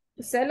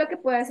 Usted lo que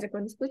puede hacer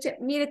cuando escuche,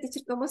 mire,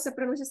 teacher, ¿cómo se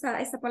pronuncia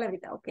esta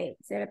palabrita? Ok,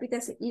 se repite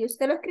así. Y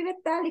usted lo escribe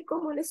tal y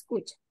como lo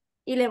escucha.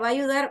 Y le va a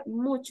ayudar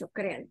mucho,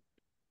 créanme,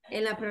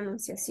 en la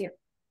pronunciación.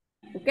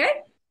 ¿Ok?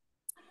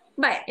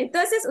 Vaya,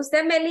 entonces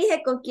usted me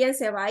elige con quién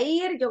se va a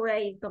ir. Yo voy a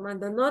ir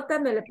tomando nota.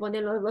 Me le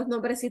ponen los dos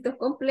nombrecitos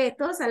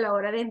completos a la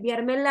hora de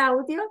enviarme el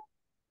audio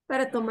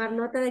para tomar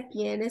nota de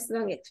quiénes lo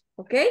han hecho.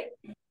 ¿Ok?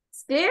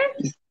 ¿Es clear?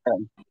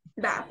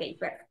 Va, ok,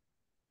 perfecto.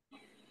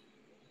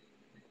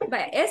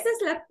 Vaya, esta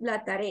es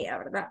la tarea,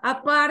 ¿verdad?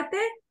 Aparte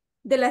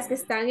de las que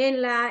están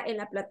en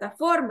la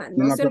plataforma.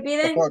 No se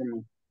olviden.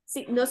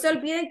 Sí, no se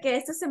olviden que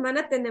esta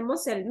semana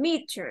tenemos el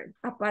midterm.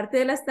 Aparte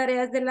de las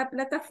tareas de la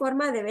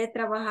plataforma, debe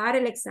trabajar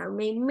el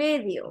examen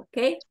medio, ¿ok?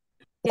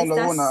 Solo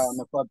una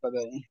me falta de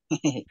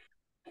ahí.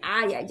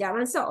 Ya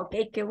avanzó, ok,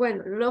 qué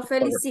bueno, lo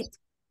felicito.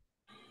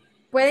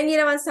 Pueden ir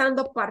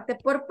avanzando parte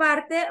por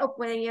parte o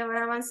pueden ir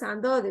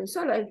avanzando de un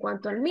solo en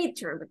cuanto al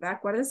midterm, ¿verdad?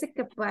 Acuérdense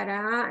que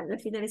para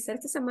finalizar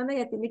esta semana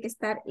ya tiene que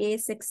estar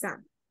ese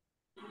examen.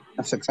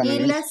 Ese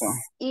examen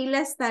y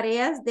las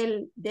tareas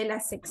de la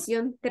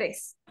sección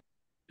 3.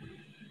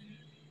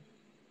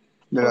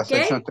 De la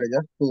sección 3 ya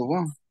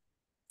estuvo.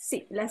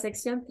 Sí, la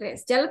sección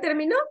 3. ¿Ya lo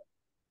terminó?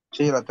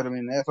 Sí, la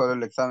terminé, solo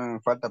el examen me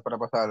falta para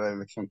pasar a la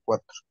lección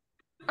 4.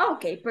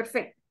 Ok,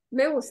 perfecto.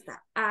 Me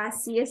gusta.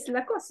 Así es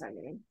la cosa.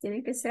 Miren.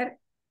 Tienen que ser,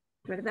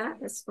 ¿verdad?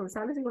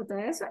 Responsables en cuanto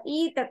a eso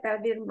y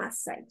tratar de ir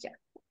más allá.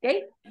 Ok,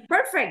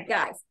 perfect,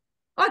 guys.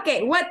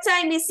 Ok, what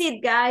time is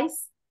it,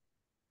 guys?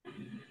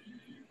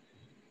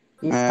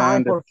 It's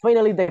time for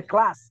finally the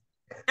class.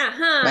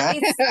 Ajá,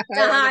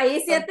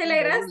 ahí sí ya te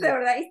alegraste,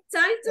 ¿verdad? It's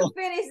time to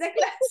finish the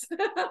class.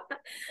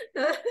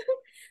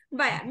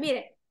 Vaya,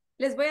 mire,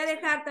 les voy a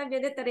dejar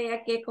también de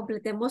tarea que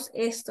completemos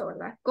esto,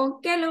 ¿verdad? ¿Con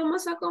qué lo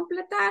vamos a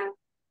completar?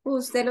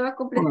 Usted lo va a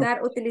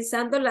completar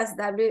utilizando las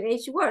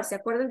WH words. ¿Se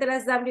acuerdan de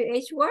las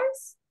WH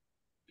words?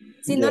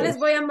 Si no, les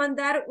voy a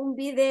mandar un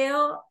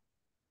video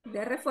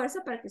de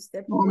refuerzo para que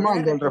usted No, pueda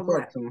manda el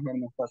retomar. refuerzo, mejor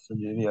más fácil,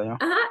 diría yo.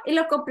 Ajá, y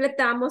lo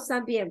completamos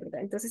también,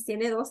 ¿verdad? Entonces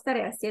tiene dos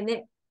tareas.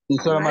 Tiene Y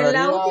se lo armar el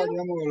mandaría, audio.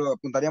 digamos, lo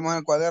apuntaríamos en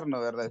el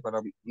cuaderno, ¿verdad?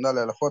 Para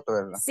darle la foto,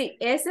 ¿verdad? Sí,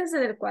 ese es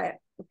en el cuaderno,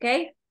 ¿ok?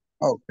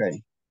 Ok.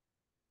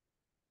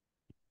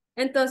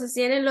 Entonces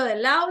tienen lo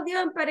del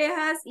audio en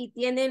parejas y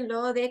tienen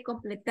lo de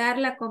completar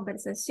la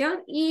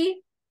conversación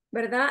y,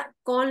 ¿verdad?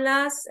 Con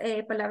las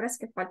palabras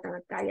que faltan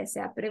acá, ya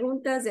sea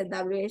preguntas de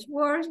WH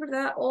words,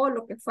 ¿verdad? O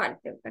lo que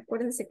falte.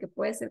 Acuérdense que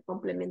puede ser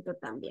complemento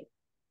también.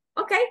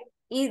 Ok,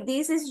 y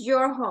this is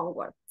your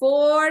homework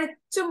for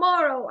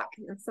tomorrow.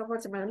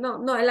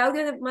 No, el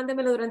audio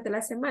mándemelo durante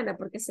la semana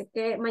porque sé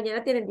que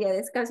mañana tienen día de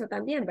descanso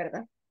también,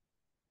 ¿verdad?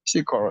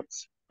 Sí,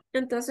 correcto.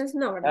 Entonces,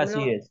 no, ¿verdad?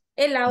 Así es.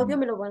 El audio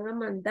me lo van a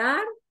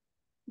mandar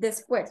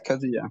después.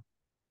 Casi ya.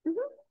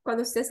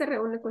 Cuando usted se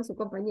reúne con su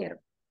compañero,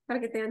 para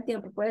que tengan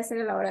tiempo. Puede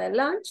ser a la hora del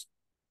lunch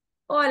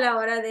o a la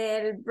hora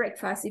del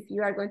breakfast, if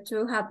you are going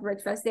to have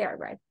breakfast there,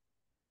 right?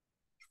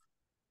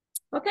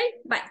 Ok,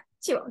 vaya,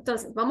 chivo.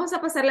 Entonces, vamos a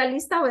pasar la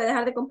lista. Voy a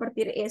dejar de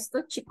compartir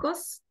esto,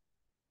 chicos.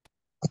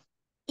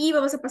 Y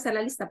vamos a pasar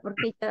la lista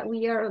porque ya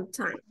we are on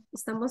time.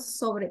 Estamos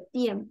sobre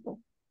tiempo.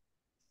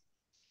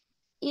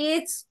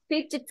 It's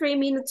 53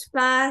 minutes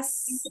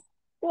past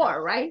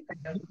 4, right?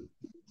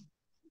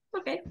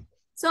 Okay,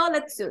 so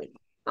let's do it.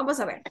 Vamos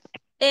a ver.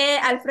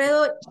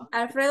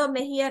 Alfredo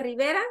Mejía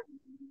Rivera.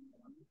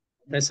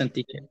 Present,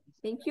 teacher.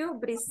 Thank you.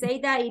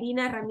 Briseida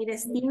Irina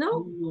Ramírez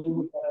Tino.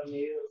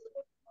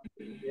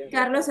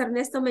 Carlos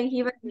Ernesto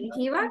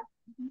Mengíbar.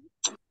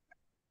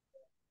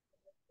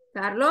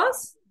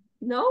 Carlos?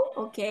 No?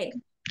 Ok.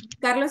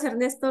 Carlos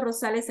Ernesto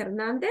Rosales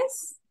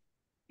Hernández.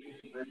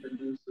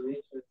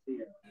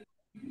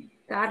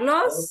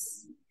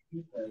 Carlos?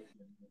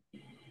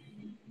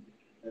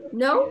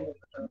 No?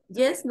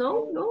 Yes,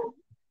 no, no.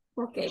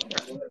 Ok,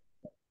 perfect.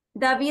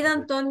 David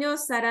Antonio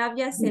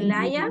Sarabia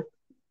Celaya.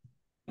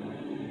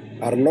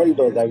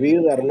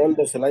 David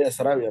Arnoldo Zelaya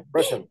Sarabia,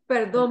 present.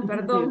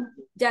 Perdón,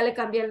 ya le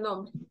cambié el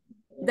nombre.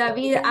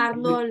 David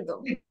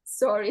Arnoldo.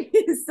 Sorry,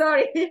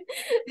 sorry.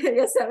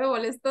 Ya se me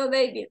molestó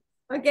David.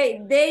 Ok,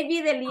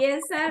 David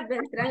Eliezer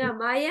Beltrán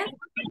Amaya.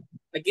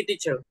 Aquí,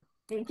 teacher.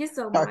 Thank you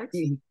so much.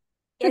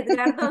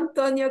 Edgardo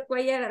Antonio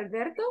Cuellar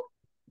Alberto.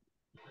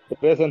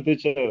 Present,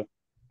 teacher.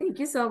 Thank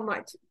you so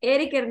much.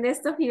 Eric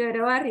Ernesto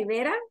Figueroa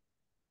Rivera.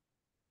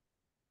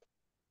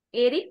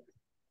 Eric?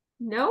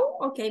 No?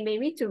 Okay,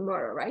 maybe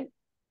tomorrow, right?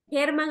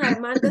 Germán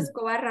Armando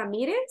Escobar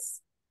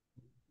Ramírez.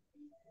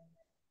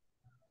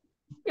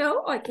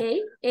 No,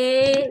 okay.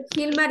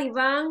 Gilmar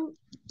Iván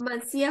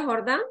Mancía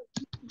Jordán.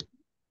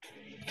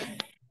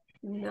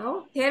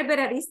 No. Herbert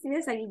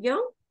Aristides Aguillón.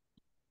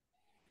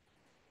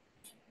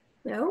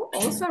 No,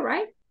 also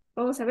right.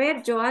 Vamos a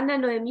ver. Joana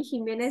Noemí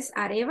Jiménez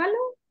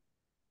Arevalo.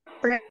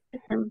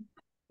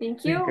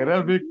 Thank you.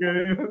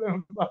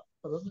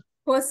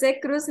 José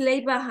Cruz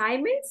Leiva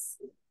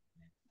Jaimes.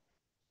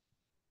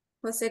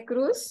 José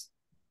Cruz.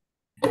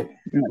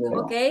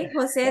 Ok.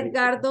 José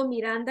Edgardo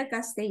Miranda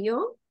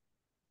Castellón.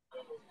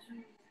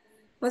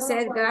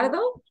 José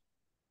Edgardo.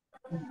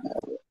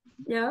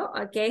 No,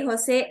 ok.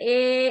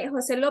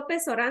 José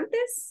López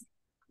Orantes.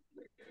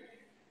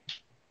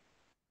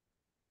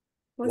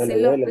 José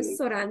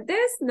López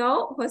Orantes.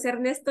 No. José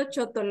Ernesto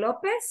Choto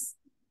López.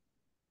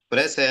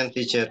 Present,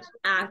 teacher.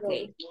 Ah,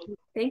 ok.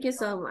 Thank you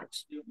so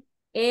much.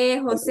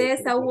 José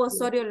Saúl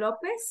Osorio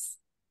López.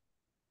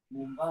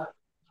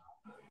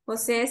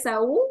 José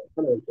Saúl.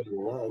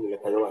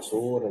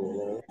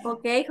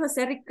 Ok.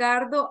 José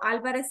Ricardo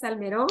Álvarez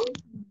Almerón.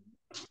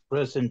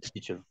 Present,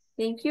 teacher.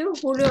 Thank you.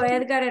 Julio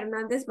Edgar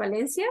Hernández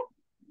Valencia.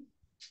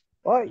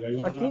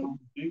 Hoy, aquí.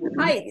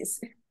 Hi,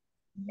 dice.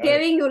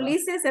 Kevin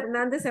Ulises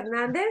Hernández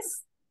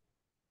Hernández.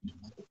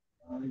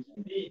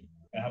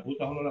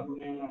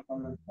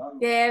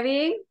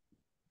 Kevin.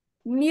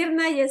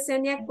 Mirna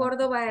Yesenia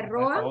Córdoba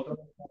Herroa.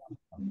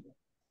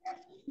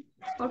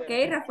 Ok,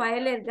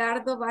 Rafael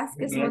Edgardo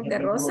Vázquez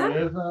Monterrosa.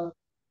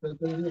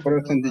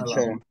 Present,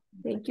 teacher.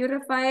 Thank you,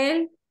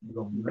 Rafael.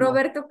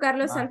 Roberto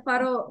Carlos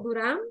Alfaro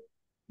Durán.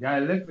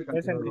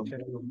 Present, teacher.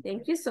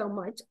 Thank you so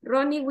much.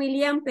 Ronnie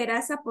William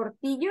Peraza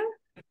Portillo.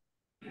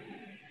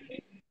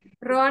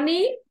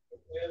 Ronnie.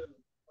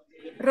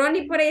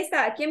 Ronnie por ahí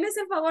está. ¿Quién me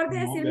hace el favor de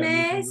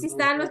decirme si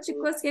están los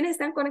chicos, quienes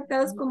están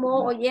conectados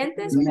como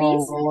oyentes, No,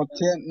 please?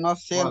 no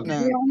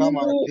tienen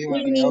cámara activa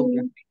ni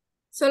audio.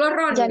 Solo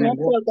Ronnie. Janet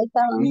creo que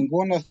estaba.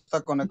 Ninguno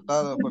está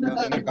conectado porque no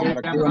tiene cámara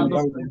activa ni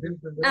audio.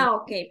 Ah,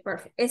 ok,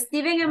 perfecto.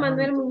 Steven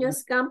Emanuel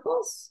Muñoz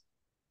Campos.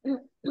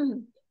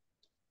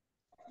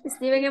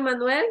 Steven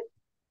Emanuel.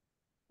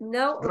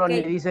 No, ok.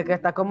 Ronnie dice que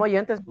está como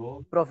oyentes,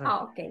 profe.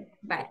 Ah, ok.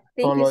 Bye.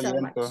 Thank Solo you so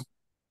oyento. much.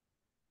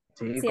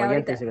 Sí, Sí, oyente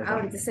ahorita, dice que está.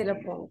 ahorita se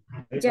lo pongo.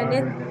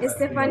 Janet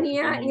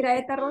Estefanía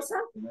Iraeta Rosa.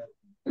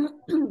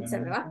 Se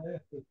me va.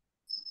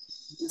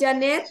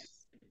 Janet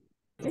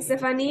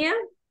Estefanía.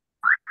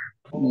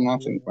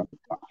 No se encuentra.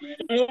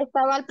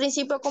 Estaba al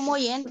principio como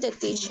oyente,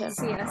 teacher.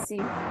 Sí, así.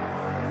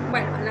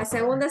 Bueno, en la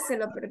segunda se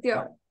lo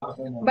perdió.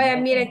 Vaya,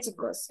 miren,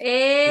 chicos.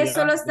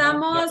 Solo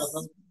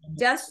estamos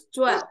just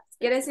 12.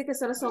 Quiere decir que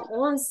solo son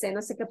 11.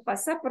 No sé qué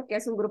pasa porque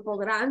es un grupo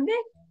grande.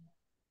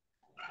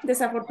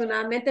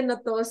 Desafortunadamente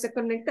no todos se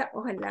conectan.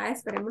 Ojalá,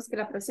 esperemos que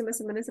la próxima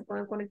semana se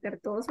puedan conectar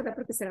todos, ¿verdad?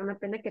 Porque será una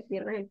pena que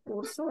pierdan el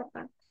curso,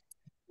 ¿verdad?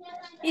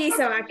 Y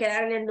se van a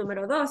quedar en el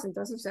número 2,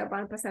 entonces ustedes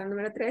van a pasar al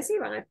número 3 y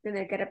van a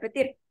tener que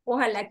repetir.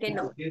 Ojalá que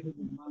no.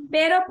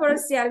 Pero por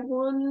si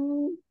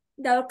algún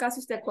dado caso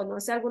usted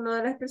conoce a alguna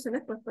de las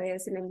personas, pues puede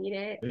decirle,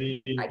 mire,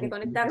 hay que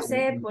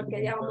conectarse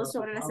porque ya vamos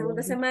sobre la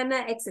segunda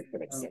semana,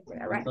 etcétera,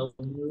 etcétera. Right?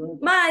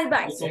 My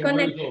advice,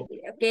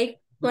 ok,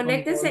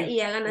 conéctense y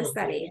hagan las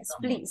tareas,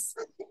 please.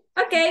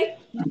 Okay,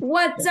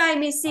 what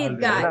time is it,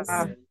 guys?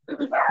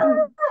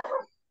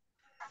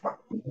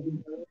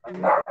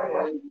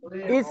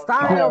 It's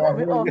time of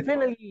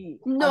finally.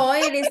 No,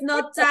 it is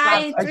not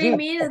time. 3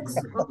 minutes,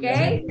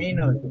 okay?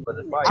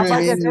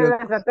 Hay que hacer la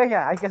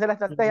estrategia, hay que hacer la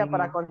estrategia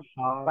para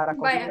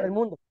conquistar el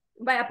mundo.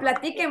 Vaya,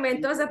 platíquenme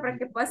entonces para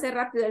que pase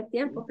rápido el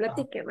tiempo.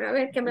 Platíquenme, a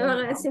ver qué me van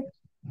a decir.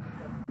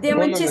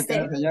 Dígame un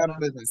chiste.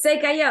 Say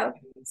callado,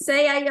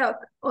 say a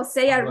yoke, o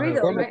say a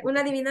riddle, right?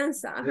 Una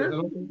adivinanza. Ajá.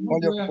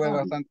 Julio fue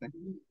bastante.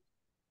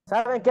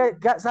 ¿Sabe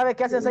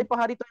qué hacen 6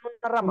 pajaritos en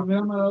una rama?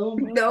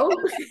 No.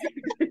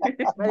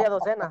 Media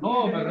docena.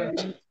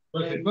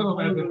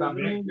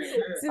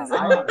 Sí, sí.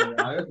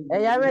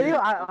 Ella me dijo,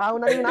 a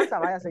una adivinanza,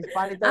 vaya, 6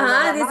 pajaritos en una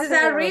Ajá, rama. this is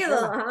a riddle.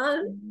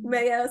 Ajá.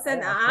 Media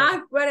docena.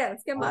 Ah,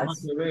 pues, ¿qué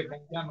más?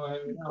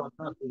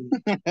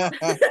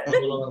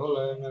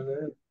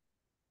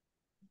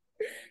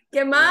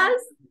 ¿Qué más?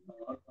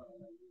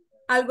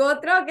 ¿Algo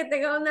otro que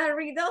tenga una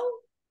riddle?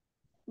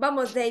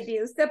 Vamos,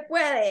 David, usted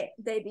puede.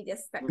 David ya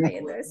se está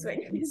cayendo de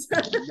sueño.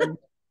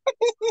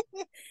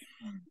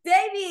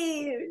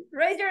 David,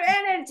 raise your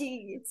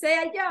energy. Say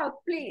a joke,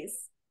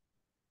 please.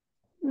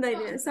 ¿No hay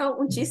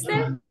un chiste?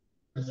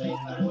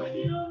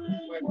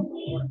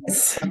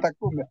 Esta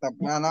cumbia está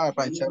nada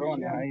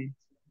rancherones ahí.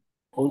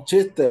 Un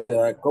chiste,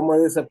 ¿cómo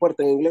dice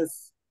puerta en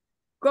inglés?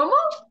 ¿Cómo?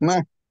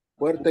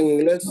 Puerta en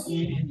inglés.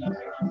 I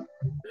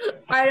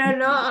don't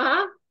know,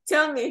 ajá.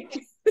 Tell me.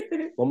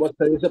 ¿Cómo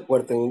se dice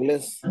puerta en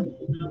inglés?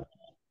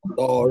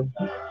 Door.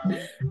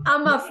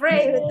 I'm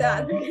afraid of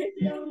that.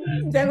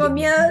 Tengo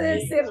miedo de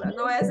decirlo,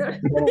 no voy a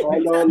hacer.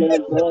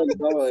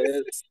 No,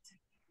 es.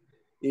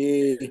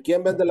 ¿Y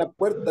quién vende la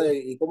puerta?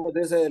 ¿Y cómo se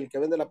dice el que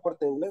vende la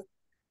puerta en inglés?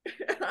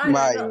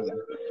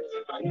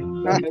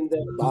 Vende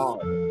door.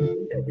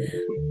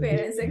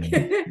 Espérense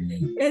que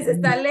ese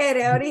está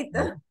alegre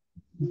ahorita.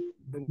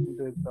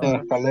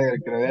 Está alegre,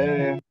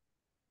 creo.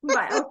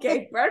 Vale, ok,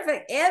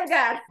 perfect.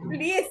 Edgar,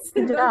 please.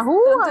 Yahoo.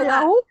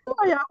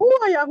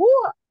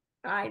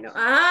 Ay, no.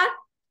 Ajá.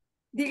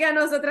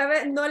 Díganos otra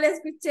vez. No le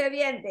escuché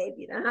bien,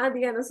 David. Ajá,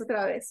 díganos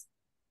otra vez.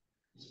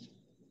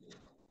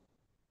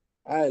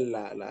 Ah,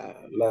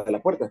 la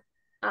puerta.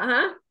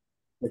 Ajá.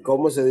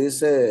 ¿Cómo se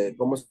dice,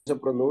 cómo se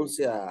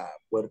pronuncia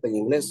puerta en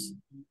inglés?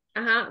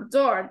 Ajá,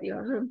 door, digo.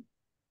 Ajá.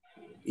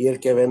 ¿Y el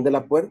que vende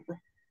la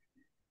puerta?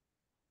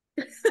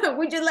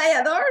 Would you like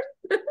a door?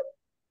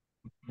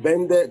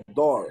 Vende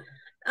door.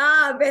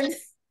 Ah, vende.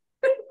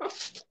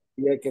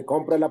 ¿Y el que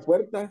compra la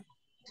puerta?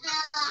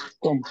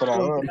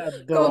 Comprador.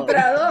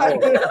 Comprador.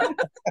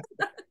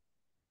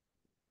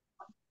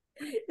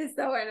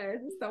 Está bueno,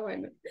 eso está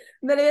bueno.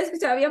 No le había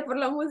escuchado bien por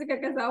la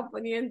música que estaba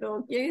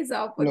poniendo. ¿Quién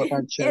estaba poniendo? Los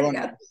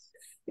rancherones. Edgar.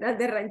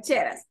 Grandes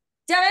rancheras.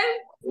 ¿Ya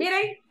ven?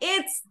 Miren,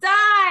 it's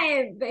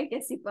time. Ven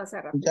que sí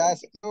pasa rápido. Ya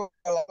estuvo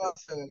a la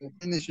base.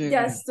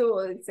 Ya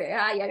estuvo, dice.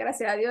 Ay, ya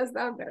gracias a Dios,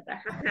 no, ¿verdad?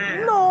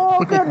 No,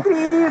 qué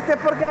triste,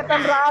 ¿por qué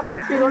tan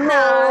rápido?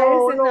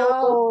 No,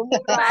 No.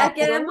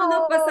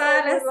 Quedémonos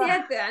pasar a las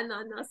 7. Ah,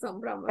 no, son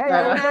bromas.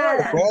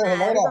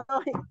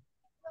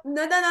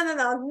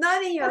 No,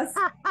 niños.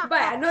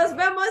 Vaya, nos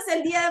vemos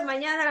el día de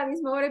mañana a la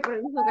misma hora y por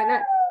el mismo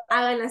canal.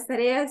 Hagan las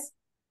tareas.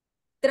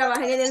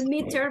 Trabajen en el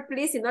midterm,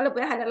 please. Si no, le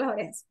voy a jalar las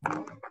orejas.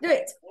 Do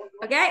it.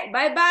 Okay?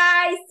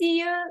 Bye. See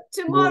you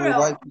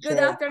tomorrow. Good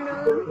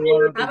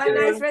afternoon. Have a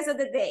nice rest of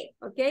the day.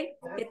 Okay?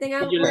 Que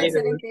tengan un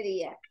excelente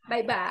día.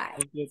 Bye.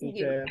 See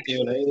you.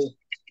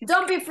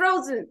 Don't be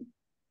frozen.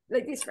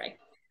 Like this, right?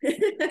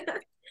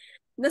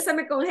 No se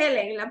me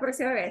congelen la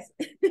próxima vez.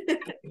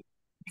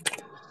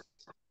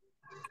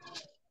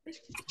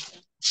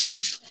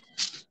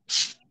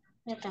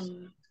 Yo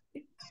también.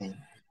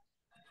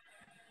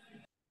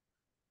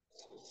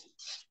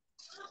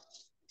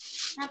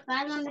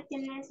 Papá, ¿dónde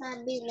tiene esa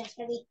Biblia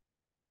que dice?